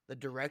 the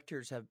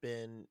directors have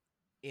been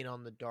in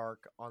on the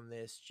dark on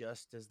this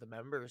just as the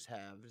members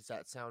have. Does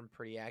that sound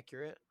pretty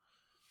accurate?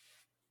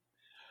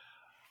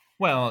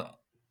 Well,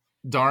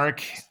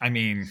 dark, I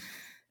mean,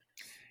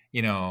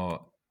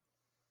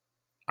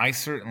 I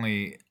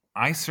certainly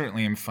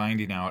am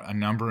finding out a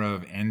number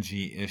of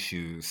NG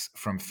issues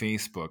from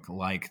Facebook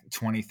like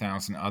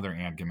 20,000 other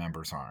ADGA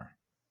members are.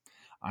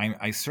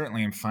 I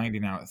certainly am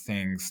finding out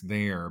things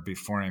there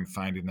before I'm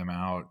finding them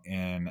out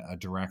in a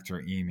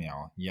director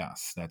email.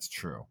 Yes, that's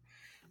true.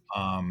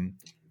 Um,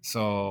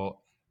 so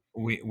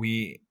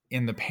we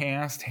in the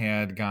past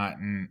had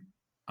gotten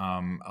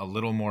a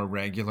little more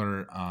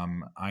regular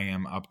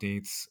IM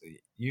updates.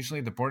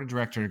 Usually, the board of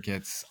director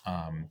gets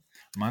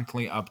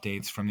monthly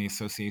updates from the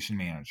association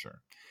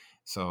manager.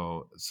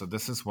 So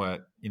this is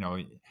what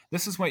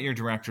this is what your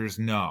directors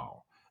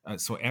know.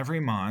 So every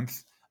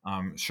month,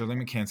 Shirley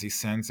McKenzie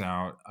sends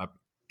out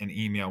an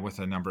email with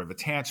a number of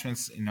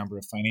attachments, a number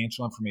of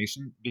financial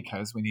information,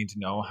 because we need to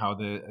know how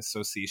the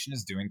association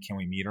is doing. Can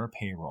we meet our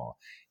payroll?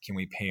 Can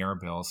we pay our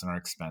bills and our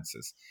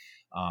expenses?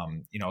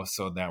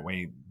 So that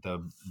way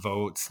the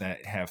votes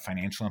that have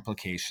financial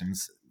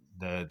implications,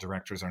 the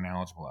directors are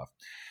knowledgeable of.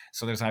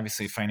 So there's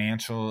obviously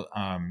financial,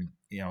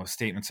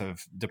 statements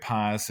of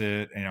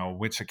deposit,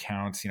 which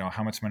accounts,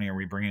 how much money are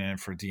we bringing in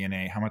for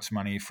DNA, how much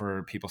money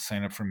for people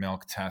signing up for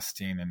milk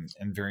testing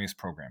and various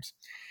programs.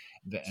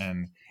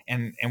 And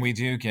we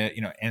do get,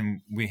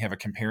 and we have a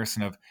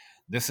comparison of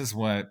this is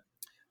what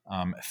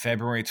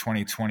February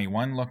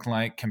 2021 looked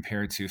like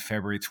compared to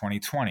February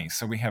 2020.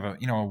 So we have a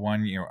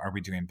 1 year, are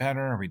we doing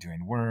better? Are we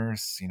doing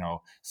worse?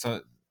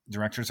 So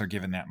directors are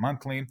given that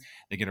monthly.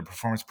 They get a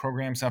performance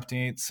programs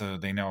update, so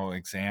they know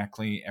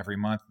exactly every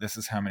month, this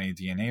is how many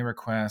DNA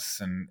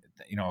requests, and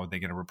they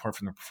get a report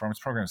from the performance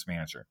programs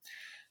manager.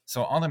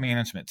 So all the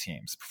management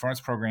teams, performance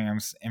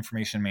programs,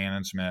 information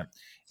management,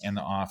 and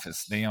the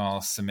office, they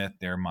all submit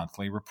their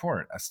monthly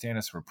report, a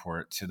status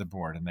report to the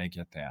board, and they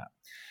get that.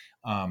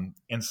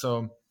 And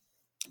so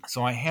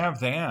I have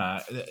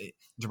that.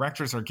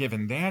 Directors are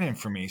given that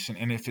information,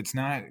 and if it's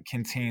not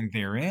contained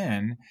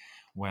therein,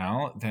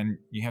 well, then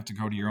you have to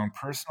go to your own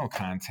personal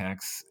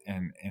contacts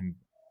and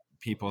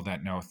people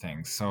that know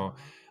things.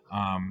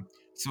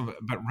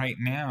 But right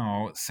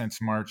now,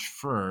 since March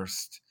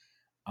 1st,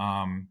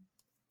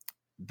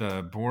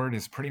 the board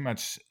is pretty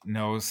much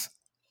knows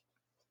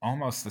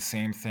almost the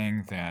same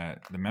thing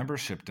that the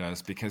membership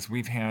does, because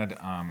we've had,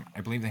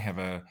 I believe they have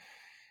a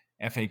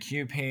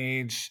FAQ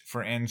page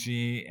for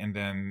NG, and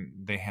then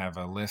they have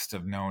a list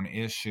of known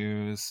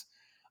issues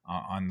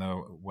on the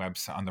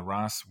website, on the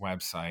Ross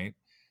website.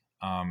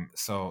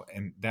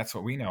 And that's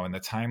what we know. And the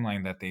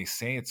timeline that they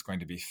say it's going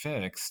to be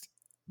fixed,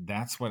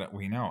 that's what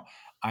we know.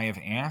 I have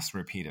asked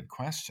repeated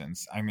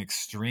questions. I'm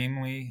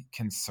extremely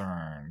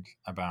concerned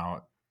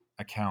about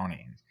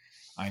accounting.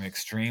 I'm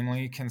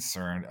extremely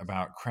concerned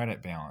about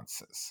credit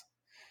balances.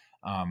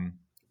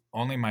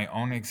 Only my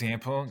own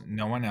example,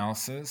 no one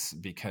else's,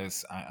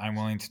 because I'm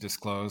willing to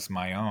disclose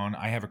my own.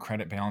 I have a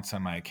credit balance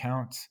on my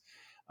account.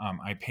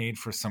 I paid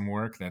for some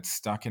work that's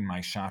stuck in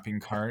my shopping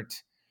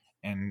cart,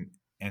 and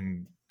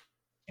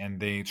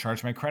they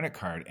charge my credit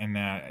card, and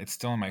it's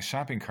still in my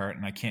shopping cart,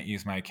 and I can't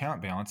use my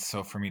account balance.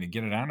 So for me to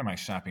get it out of my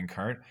shopping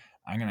cart,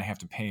 I'm going to have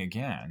to pay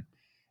again,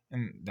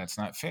 and that's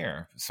not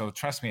fair. So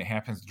trust me, it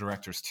happens to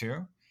directors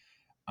too.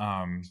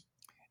 So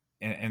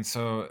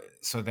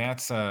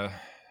that's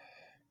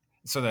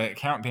so the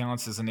account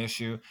balance is an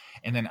issue.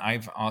 And then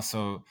I've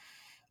also,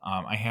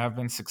 I have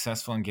been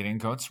successful in getting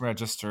goats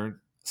registered.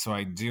 So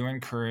I do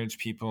encourage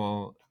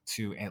people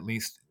to at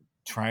least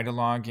try to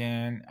log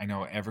in. I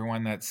know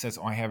everyone that says,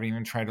 I haven't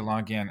even tried to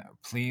log in.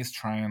 Please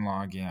try and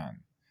log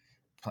in.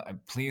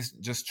 Please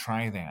just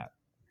try that.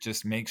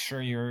 Just make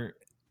sure your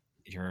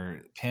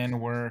PIN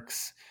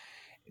works.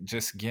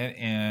 Just get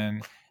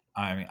in.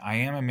 I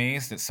am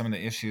amazed at some of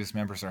the issues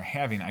members are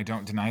having. I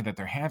don't deny that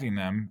they're having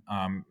them,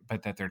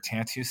 but that their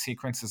tattoo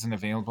sequence isn't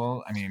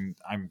available. I mean,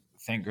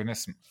 thank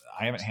goodness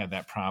I haven't had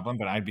that problem,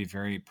 but I'd be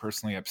very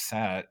personally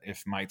upset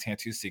if my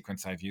tattoo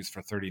sequence I've used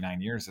for 39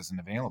 years isn't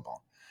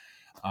available.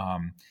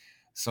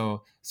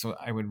 So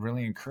I would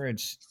really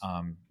encourage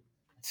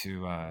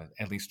to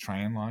at least try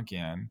and log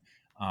in,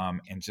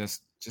 and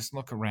just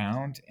look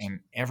around.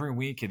 And every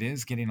week it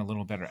is getting a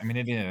little better. I mean,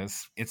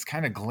 it's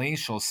kind of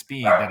glacial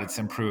speed that it's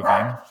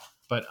improving,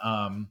 but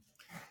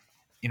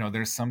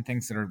there's some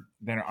things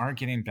that are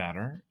getting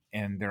better,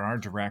 and there are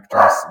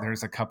directors.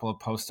 There's a couple of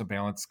postal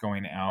ballots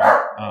going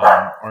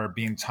out or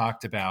being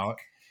talked about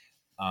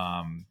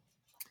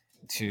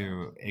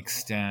to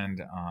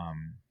extend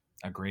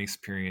a grace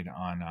period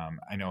on.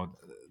 I know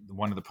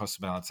one of the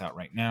postal ballots out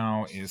right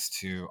now is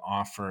to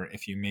offer,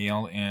 if you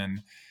mail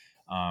in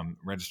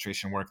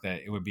registration work,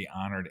 that it would be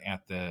honored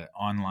at the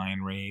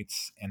online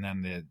rates, and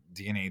then the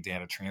DNA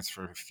data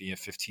transfer fee of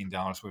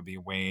 $15 would be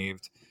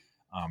waived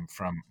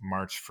from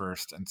March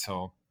 1st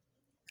until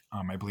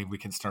I believe we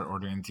can start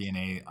ordering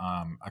DNA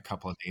a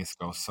couple of days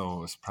ago. So it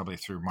was probably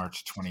through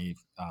March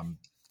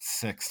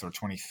 26th or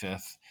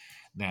 25th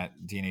that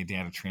DNA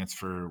data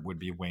transfer would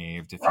be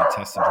waived if you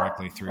tested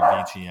directly through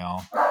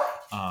VGL.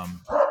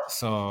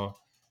 So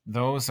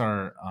those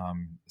are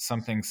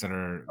some things that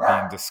are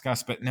being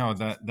discussed, but no,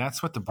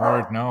 that's what the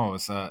board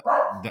knows.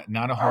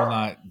 Not a whole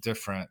lot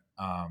different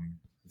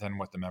than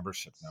what the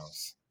membership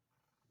knows.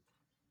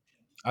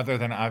 Other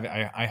than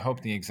I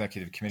hope the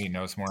executive committee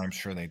knows more. I'm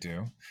sure they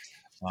do,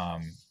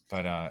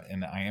 but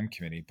in the IM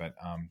committee. But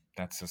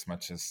that's as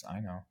much as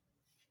I know.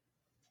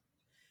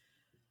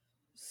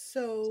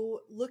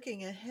 So,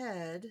 looking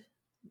ahead,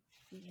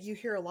 you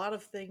hear a lot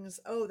of things.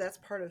 Oh, that's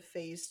part of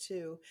phase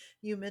two.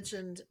 You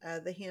mentioned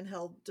the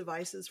handheld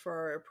devices for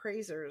our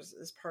appraisers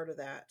as part of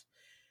that.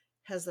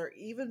 Has there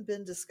even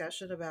been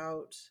discussion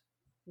about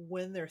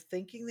when they're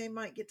thinking they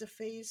might get to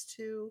phase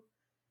two?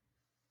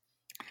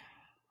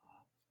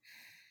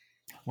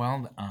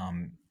 Well,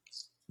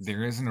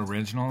 there is an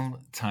original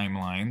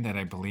timeline that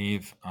I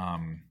believe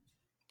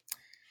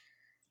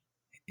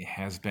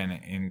has been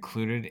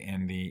included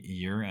in the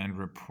year-end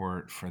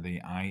report for the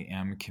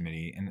IM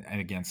committee. And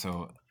again,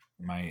 so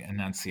my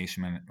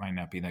enunciation might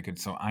not be that good.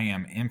 So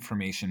IM,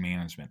 information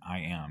management,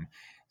 IM.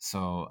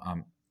 So,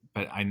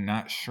 but I'm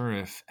not sure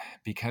if,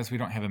 because we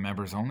don't have a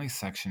members only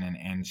section in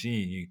NG,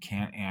 you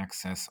can't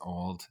access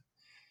old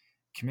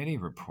committee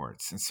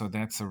reports. And so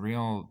that's a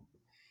real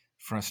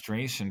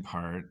frustration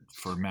part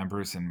for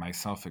members and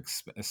myself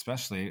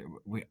especially.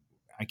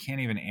 I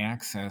can't even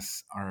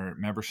access our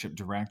membership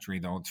directory,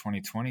 the old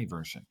 2020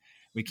 version.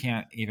 We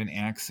can't even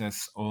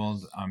access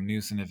old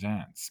news and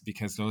events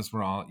because those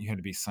were all, you had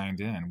to be signed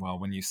in. Well,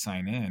 when you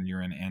sign in,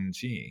 you're in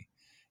NG,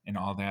 and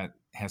all that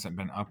hasn't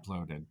been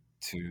uploaded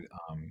to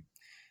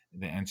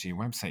the NG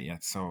website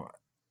yet. So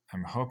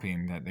I'm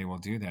hoping that they will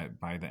do that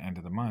by the end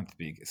of the month,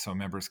 so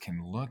members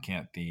can look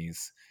at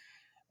these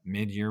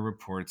mid-year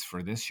reports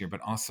for this year,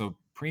 but also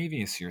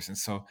previous years. And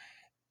so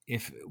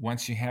if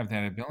once you have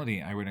that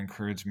ability, I would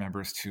encourage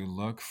members to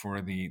look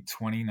for the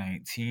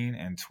 2019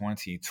 and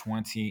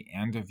 2020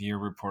 end of year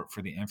report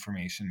for the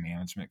Information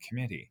Management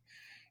Committee.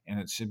 And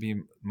it should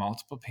be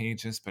multiple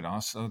pages, but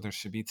also there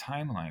should be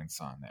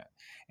timelines on that.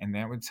 And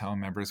that would tell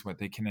members what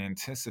they can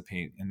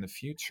anticipate in the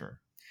future.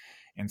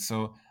 And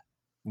so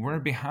we're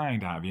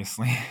behind,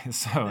 obviously.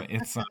 So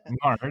it's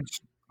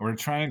March. We're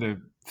trying to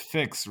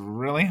fix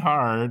really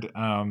hard,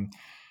 trying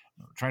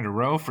to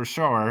row for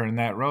shore in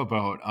that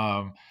rowboat,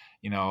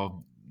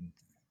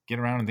 get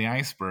around the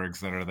icebergs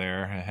that are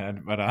there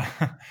ahead. But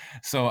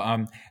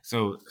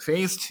so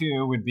phase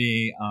two would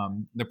be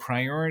the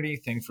priority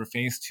thing for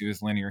phase two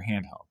is linear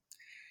handheld.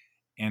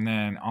 And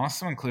then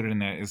also included in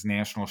that is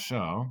national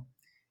show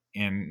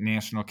and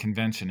national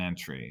convention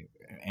entry.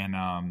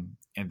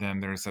 And then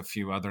there's a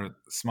few other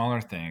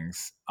smaller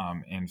things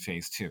in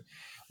phase two.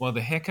 Well,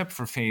 the hiccup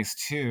for phase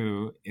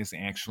two is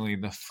actually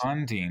the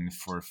funding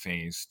for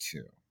phase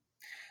two.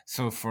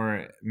 So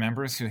for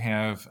members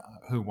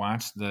who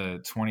watched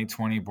the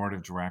 2020 Board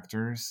of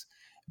Directors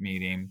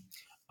meeting,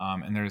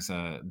 and there's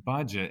a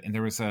budget, and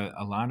there was a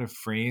lot of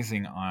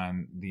phrasing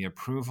on the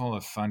approval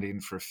of funding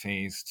for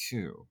phase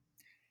two.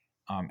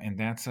 And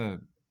that's a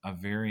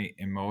very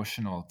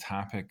emotional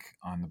topic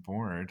on the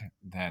board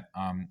that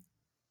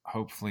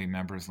hopefully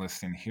members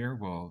listening here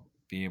will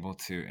be able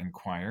to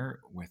inquire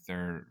with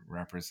their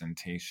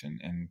representation,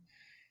 and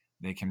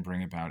they can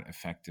bring about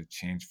effective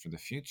change for the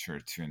future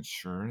to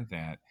ensure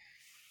that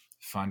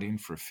funding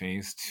for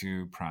phase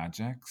two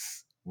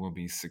projects will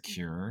be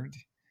secured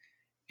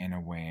in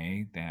a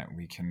way that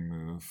we can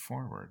move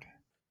forward.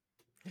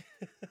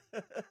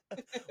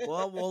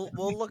 Well,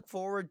 we'll look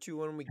forward to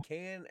when we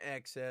can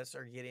access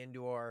or get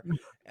into our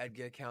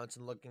ADGA accounts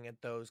and looking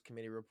at those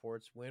committee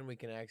reports when we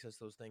can access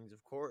those things,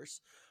 of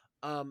course.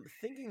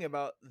 Thinking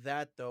about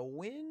that though,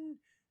 when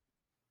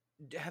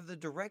have the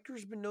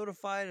directors been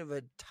notified of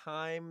a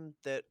time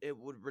that it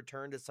would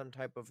return to some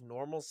type of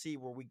normalcy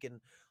where we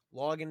can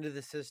log into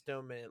the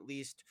system and at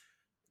least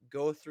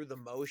go through the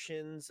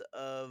motions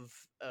of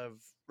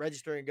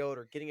registering a goat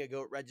or getting a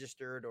goat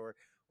registered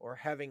or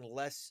having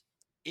less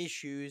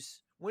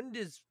issues? When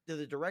do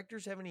the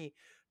directors have any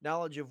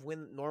knowledge of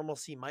when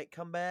normalcy might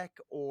come back,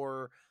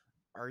 or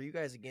are you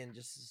guys again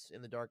just as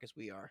in the dark as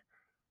we are?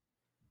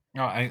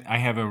 No, I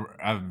have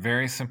a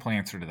very simple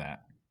answer to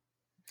that.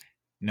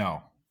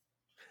 No.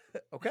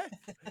 Okay.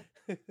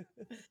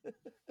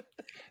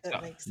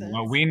 That makes sense.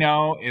 What we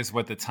know is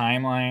what the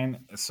timeline.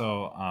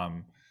 So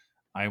I'm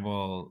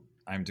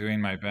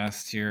doing my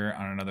best here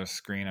on another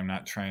screen. I'm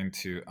not trying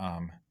to.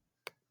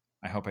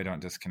 I hope I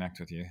don't disconnect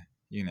with you.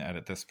 You can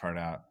edit this part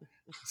out.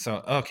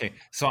 So okay.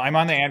 So I'm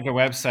on the ADGA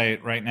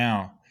website right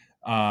now.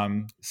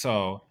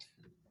 So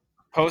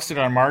posted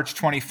on March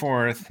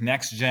 24th.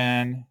 Next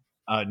Gen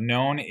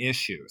known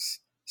issues.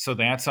 So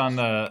that's on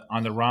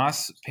the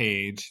Ross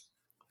page.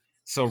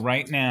 So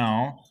right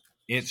now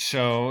it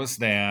shows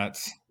that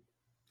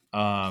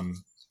on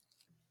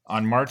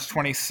March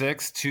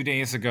 26th, 2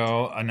 days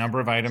ago, a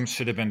number of items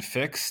should have been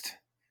fixed.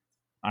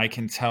 I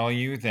can tell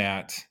you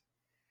that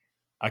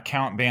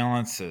account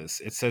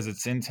balances, it says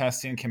it's in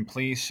testing,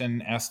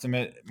 completion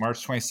estimate,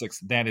 March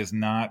 26th. That is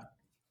not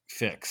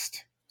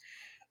fixed.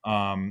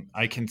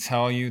 I can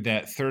tell you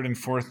that third and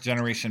fourth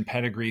generation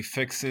pedigree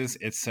fixes,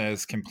 it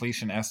says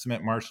completion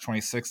estimate March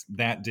 26th.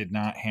 That did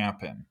not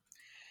happen.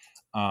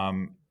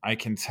 I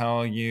can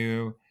tell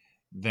you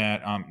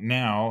that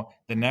now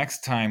the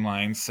next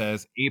timeline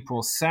says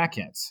April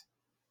 2nd,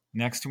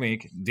 next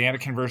week, data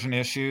conversion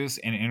issues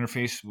and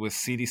interface with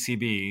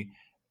CDCB.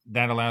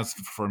 That allows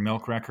for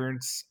milk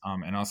records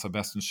and also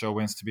best in show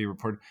wins to be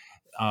reported.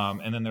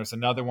 And then there's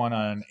another one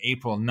on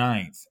April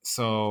 9th.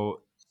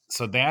 So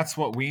So that's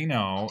what we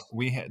know.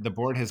 The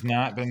board has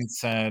not been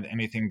said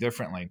anything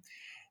differently.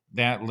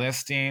 That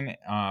listing,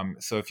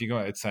 so if you go,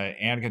 it's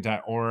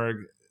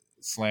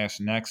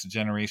adga.org/next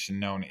generation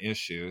known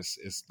issues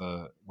is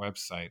the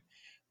website.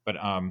 But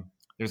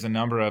there's a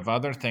number of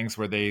other things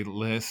where they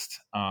list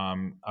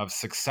of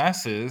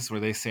successes where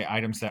they say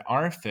items that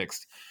are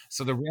fixed.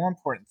 So the real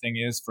important thing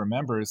is for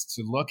members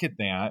to look at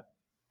that.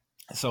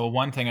 So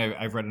one thing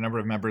I've read a number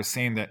of members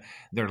saying that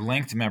they're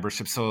linked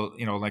memberships. So,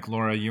 like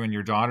Laura, you and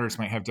your daughters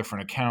might have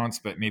different accounts,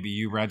 but maybe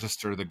you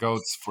register the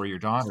goats for your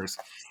daughters.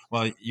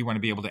 Well, you want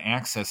to be able to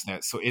access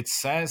that. So it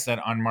says that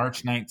on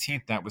March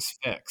 19th, that was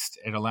fixed.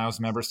 It allows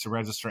members to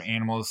register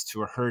animals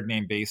to a herd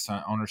name based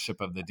on ownership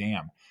of the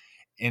dam.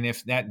 And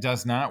if that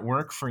does not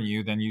work for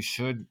you, then you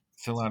should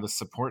fill out a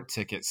support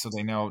ticket so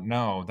they know,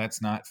 no,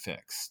 that's not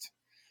fixed.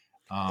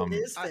 It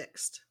is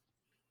fixed.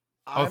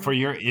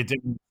 It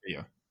didn't for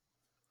you.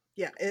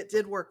 Yeah, it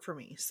did work for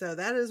me. So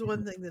that is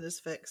one thing that is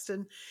fixed.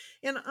 And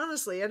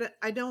honestly,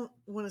 I don't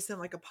want to sound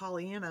like a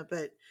Pollyanna,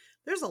 but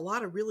there's a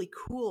lot of really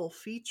cool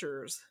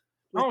features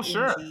with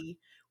NG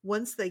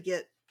once they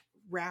get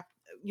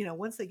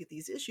once they get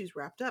these issues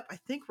wrapped up. I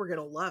think we're going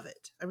to love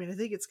it. I mean, I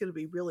think it's going to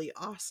be really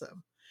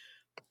awesome.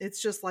 It's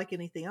just like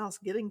anything else.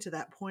 Getting to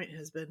that point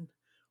has been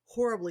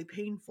horribly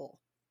painful.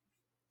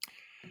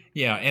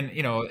 Yeah. And,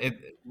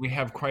 we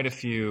have quite a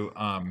few,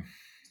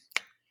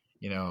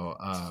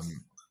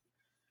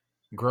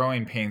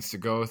 growing pains to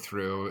go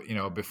through,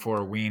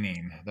 before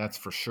weaning. That's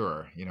for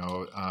sure.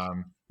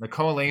 The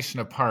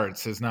collation of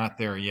parts is not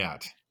there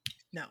yet.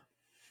 No.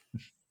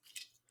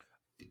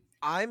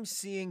 I'm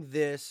seeing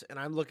this and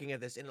I'm looking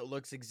at this and it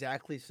looks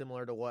exactly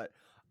similar to what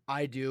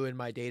I do in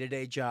my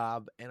day-to-day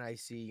job. And I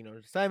see,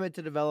 assignment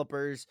to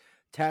developers,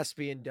 tasks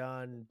being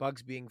done,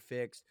 bugs being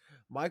fixed.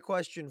 My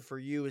question for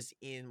you is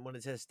when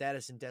it says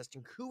status and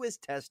testing, who is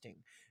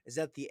testing? Is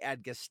that the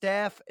ADGA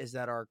staff? Is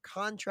that our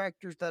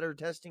contractors that are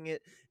testing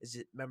it? Is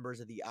it members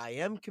of the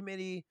IM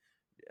committee?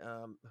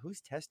 Who's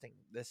testing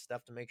this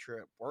stuff to make sure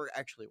it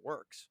actually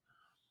works?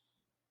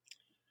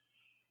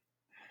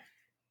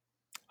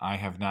 I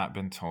have not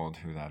been told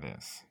who that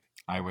is.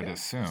 I would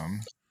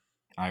assume,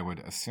 and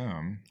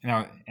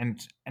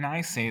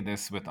I say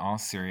this with all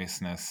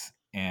seriousness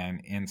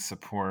and in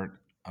support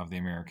of the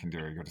American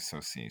Dairy Goat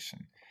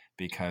Association,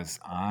 because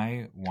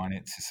I want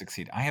it to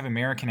succeed. I have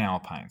American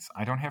Alpines.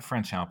 I don't have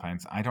French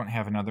Alpines. I don't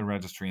have another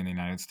registry in the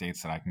United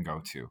States that I can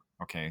go to.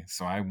 Okay,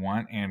 so I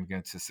want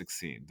AMGA to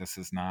succeed. This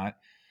is not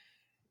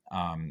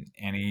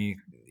any,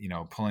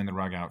 pulling the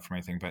rug out from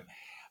anything, but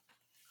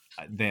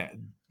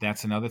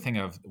that's another thing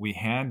of we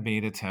had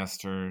beta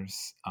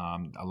testers.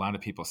 A lot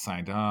of people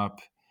signed up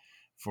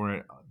for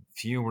it.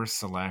 Few were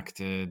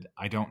selected.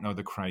 I don't know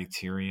the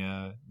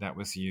criteria that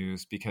was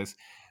used, because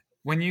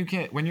when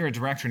you're a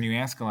director and you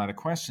ask a lot of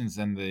questions,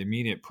 then the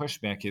immediate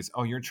pushback is,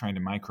 oh, you're trying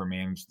to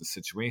micromanage the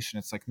situation.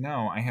 It's like,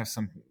 no, I have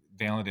some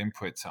valid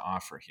input to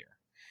offer here.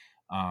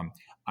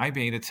 I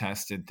beta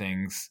tested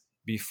things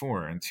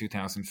before in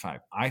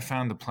 2005. I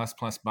found the plus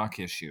buck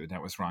issue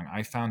that was wrong.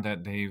 I found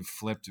that they've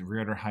flipped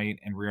rear udder height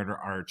and rear udder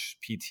arch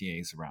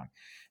PTAs around.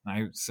 And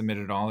I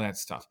submitted all that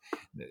stuff.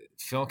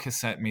 Phil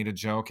Cassette made a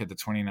joke at the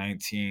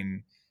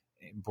 2019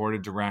 board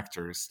of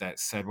directors that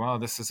said, well,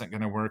 this isn't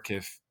going to work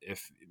if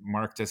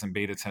Mark doesn't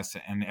beta test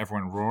it. And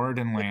everyone roared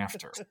in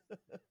laughter.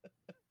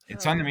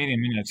 It's on the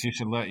meeting minutes. You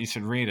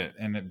should read it.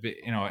 And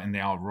and they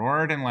all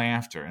roared in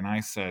laughter. And I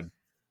said,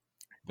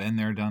 been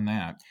there, done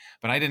that.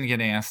 But I didn't get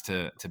asked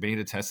to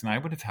beta test, and I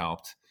would have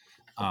helped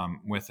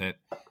with it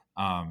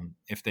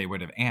if they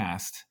would have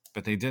asked,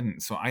 but they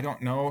didn't. So I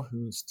don't know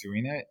who's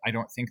doing it. I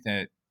don't think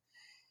that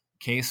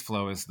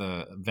Caseflow is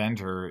the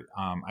vendor.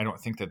 I don't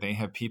think that they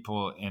have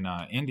people in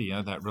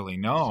India that really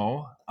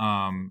know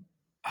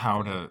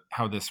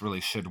how this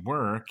really should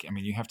work. I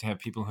mean, you have to have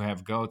people who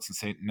have goats and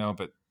say, no,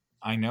 but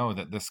I know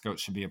that this goat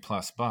should be a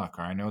plus buck,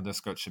 or I know this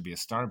goat should be a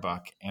star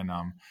buck, and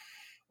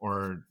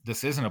or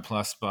this isn't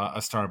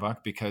a star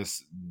buck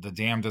because the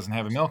dam doesn't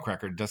have a milk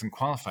record, doesn't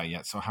qualify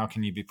yet. So how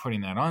can you be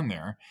putting that on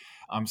there?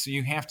 So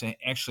you have to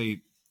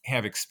actually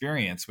have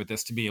experience with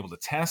this to be able to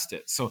test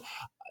it. So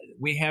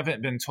we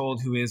haven't been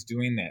told who is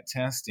doing that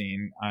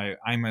testing.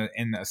 I'm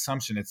in the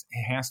assumption it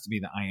has to be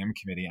the IM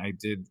committee. I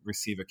did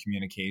receive a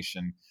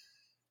communication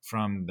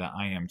from the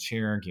IM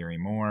chair, Gary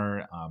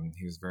Moore.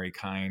 He was very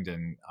kind,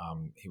 and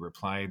he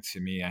replied to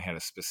me. I had a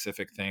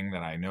specific thing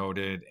that I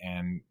noted,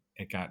 and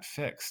it got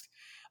fixed.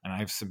 And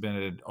I've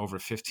submitted over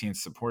 15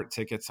 support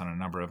tickets on a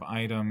number of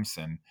items,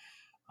 and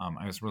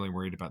I was really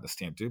worried about the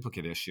stamp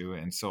duplicate issue.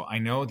 And so I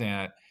know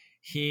that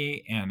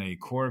he and a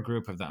core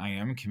group of the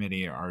IM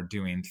committee are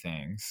doing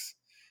things,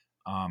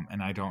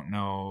 and I don't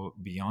know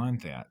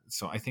beyond that.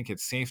 So I think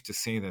it's safe to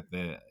say that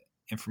the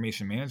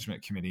Information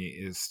Management Committee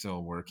is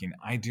still working.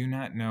 I do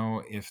not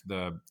know if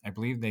I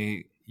believe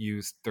they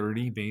used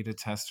 30 beta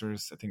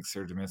testers. I think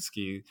Sarah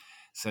Demitsky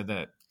said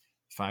that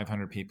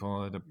 500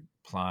 people had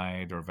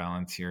applied or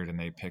volunteered, and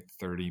they picked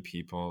 30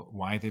 people.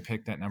 Why they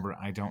picked that number,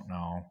 I don't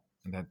know.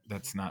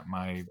 That's not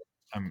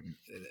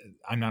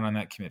I'm not on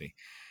that committee.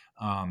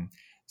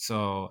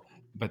 So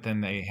but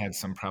then they had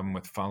some problem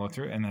with follow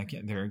through. And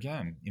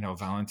again,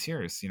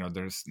 volunteers,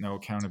 there's no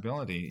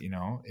accountability.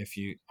 If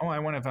you, oh, I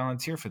want to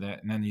volunteer for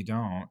that, and then you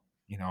don't,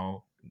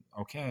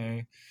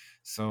 okay.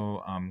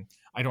 So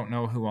I don't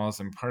know who all's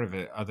in part of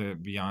it other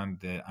beyond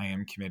the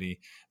IM committee,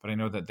 but I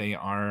know that they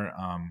are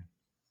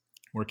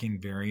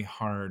working very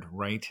hard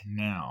right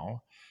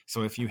now.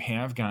 So if you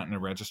have gotten a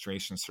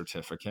registration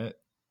certificate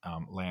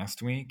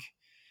last week,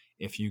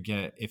 if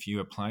you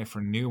apply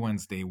for new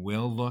ones, they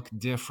will look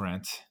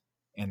different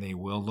and they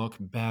will look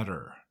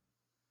better.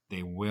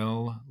 They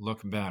will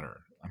look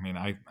better. I mean,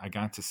 I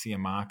got to see a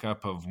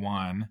mock-up of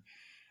one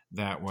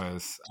that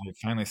was, I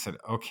finally said,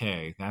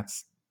 okay,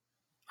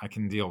 I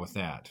can deal with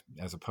that,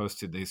 as opposed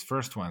to these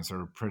first ones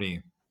are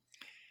pretty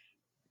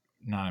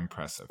not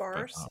impressive.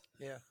 Sparse.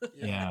 But,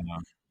 yeah.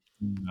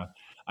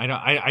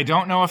 I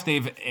don't know if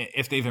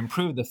they've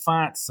improved the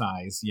font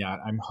size yet.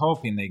 I'm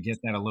hoping they get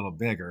that a little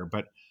bigger,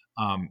 but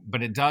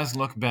it does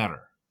look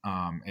better.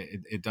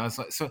 It does.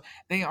 So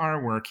they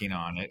are working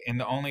on it, and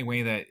the only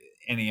way that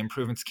any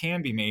improvements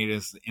can be made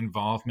is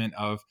involvement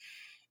of,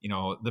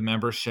 the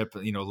membership,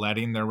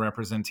 letting their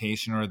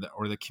representation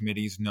or the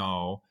committees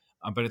know.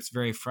 But it's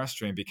very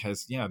frustrating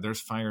because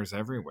there's fires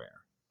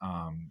everywhere,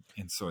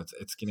 and so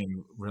it's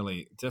getting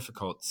really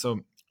difficult.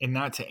 So, and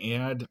not to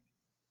add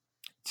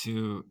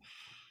to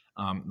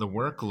the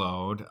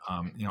workload,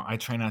 I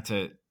try not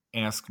to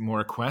ask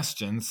more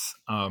questions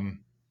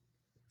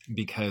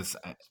because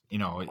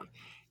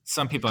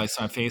some people I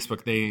saw on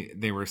Facebook,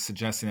 they were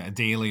suggesting a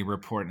daily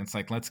report, and it's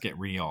like, let's get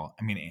real.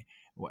 I mean,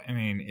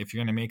 if you're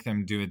going to make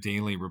them do a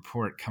daily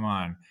report, come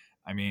on.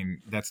 I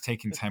mean, that's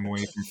taking time away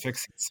from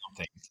fixing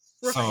something.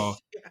 Right.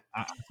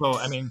 So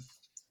I mean,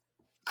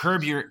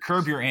 curb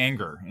your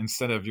anger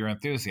instead of your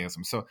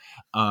enthusiasm. So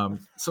I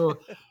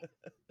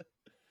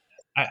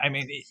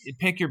mean,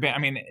 pick your bad. I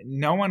mean,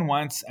 no one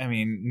wants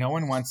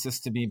this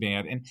to be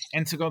bad.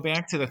 And to go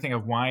back to the thing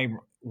of why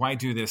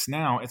do this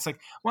now? It's like,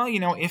 well,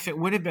 if it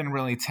would have been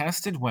really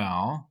tested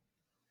well,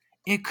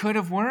 it could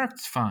have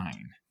worked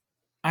fine.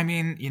 I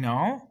mean,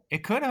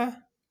 it could have.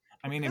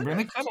 I mean, it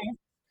really could have.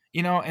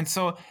 And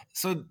so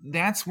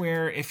that's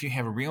where, if you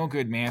have a real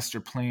good master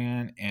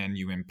plan and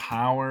you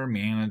empower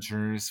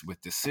managers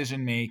with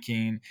decision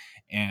making,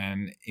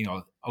 and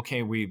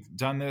okay, we've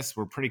done this,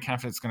 we're pretty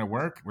confident it's going to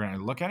work, we're going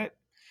to look at it.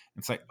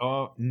 It's like,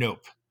 oh,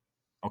 nope.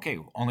 Okay,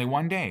 only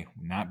one day,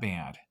 not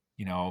bad.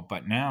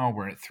 But now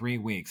we're at 3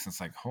 weeks.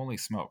 It's like, holy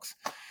smokes.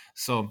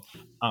 So,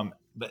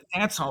 but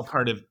that's all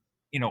part of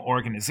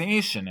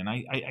organization, and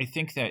I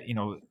think that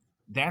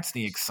that's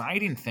the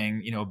exciting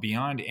thing.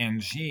 Beyond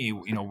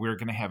NG, we're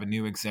going to have a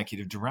new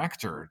executive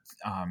director,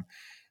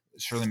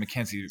 Shirley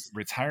McKenzie,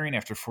 retiring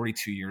after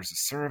 42 years of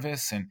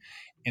service, and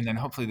then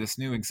hopefully this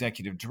new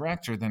executive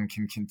director then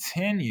can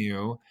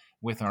continue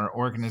with our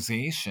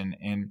organization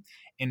and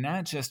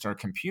not just our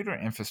computer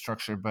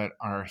infrastructure, but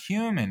our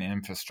human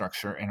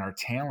infrastructure and our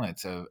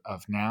talent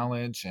of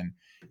knowledge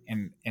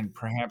and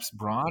perhaps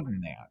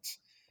broaden that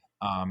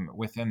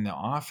within the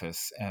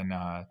office,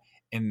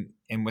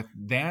 and with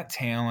that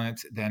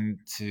talent, then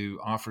to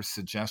offer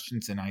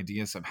suggestions and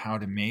ideas of how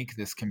to make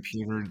this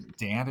computer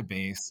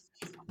database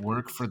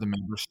work for the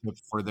membership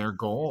for their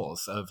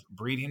goals of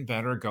breeding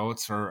better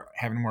goats or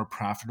having a more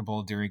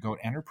profitable dairy goat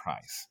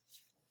enterprise.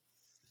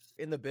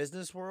 In the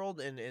business world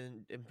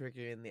and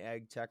particularly in the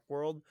ag tech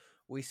world,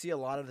 we see a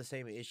lot of the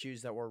same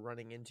issues that we're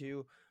running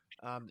into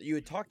that you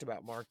had talked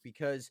about, Mark,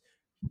 because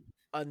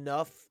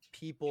enough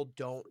people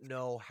don't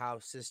know how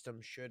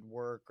systems should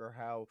work or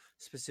how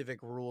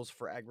specific rules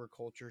for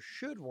agriculture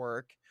should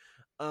work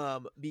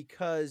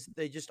because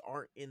they just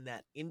aren't in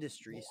that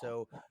industry.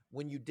 So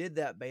when you did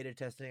that beta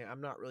testing, I'm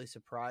not really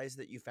surprised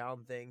that you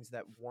found things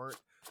that weren't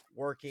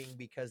working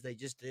because they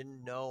just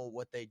didn't know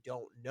what they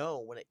don't know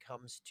when it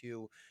comes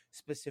to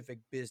specific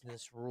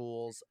business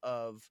rules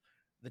of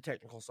the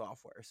technical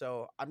software.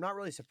 So I'm not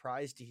really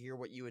surprised to hear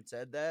what you had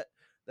said that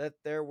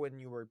there when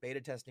you were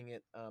beta testing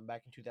it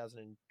back in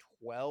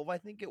 2012, I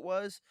think it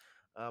was.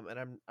 And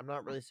I'm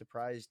not really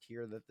surprised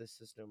here that this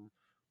system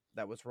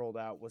that was rolled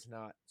out was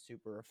not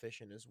super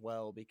efficient as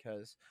well,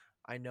 because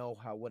I know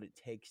what it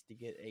takes to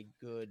get a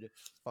good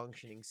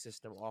functioning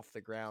system off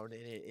the ground,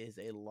 and it is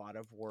a lot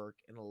of work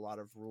and a lot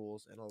of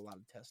rules and a lot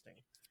of testing.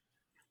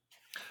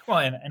 Well,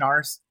 and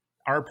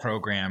our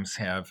programs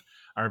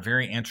are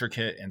very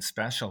intricate and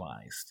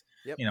specialized.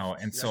 Yep.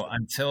 And so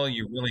until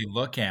you really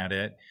look at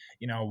it,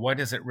 what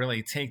does it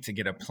really take to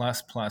get a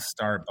plus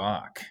star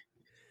buck?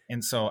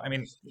 And so, I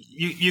mean,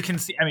 you can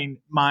see, I mean,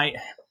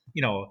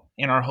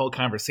 in our whole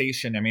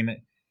conversation, I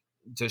mean,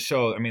 to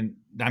show, I mean,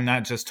 I'm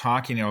not just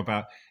talking,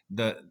 about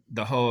the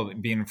whole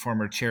being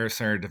former chair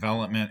sire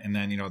development, and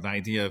then, the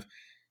idea of,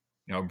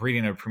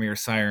 breeding a premier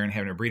sire and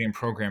having a breeding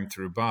program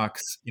through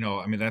bucks.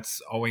 I mean,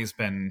 that's always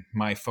been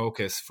my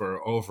focus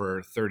for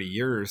over 30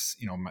 years.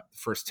 My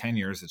first 10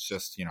 years, it's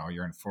just,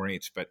 you're in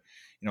 4-H, but,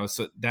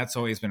 so that's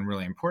always been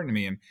really important to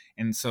me.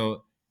 And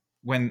so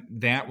when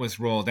that was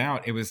rolled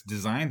out, it was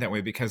designed that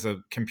way because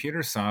a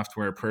computer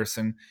software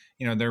person,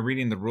 they're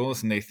reading the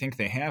rules and they think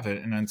they have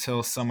it. And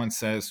until someone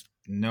says,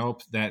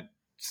 nope, that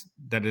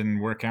that didn't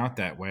work out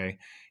that way,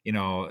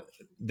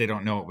 they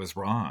don't know it was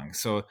wrong.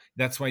 So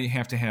that's why you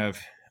have to have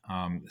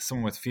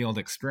someone with field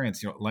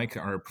experience, like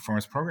our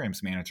performance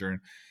programs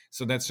manager.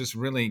 So that's just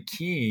really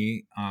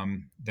key,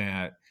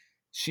 that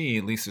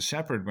Lisa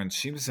Shepard, when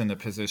she was in the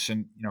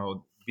position,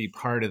 be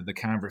part of the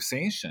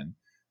conversation,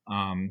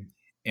 and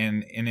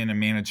in a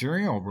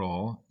managerial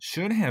role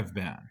should have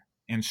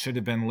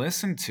been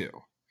listened to.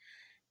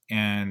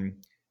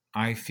 And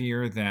I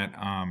fear that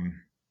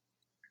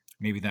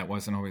maybe that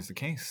wasn't always the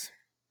case.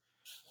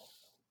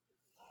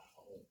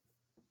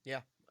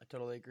 Yeah, I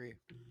totally agree.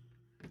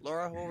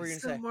 Laura, what were you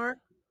going to say? Mark,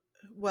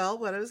 well,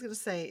 what I was going to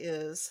say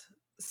is,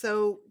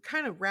 so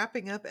kind of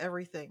wrapping up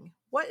everything,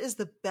 what is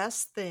the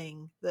best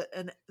thing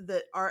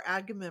that our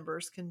ADGA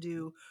members can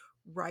do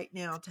right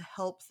now to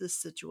help this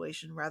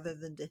situation rather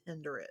than to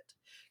hinder it?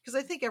 Because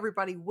I think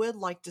everybody would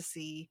like to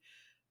see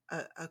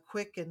a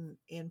quick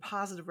and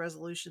positive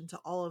resolution to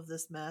all of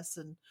this mess,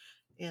 and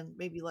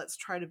maybe let's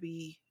try to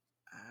be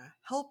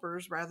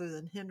helpers rather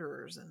than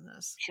hinderers in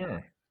this.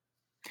 Sure.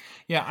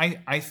 Yeah,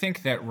 I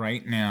think that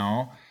right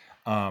now,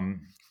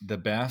 the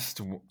best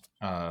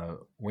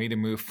way to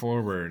move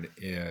forward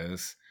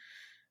is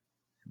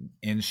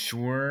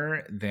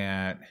ensure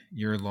that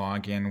your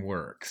login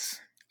works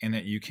and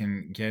that you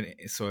can get.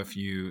 So if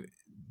you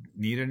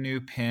need a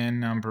new PIN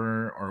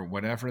number or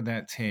whatever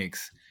that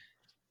takes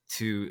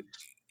to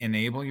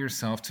enable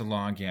yourself to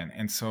log in.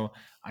 And so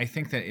I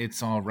think that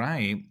it's all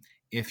right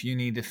if you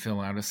need to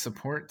fill out a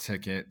support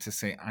ticket to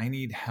say, I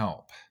need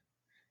help.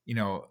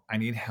 I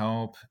need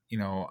help.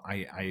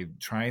 I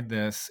tried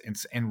this,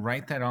 and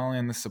write that all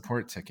in the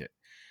support ticket.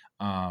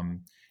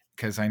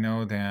 Because I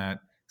know that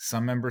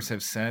some members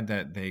have said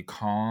that they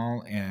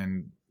call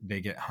and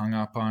they get hung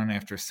up on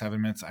after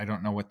 7 minutes. I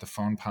don't know what the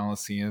phone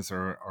policy is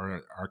or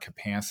our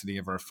capacity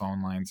of our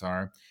phone lines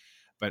are.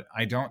 But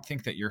I don't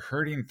think that you're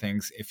hurting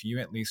things if you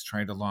at least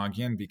try to log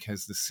in,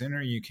 because the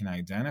sooner you can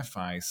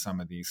identify some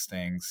of these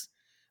things,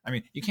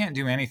 you can't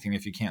do anything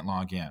if you can't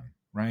log in,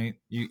 right?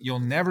 You'll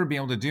never be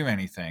able to do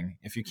anything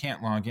if you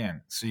can't log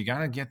in. So you got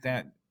to get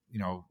that,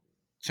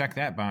 check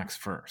that box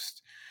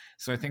first.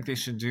 So I think they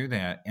should do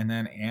that. And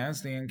then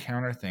as they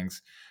encounter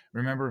things,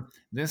 remember,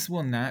 this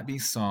will not be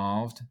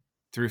solved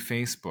through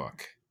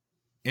Facebook.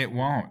 It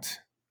won't.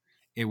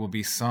 It will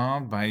be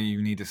solved by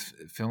you need to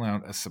fill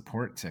out a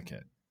support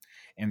ticket.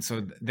 And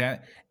so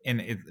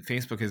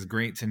Facebook is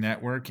great to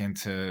network and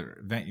to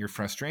vent your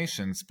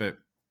frustrations, but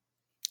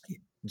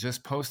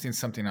just posting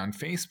something on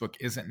Facebook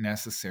isn't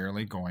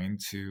necessarily going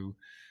to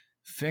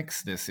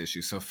fix this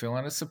issue. So fill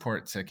out a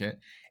support ticket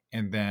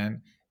and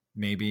then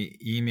maybe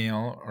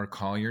email or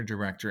call your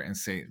director and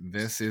say,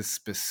 this is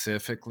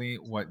specifically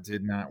what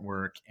did not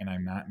work. And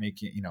I'm not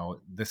making,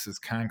 this is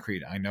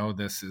concrete. I know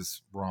this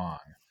is wrong,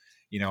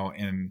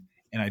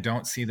 and I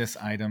don't see this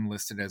item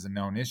listed as a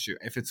known issue.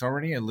 If it's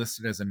already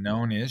listed as a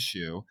known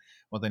issue,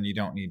 well, then you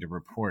don't need to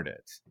report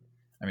it.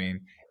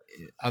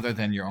 Other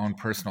than your own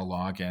personal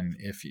login,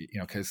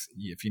 because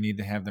if you need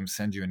to have them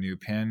send you a new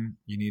PIN,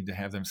 you need to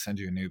have them send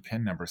you a new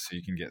PIN number so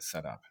you can get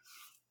set up.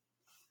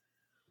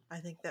 I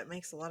think that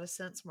makes a lot of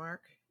sense,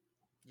 Mark.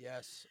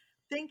 Yes.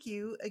 Thank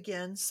you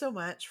again so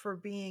much for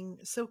being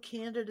so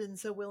candid and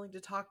so willing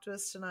to talk to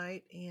us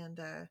tonight. And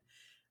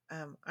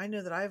I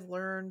know that I've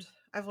learned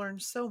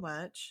so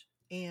much,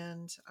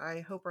 and I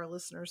hope our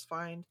listeners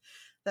find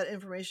that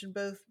information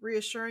both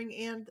reassuring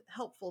and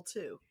helpful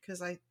too.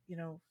 Because I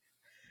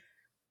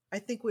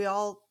think we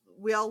all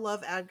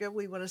love ADGA.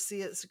 We want to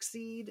see it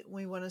succeed.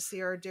 We want to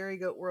see our dairy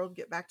goat world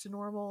get back to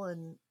normal,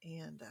 and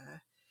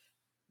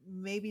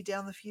maybe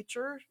down the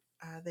future,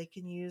 they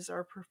can use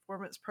our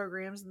performance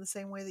programs in the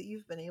same way that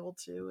you've been able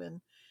to,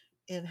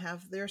 and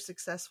have their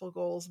successful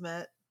goals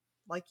met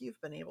like you've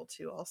been able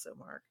to also,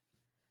 Mark.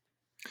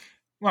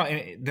 Well,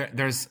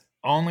 there's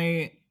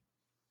only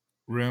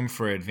room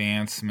for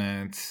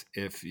advancement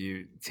if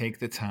you take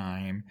the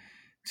time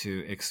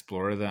to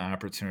explore the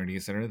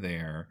opportunities that are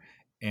there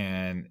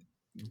and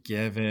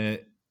give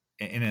it,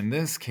 and in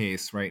this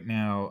case right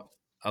now,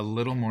 a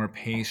little more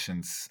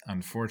patience.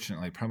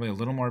 Unfortunately, probably a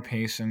little more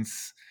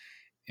patience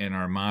in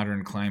our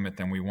modern climate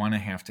than we want to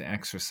have to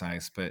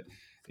exercise, but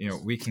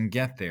we can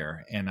get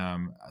there. And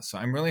so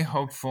I'm really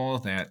hopeful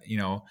that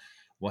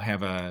we'll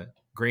have a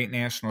great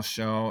national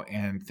show,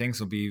 and things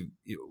will be.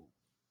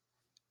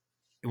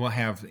 We'll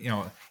have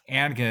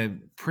ADGA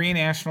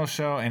pre-national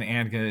show and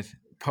ADGA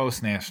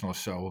post-national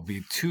show will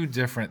be two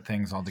different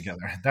things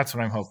altogether. That's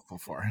what I'm hopeful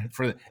for.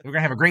 We're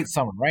gonna have a great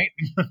summer, right?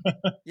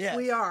 Yeah,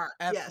 we are.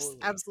 Absolutely.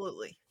 Yes,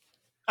 absolutely.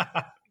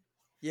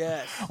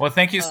 Yes. Well,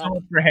 thank you so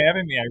much for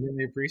having me. I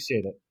really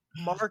appreciate it.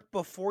 Mark,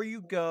 before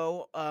you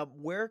go,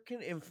 where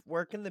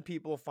can the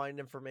people find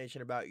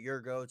information about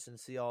your goats and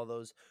see all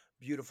those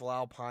beautiful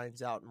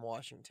alpines out in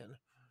Washington?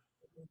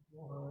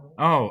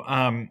 Oh,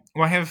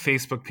 well, I have a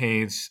Facebook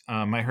page.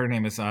 My herd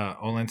name is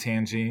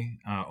Olentangy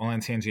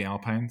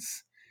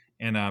Alpines,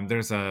 and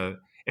there's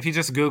if you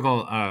just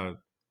Google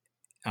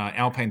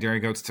Alpine Dairy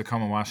Goats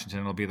Tacoma, Washington,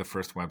 it'll be the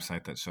first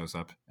website that shows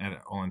up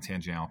at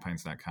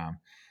olentangyalpines.com.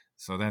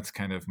 So that's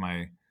kind of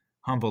my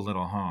humble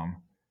little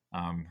home.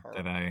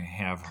 that I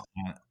have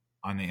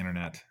on the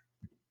internet.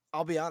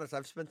 I'll be honest,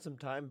 I've spent some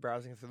time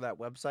browsing through that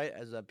website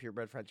as a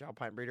purebred French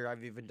Alpine breeder.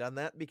 I've even done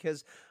that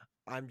because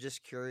I'm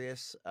just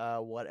curious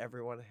what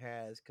everyone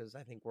has, because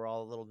I think we're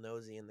all a little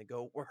nosy in the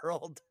goat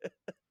world.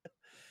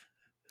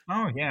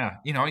 Oh yeah,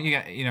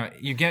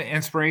 you get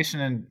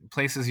inspiration in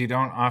places you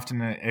don't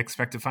often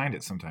expect to find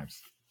it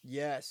sometimes.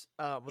 Yes.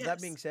 With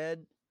that being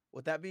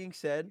Yes.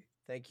 said,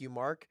 thank you,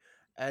 Mark.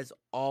 As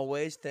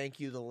always, thank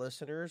you, the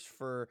listeners,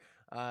 for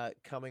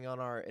coming on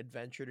our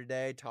adventure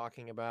today,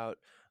 talking about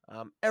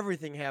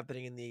everything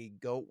happening in the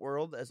goat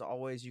world. As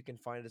always, you can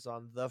find us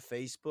on the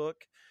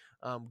Facebook,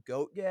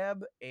 Goat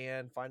Gab,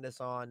 and find us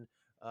on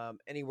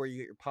anywhere you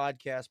get your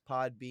podcast,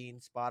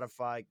 Podbean,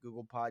 Spotify,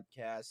 Google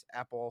Podcasts,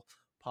 Apple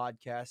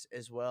Podcasts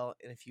as well.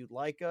 And if you'd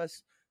like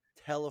us,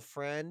 tell a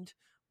friend.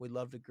 We'd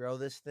love to grow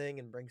this thing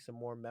and bring some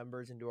more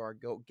members into our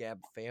Goat Gab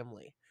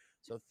family.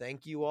 So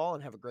thank you all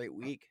and have a great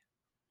week.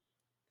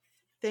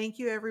 Thank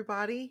you,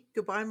 everybody.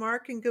 Goodbye,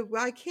 Mark, and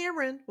goodbye,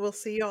 Cameron. We'll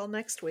see you all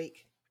next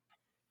week.